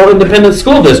Coppell Independent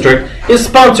School District is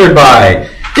sponsored by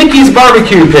Dickey's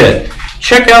Barbecue Pit.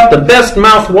 Check out the best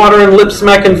mouth-watering,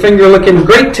 lip-smacking, finger-licking,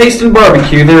 great-tasting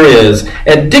barbecue there is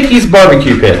at Dickey's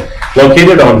Barbecue Pit,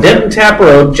 located on Denton Tap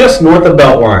Road, just north of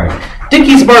Beltline.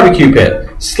 Dickey's Barbecue Pit,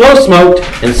 slow-smoked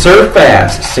and served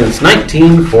fast since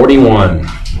 1941.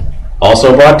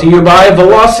 Also brought to you by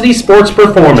Velocity Sports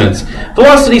Performance.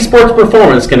 Velocity Sports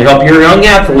Performance can help your young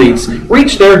athletes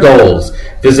reach their goals.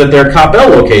 Visit their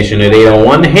Coppell location at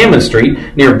 801 Hammond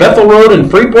Street near Bethel Road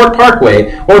and Freeport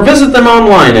Parkway, or visit them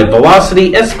online at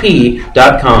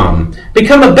velocitysp.com.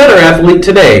 Become a better athlete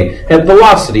today at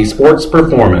Velocity Sports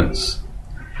Performance.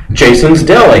 Jason's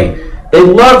Deli. They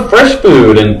love fresh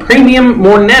food and premium,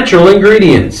 more natural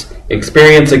ingredients.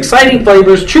 Experience exciting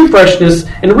flavors, true freshness,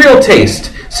 and real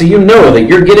taste, so you know that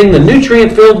you're getting the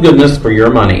nutrient-filled goodness for your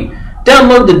money.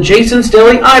 Download the Jason's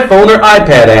Deli iPhone or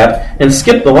iPad app and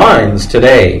skip the lines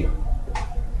today.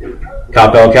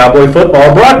 Coppell Cowboy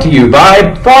Football brought to you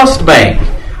by Frost Bank.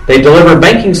 They deliver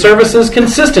banking services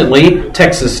consistently,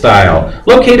 Texas style,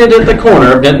 located at the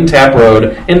corner of Denton Tap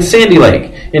Road and Sandy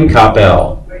Lake in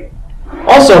Coppell.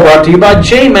 Also brought to you by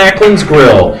J. Macklin's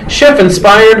Grill,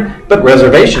 chef-inspired, but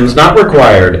reservations not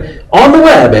required. On the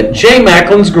web at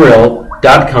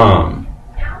jmacklinsgrill.com.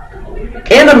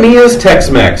 Anna Mia's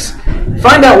Tex-Mex.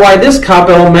 Find out why this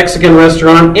Coppell Mexican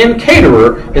restaurant and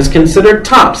caterer is considered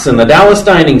tops in the Dallas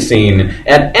dining scene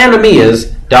at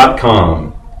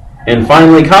annamias.com. And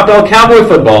finally, Coppell Cowboy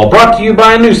Football, brought to you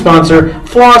by a new sponsor,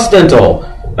 Floss Dental.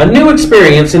 A new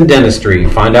experience in dentistry.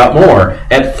 Find out more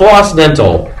at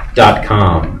flossdental.com.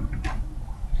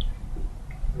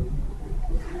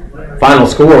 Final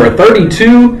score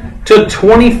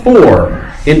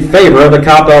 32-24 in favor of the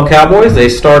Coppell Cowboys. They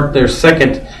start their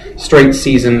second straight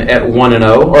season at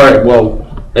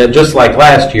 1-0, or just like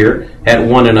last year at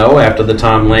 1-0 after the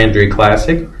Tom Landry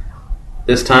Classic.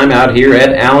 This time out here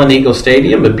at Allen Eagle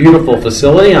Stadium, a beautiful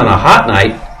facility on a hot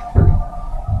night.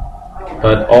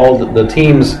 But all the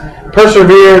teams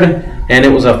persevered, and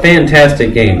it was a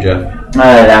fantastic game, Jeff. It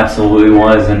absolutely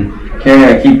was, and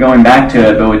Kerry, I keep going back to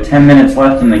it, but with 10 minutes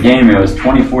left in the game, it was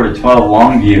 24-12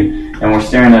 Longview, and we're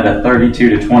staring at a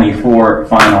 32-24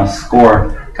 final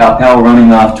score. Coppell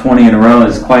running off 20 in a row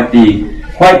is quite the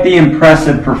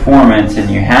impressive performance, and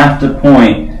you have to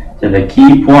point to the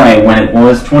key play when it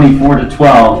was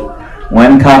 24-12,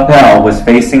 when Coppell was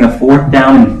facing a 4th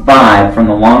down and 5 from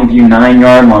the Longview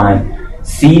 9-yard line.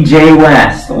 C.J.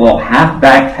 West, a little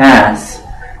halfback pass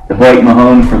to Blake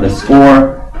Mahone for the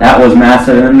score. That was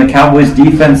massive, and then the Cowboys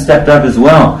defense stepped up as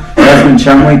well. Desmond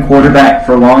Chumley, quarterback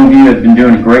for Longview, has been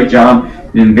doing a great job,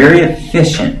 been very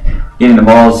efficient getting the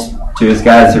balls to his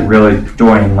guys. That really,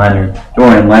 Dorian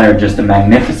Leonard, just a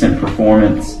magnificent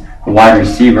performance. The wide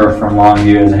receiver from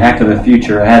Longview has a heck of a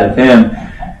future ahead of him.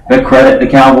 But credit the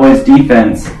Cowboys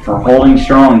defense for holding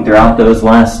strong throughout those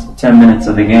last 10 minutes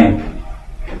of the game.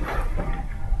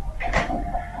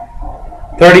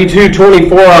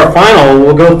 32-24 our final.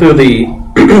 We'll go through the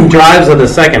drives of the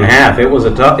second half. It was a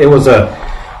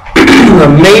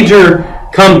major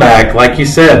comeback, like you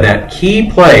said, that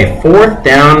key play, 4th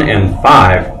down and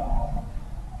 5.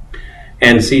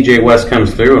 And C.J. West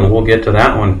comes through, and we'll get to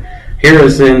that one. Here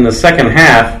is in the second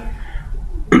half,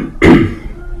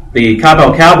 the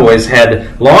Coppell Cowboys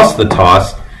had lost the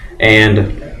toss,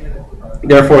 and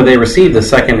therefore they received the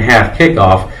second half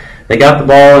kickoff. They got the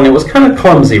ball, and it was kind of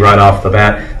clumsy right off the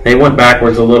bat. They went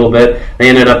backwards a little bit. They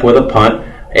ended up with a punt,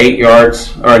 8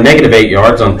 yards, or negative 8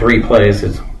 yards on 3 plays.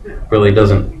 It really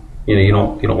doesn't, you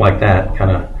don't like that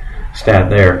kind of stat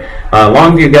there.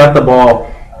 Longview got the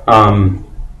ball,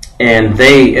 and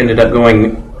they ended up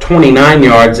going 29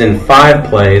 yards in 5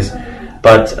 plays,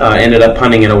 but ended up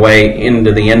punting it away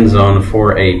into the end zone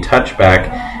for a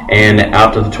touchback. And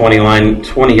out to the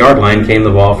 20-yard line came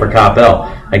the ball for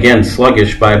Coppell. Again,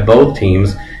 sluggish by both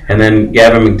teams. And then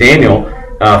Gavin McDaniel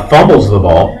fumbles the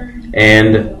ball,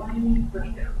 and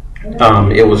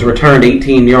it was returned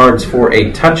 18 yards for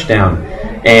a touchdown.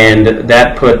 And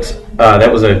that was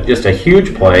just a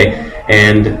huge play,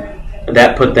 and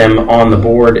that put them on the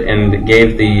board and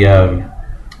gave the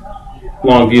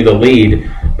Longview the lead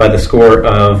by the score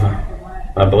of,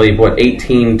 I believe,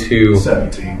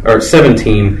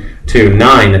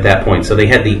 17-9 at that point. So they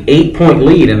had the 8-point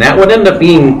lead, and that would end up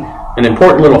being an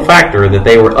important little factor that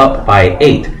they were up by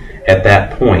 8 at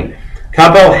that point.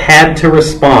 Coppell had to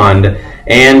respond,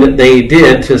 and they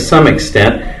did to some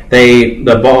extent. They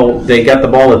got the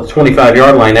ball at the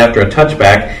 25-yard line after a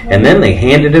touchback, and then they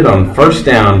handed it on first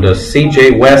down to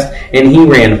C.J. West, and he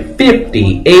ran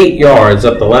 58 yards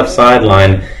up the left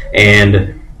sideline,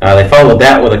 and they followed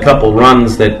that with a couple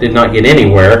runs that did not get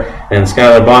anywhere, and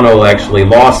Skylar Bono actually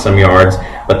lost some yards.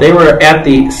 But they were at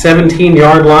the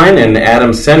 17-yard line, and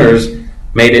Adam Centers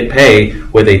made it pay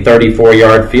with a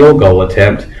 34-yard field goal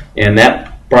attempt, and that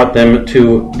brought them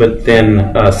to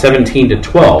within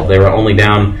 17-12. They were only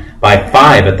down by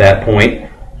 5 at that point.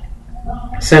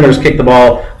 Centers kicked the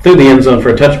ball through the end zone for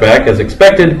a touchback as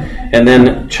expected, and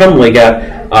then Chumley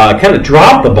kind of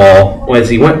dropped the ball as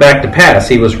he went back to pass.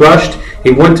 He was rushed.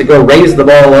 He went to go raise the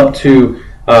ball up to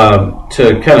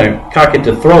kind of cock it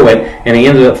to throw it, and he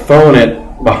ended up throwing it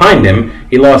behind him.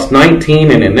 He lost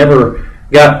 19, and it never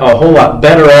got a whole lot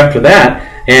better after that.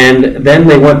 And then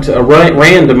they ran to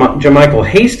Jermichael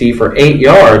Hasty for 8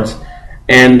 yards,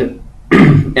 and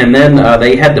then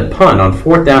they had to punt on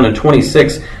 4th down and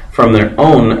 26 from their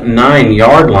own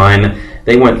 9-yard line.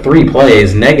 They went 3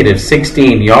 plays, negative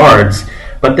 16 yards,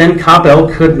 but then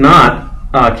Coppell could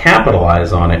not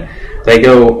capitalize on it. They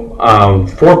go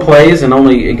 4 plays and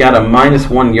only got a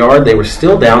 -1 yard. They were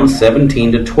still down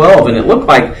 17-12, and it looked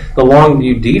like the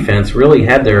Longview defense really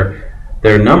had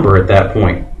their number at that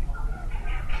point.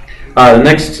 The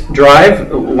next drive,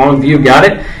 Longview got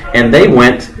it, and they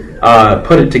went,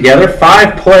 put it together.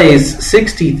 5 plays,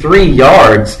 63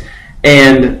 yards,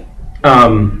 and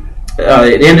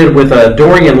it ended with a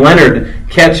Dorian Leonard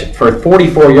catch for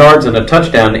 44 yards and a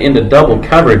touchdown into double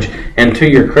coverage. And to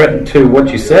your credit, to what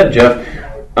you said, Jeff,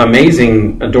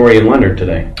 amazing Dorian Leonard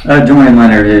today. Dorian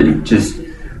Leonard just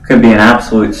could be an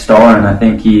absolute star, and I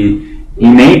think he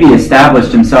maybe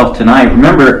established himself tonight.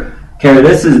 Remember, Kerry,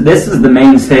 this is the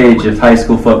main stage of high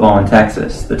school football in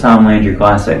Texas, the Tom Landry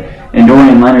Classic, and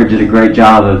Dorian Leonard did a great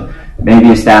job of maybe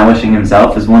establishing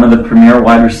himself as one of the premier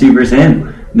wide receivers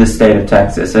in the state of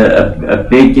Texas. A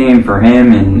big game for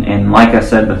him, and like I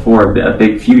said before, a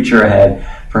big future ahead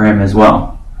for him as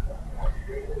well.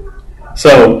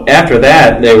 So after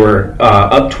that, they were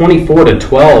up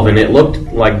 24-12, and it looked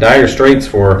like dire straits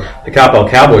for the Coppell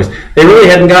Cowboys. They really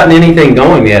hadn't gotten anything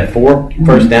going. They had 4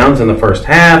 first downs in the first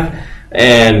half,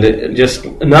 and just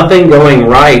nothing going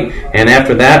right. And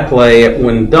after that play,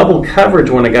 when double coverage,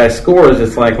 when a guy scores,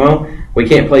 it's like, well, we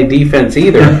can't play defense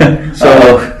either. So,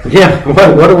 yeah,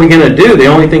 what are we going to do? The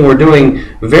only thing we're doing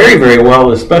very, very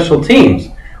well is special teams.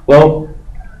 Well,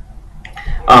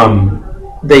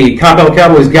 the Coppell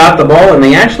Cowboys got the ball, and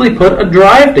they actually put a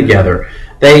drive together.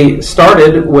 They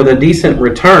started with a decent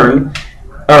return.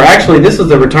 Or actually, this is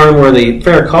the return where the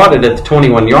Fair caught it at the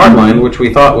 21-yard line, which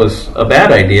we thought was a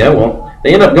bad idea. Well,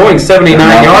 they end up going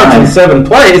 79 yards in 7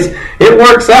 plays. It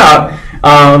works out.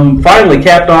 Finally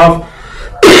capped off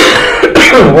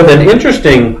with an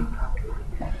interesting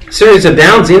series of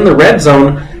downs in the red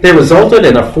zone. They resulted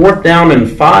in a 4th down and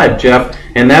 5, Jeff,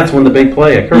 and that's when the big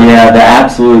play occurred. Yeah, the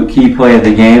absolute key play of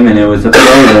the game, and it was a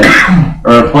play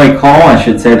or a play call, I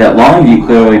should say, that Longview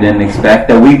clearly didn't expect,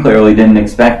 that we clearly didn't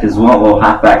expect as well. A little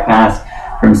halfback pass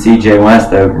from C.J.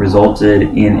 West that resulted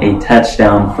in a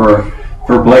touchdown for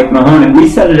Blake Mahone. And we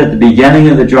said it at the beginning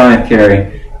of the drive,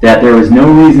 Kerry, that there was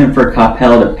no reason for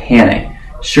Coppell to panic.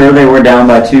 Sure, they were down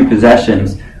by 2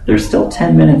 possessions. There's still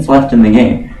 10 minutes left in the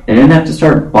game. They didn't have to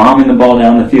start bombing the ball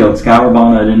down the field. Skylar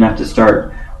Bono didn't have to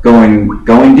start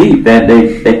going deep.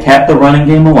 They kept the running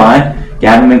game alive.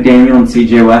 Gavin McDaniel and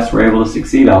C.J. West were able to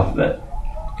succeed off of it.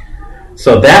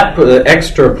 So that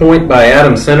extra point by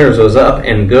Adam Centers was up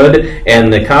and good,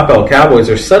 and the Coppell Cowboys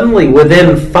are suddenly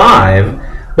within 5,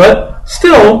 but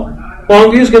still,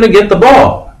 Longview's going to get the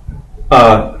ball.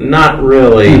 Not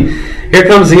really. Here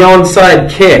comes the onside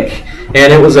kick,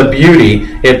 and it was a beauty.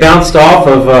 It bounced off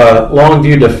of a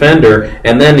Longview defender,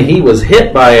 and then he was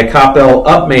hit by a Coppell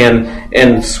up man,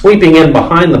 and sweeping in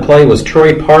behind the play was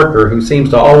Troy Parker, who seems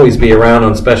to always be around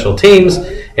on special teams.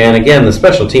 And again, the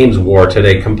special teams war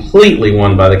today completely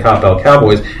won by the Coppell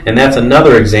Cowboys, and that's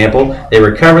another example. They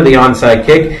recover the onside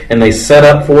kick, and they set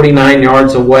up 49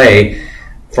 yards away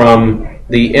from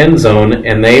the end zone,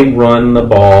 and they run the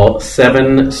ball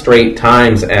 7 straight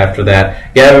times after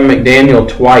that. Gavin McDaniel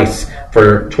twice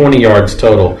for 20 yards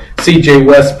total. C.J.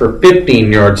 West for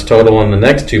 15 yards total on the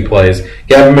next 2 plays.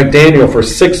 Gavin McDaniel for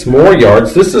 6 more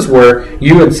yards. This is where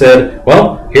you had said,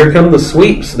 well, here come the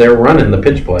sweeps. They're running the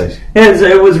pitch plays.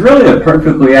 It was really a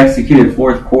perfectly executed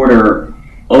 4th quarter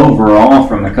overall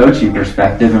from a coaching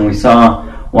perspective, and we saw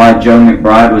why Joe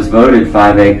McBride was voted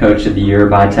 5A Coach of the Year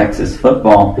by Texas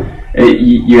Football.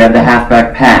 You had the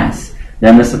halfback pass.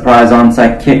 Then the surprise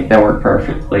onside kick that worked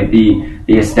perfectly. The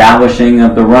establishing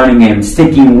of the running game,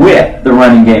 sticking with the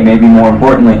running game, maybe more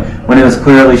importantly, when it was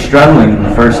clearly struggling in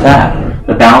the first half.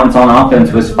 The balance on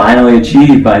offense was finally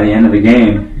achieved by the end of the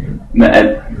game.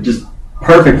 Just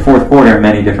perfect fourth quarter in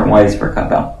many different ways for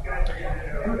Coppell.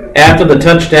 After the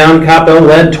touchdown, Coppell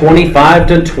led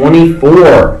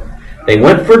 25-24. They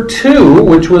went for 2,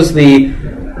 which was the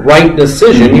right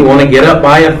decision. You want to get up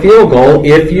by a field goal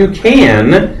if you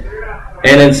can.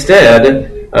 And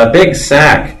instead, a big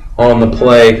sack on the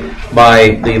play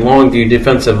by the Longview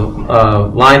defensive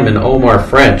lineman Omar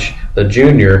French, the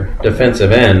junior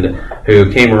defensive end,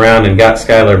 who came around and got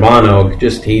Skylar Bono.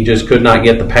 He just could not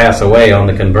get the pass away on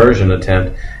the conversion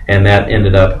attempt, and that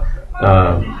ended up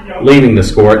leaving the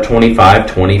score at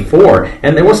 25-24.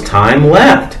 And there was time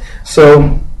left.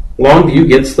 So Longview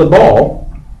gets the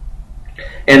ball,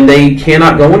 and they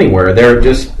cannot go anywhere. They're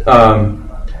just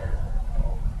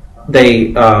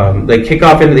they kick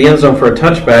off into the end zone for a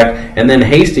touchback, and then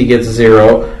Hasty gets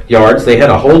 0 yards. They had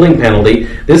a holding penalty.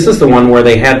 This is the one where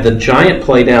they had the giant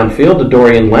play downfield to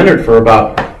Dorian Leonard for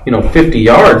about 50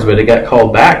 yards, but it got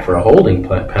called back for a holding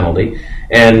penalty,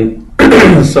 and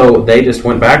so they just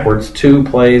went backwards. 2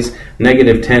 plays,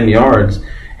 negative 10 yards,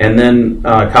 and then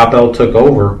Coppell took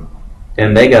over,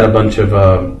 and they got a bunch of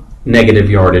negative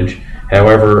yardage.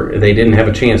 However, they didn't have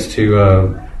a chance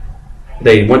to.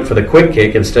 They went for the quick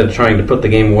kick instead of trying to put the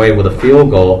game away with a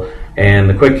field goal, and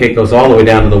the quick kick goes all the way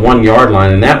down to the 1-yard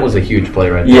line, and that was a huge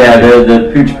play right there. Yeah, the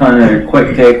pooch punt or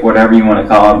quick kick, whatever you want to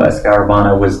call it, by Skylar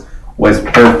Bono was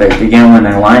perfect. Again, when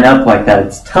they line up like that,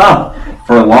 it's tough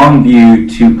for Longview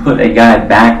to put a guy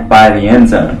back by the end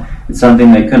zone. It's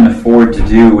something they couldn't afford to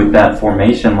do with that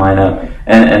formation lineup,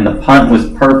 and the punt was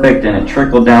perfect, and it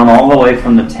trickled down all the way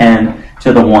from the 10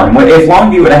 to the 1. If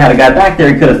Longview would have had a guy back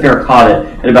there, he could have fair caught it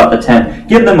at about the 10.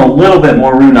 Give them a little bit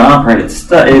more room to operate. It's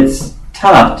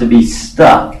tough to be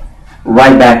stuck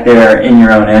right back there in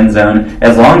your own end zone,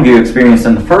 as Longview experienced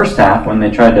in the first half when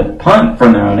they tried to punt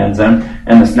from their own end zone,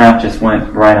 and the snap just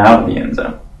went right out of the end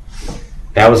zone.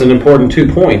 That was an important 2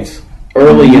 points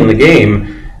early in the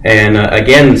game, and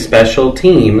again, special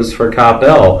teams for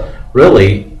Coppell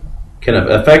really kind of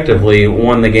effectively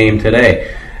won the game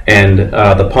today. And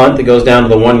the punt that goes down to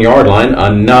the 1-yard line,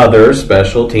 another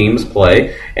special teams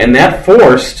play, and that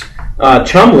forced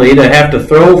Chumley to have to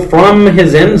throw from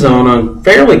his end zone on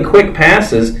fairly quick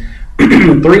passes,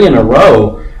 3 in a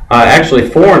row, actually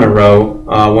 4 in a row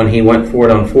when he went for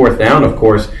it on 4th down, of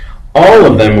course. All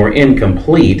of them were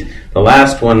incomplete. The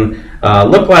last one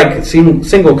looked like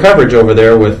single coverage over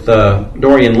there with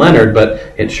Dorian Leonard,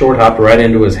 but it short-hopped right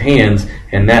into his hands,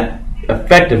 and that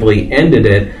effectively ended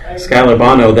it. Skylar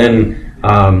Bono then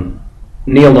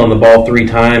kneeled on the ball 3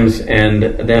 times, and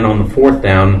then on the 4th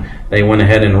down, they went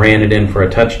ahead and ran it in for a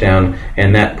touchdown,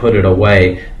 and that put it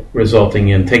away, resulting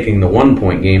in taking the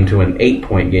 1-point game to an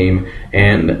 8-point game,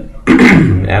 and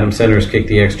Adam Centers kicked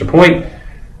the extra point.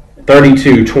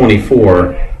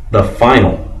 32-24, the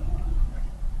final.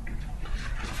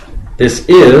 This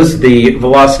is the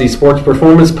Velocity Sports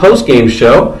Performance post-game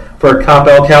show for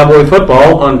Coppell Cowboy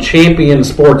football on Champion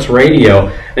Sports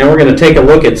Radio. Now we're going to take a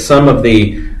look at some of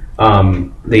the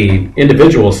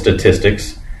individual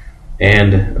statistics,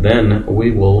 and then we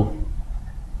will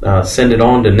send it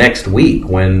on to next week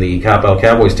when the Coppell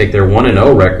Cowboys take their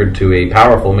 1-0 record to a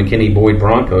powerful McKinney-Boyd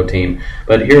Bronco team.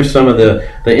 But here's some of the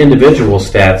individual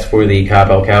stats for the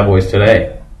Coppell Cowboys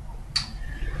today.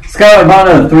 Skylar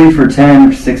Bono, 3 for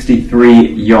 10 for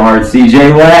 63 yards.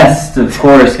 CJ West, of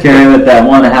course, carrying with that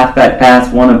one, a halfback pass,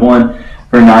 1 of 1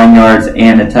 for 9 yards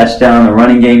and a touchdown. The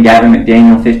running game, Gavin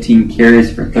McDaniel, 15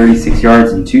 carries for 36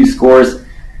 yards and 2 scores.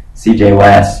 CJ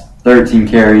West, 13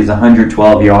 carries,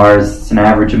 112 yards. It's an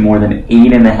average of more than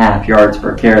 8.5 yards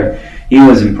per carry. He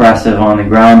was impressive on the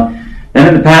ground. Then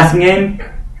in the passing game,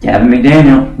 Gavin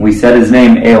McDaniel. We said his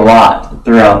name a lot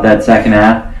throughout that second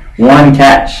half. 1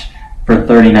 catch for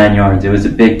 39 yards. It was a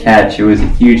big catch. It was a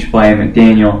huge play.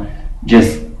 McDaniel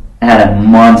just had a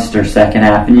monster second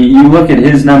half. And you look at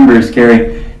his numbers,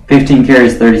 Kerry, 15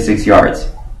 carries, 36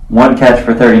 yards. 1 catch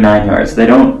for 39 yards. They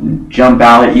don't jump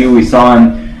out at you. We saw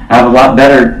him have a lot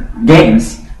better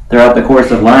games throughout the course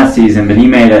of last season, but he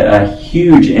made a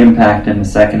huge impact in the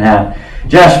second half.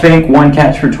 Josh Fink, 1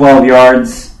 catch for 12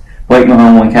 yards. Blake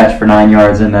Mahone, 1 catch for 9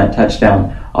 yards in that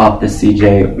touchdown off the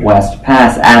CJ West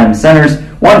pass. Adam Centers,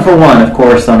 1 for 1, of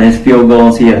course, on his field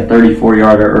goals. He had a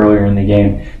 34-yarder earlier in the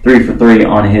game, 3 for 3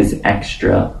 on his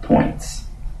extra points.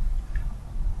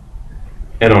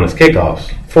 And on his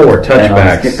kickoffs, 4 touchbacks. And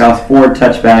on his kickoffs, 4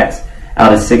 touchbacks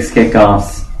out of 6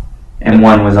 kickoffs, and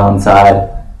 1 was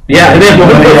onside. Yeah, and then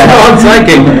onside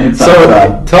kick.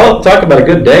 So talk about a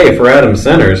good day for Adam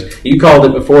Centers. You called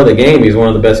it before the game. He's one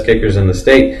of the best kickers in the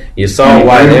state. You saw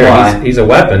why there. He's a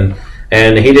weapon,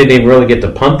 and he didn't even really get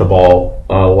to punt the ball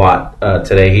a lot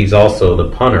today. He's also the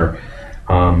punter.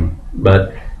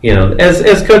 But you know,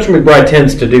 as Coach McBride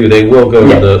tends to do, they will go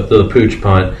to the pooch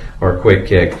punt or quick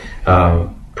kick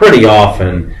pretty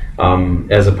often.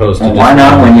 As opposed to why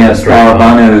not when you have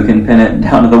Scalabano who can pin it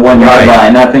down to the 1 yard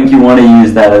line? I think you want to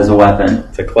use that as a weapon.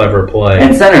 It's a clever play.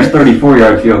 And Center's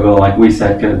 34-yard field goal, like we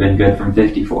said, could have been good from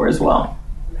 54 as well.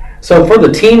 So for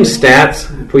the team stats,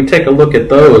 if we take a look at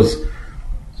those,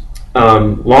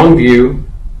 Longview,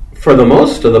 for the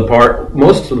most of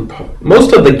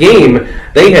the game,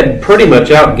 they had pretty much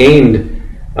outgained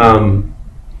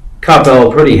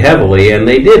Coppell pretty heavily, and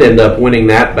they did end up winning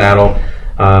that battle.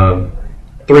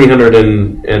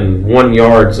 301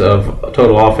 yards of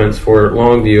total offense for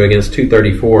Longview against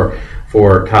 234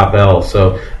 for Coppell.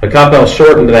 So Coppell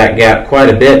shortened that gap quite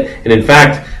a bit, and in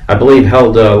fact, I believe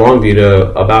held Longview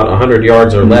to about 100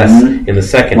 yards or less in the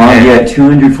second half. Longview had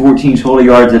 214 total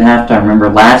yards at halftime. Remember,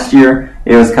 last year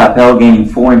it was Coppell gaining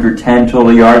 410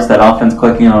 total yards, that offense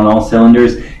clicking on all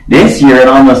cylinders. This year it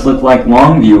almost looked like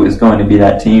Longview was going to be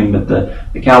that team, but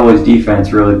the Cowboys'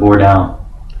 defense really bore down.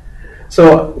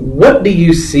 So what do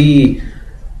you see,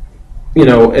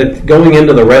 going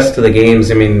into the rest of the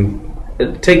games? I mean,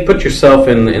 put yourself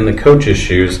in the coach's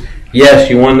shoes. Yes,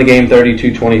 you won the game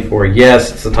 32-24.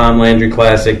 Yes, it's the Tom Landry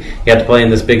Classic. You have to play in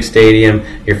this big stadium.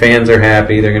 Your fans are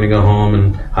happy. They're going to go home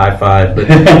and high five.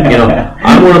 But,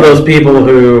 I'm one of those people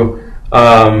who,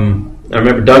 I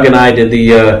remember Doug and I did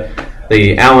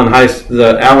the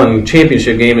Allen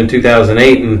Championship game in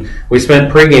 2008, and we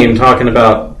spent pregame talking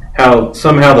about how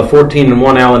somehow the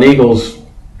 14-1 Allen Eagles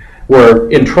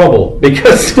were in trouble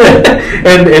because,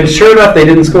 and sure enough, they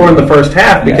didn't score in the first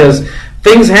half because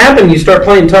things happen. You start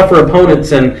playing tougher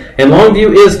opponents, and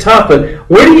Longview is tough. But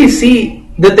where do you see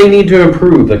that they need to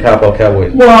improve, the Coppell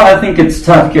Cowboys? Well, I think it's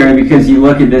tough, Gary, because you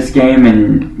look at this game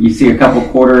and you see a couple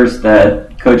quarters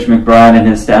that Coach McBride and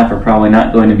his staff are probably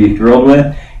not going to be thrilled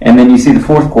with, and then you see the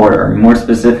fourth quarter, more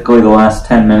specifically the last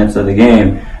 10 minutes of the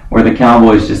game, where the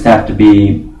Cowboys just have to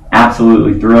be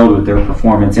absolutely thrilled with their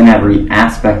performance in every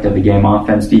aspect of the game,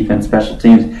 offense, defense, special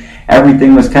teams.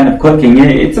 Everything was kind of clicking.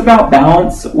 It's about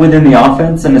balance within the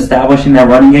offense and establishing that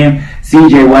running game.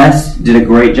 C.J. West did a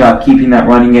great job keeping that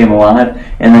running game alive,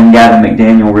 and then Gavin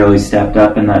McDaniel really stepped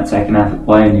up in that second half of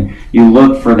play. And you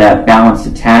look for that balanced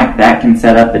attack. That can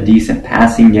set up a decent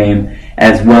passing game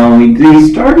as well. And we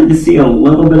started to see a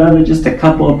little bit of it, just a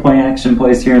couple of play-action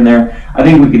plays here and there. I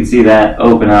think we could see that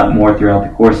open up more throughout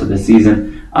the course of the season.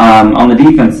 On the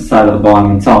defensive side of the ball, I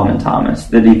mean, Solomon Thomas,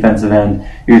 the defensive end,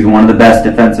 he's one of the best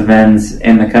defensive ends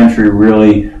in the country,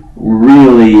 really,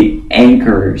 really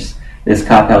anchors this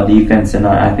Coppell defense, and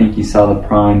I think you saw the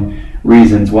prime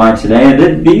reasons why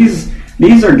today. These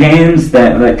are games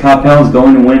that Coppell is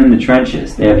going to win in the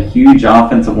trenches. They have a huge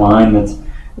offensive line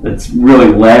that's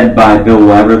really led by Bill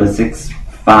Weber, the 6'5",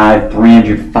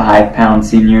 305-pound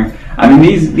senior. I mean,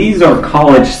 these are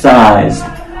college-sized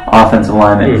offensive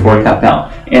linemen for Coppell.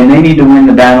 And they need to win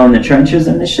the battle in the trenches,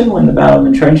 and they should win the battle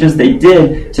in the trenches. They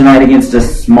did tonight against a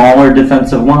smaller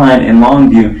defensive line in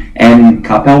Longview, and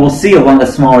Coppell will see a lot of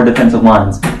smaller defensive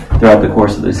lines throughout the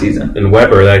course of the season. And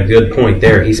Weber, that good point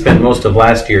there. He spent most of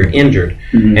last year injured,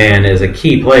 and as a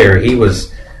key player, he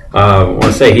was, I want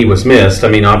to say he was missed. I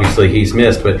mean, obviously he's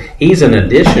missed, but he's an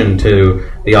addition to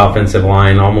the offensive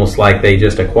line, almost like they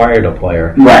just acquired a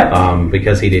player, right?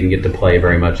 Because he didn't get to play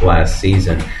very much last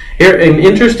season. Here, an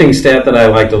interesting stat that I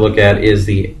like to look at is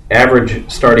the average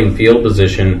starting field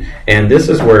position, and this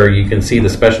is where you can see the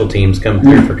special teams come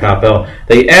through for Coppell.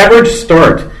 They average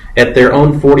start at their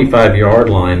own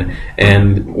 45-yard line,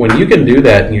 and when you can do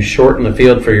that and you shorten the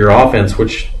field for your offense,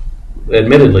 which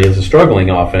admittedly is a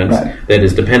struggling offense that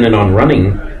is dependent on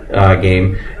running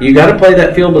game, you got to play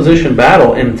that field position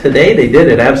battle, and today they did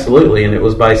it absolutely, and it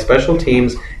was by special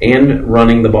teams and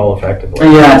running the ball effectively.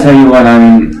 Yeah, I tell you what, I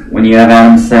mean, when you have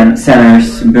Adam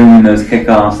Centers booming those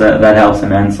kickoffs, that helps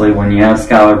immensely. When you have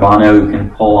Skylar Bono who can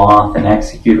pull off and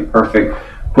execute a perfect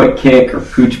quick kick or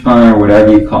pooch punt or whatever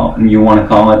you want to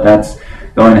call it, that's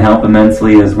going to help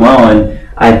immensely as well. And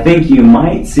I think you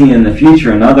might see in the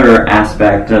future another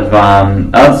aspect of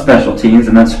special teams,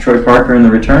 and that's Troy Parker in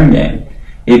the return game.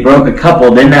 He broke a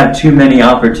couple, didn't have too many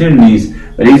opportunities,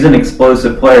 but he's an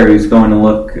explosive player who's going to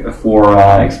look for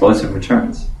explosive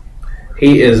returns.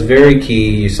 He is very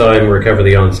key. You saw him recover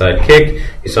the onside kick.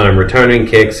 You saw him returning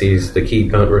kicks. He's the key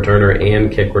punt returner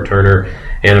and kick returner,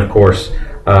 and of course,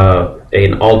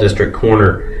 an all-district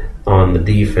corner on the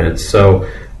defense. So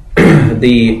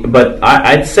But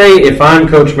I'd say if I'm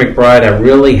Coach McBride, I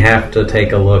really have to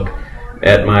take a look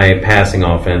at my passing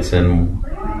offense and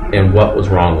what was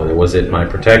wrong with it. Was it my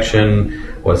protection?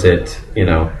 Was it,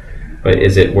 but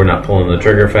is it we're not pulling the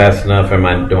trigger fast enough?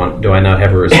 Do I not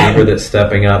have a receiver that's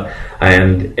stepping up?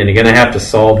 And you're going to have to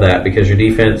solve that because your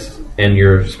defense and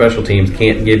your special teams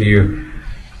can't give you,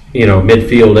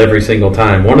 midfield every single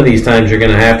time. One of these times you're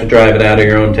going to have to drive it out of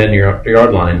your own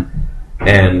 10-yard line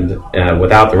and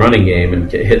without the running game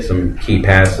and hit some key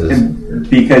passes. And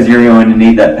because you're going to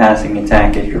need that passing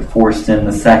attack if you're forced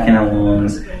into second and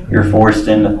longs, you're forced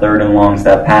into third and longs.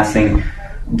 That passing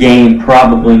game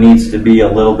probably needs to be a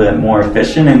little bit more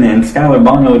efficient, and Skylar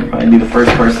Bono would probably be the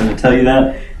first person to tell you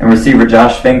that, and receiver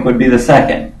Josh Fink would be the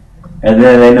second. And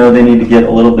then they know they need to get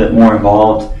a little bit more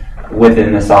involved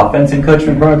within this offense, and Coach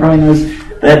McBride probably knows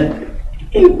that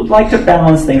he would like to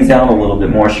balance things out a little bit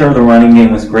more. Sure, the running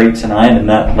game was great tonight, and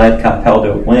that led Coppell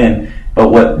to a win,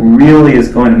 but what really is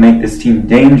going to make this team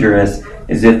dangerous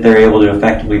is if they're able to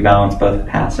effectively balance both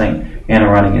passing and a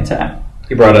running attack.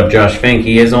 You brought up Josh Fink.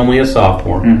 He is only a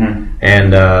sophomore,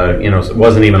 and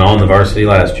wasn't even on the varsity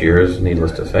last year, is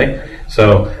needless to say.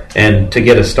 So, and to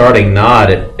get a starting nod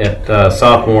at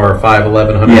sophomore, 5'11",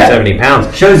 170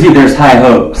 pounds, shows you there's high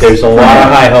hopes. There's a lot of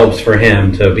high hopes for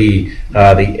him to be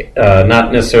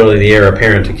not necessarily the heir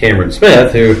apparent to Cameron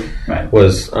Smith, who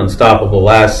was unstoppable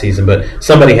last season, but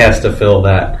somebody has to fill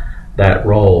that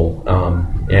role.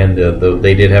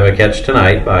 They did have a catch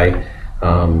tonight by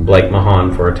Blake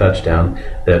Mahan for a touchdown.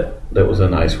 That was a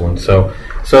nice one. So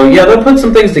yeah, they'll put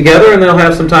some things together and they'll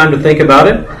have some time to think about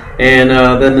it, and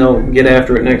then they'll get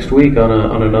after it next week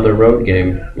on another road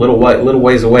game. Little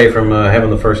ways away from having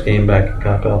the first game back at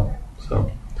Coppell.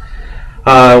 So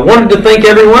wanted to thank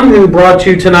everyone who brought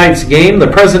you tonight's game.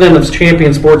 The president of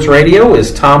Champion Sports Radio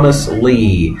is Thomas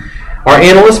Lee. Our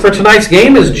analyst for tonight's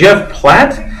game is Jeff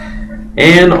Platt.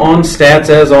 And on stats,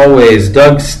 as always,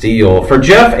 Doug Steele. For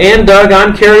Jeff and Doug,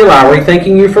 I'm Kerry Lowry,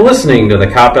 thanking you for listening to the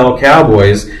Coppell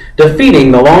Cowboys defeating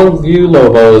the Longview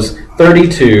Lobos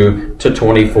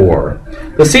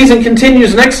 32-24. The season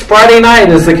continues next Friday night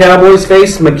as the Cowboys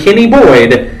face McKinney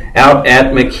Boyd out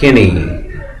at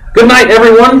McKinney. Good night,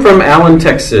 everyone, from Allen,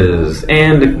 Texas,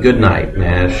 and good night,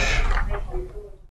 Nash.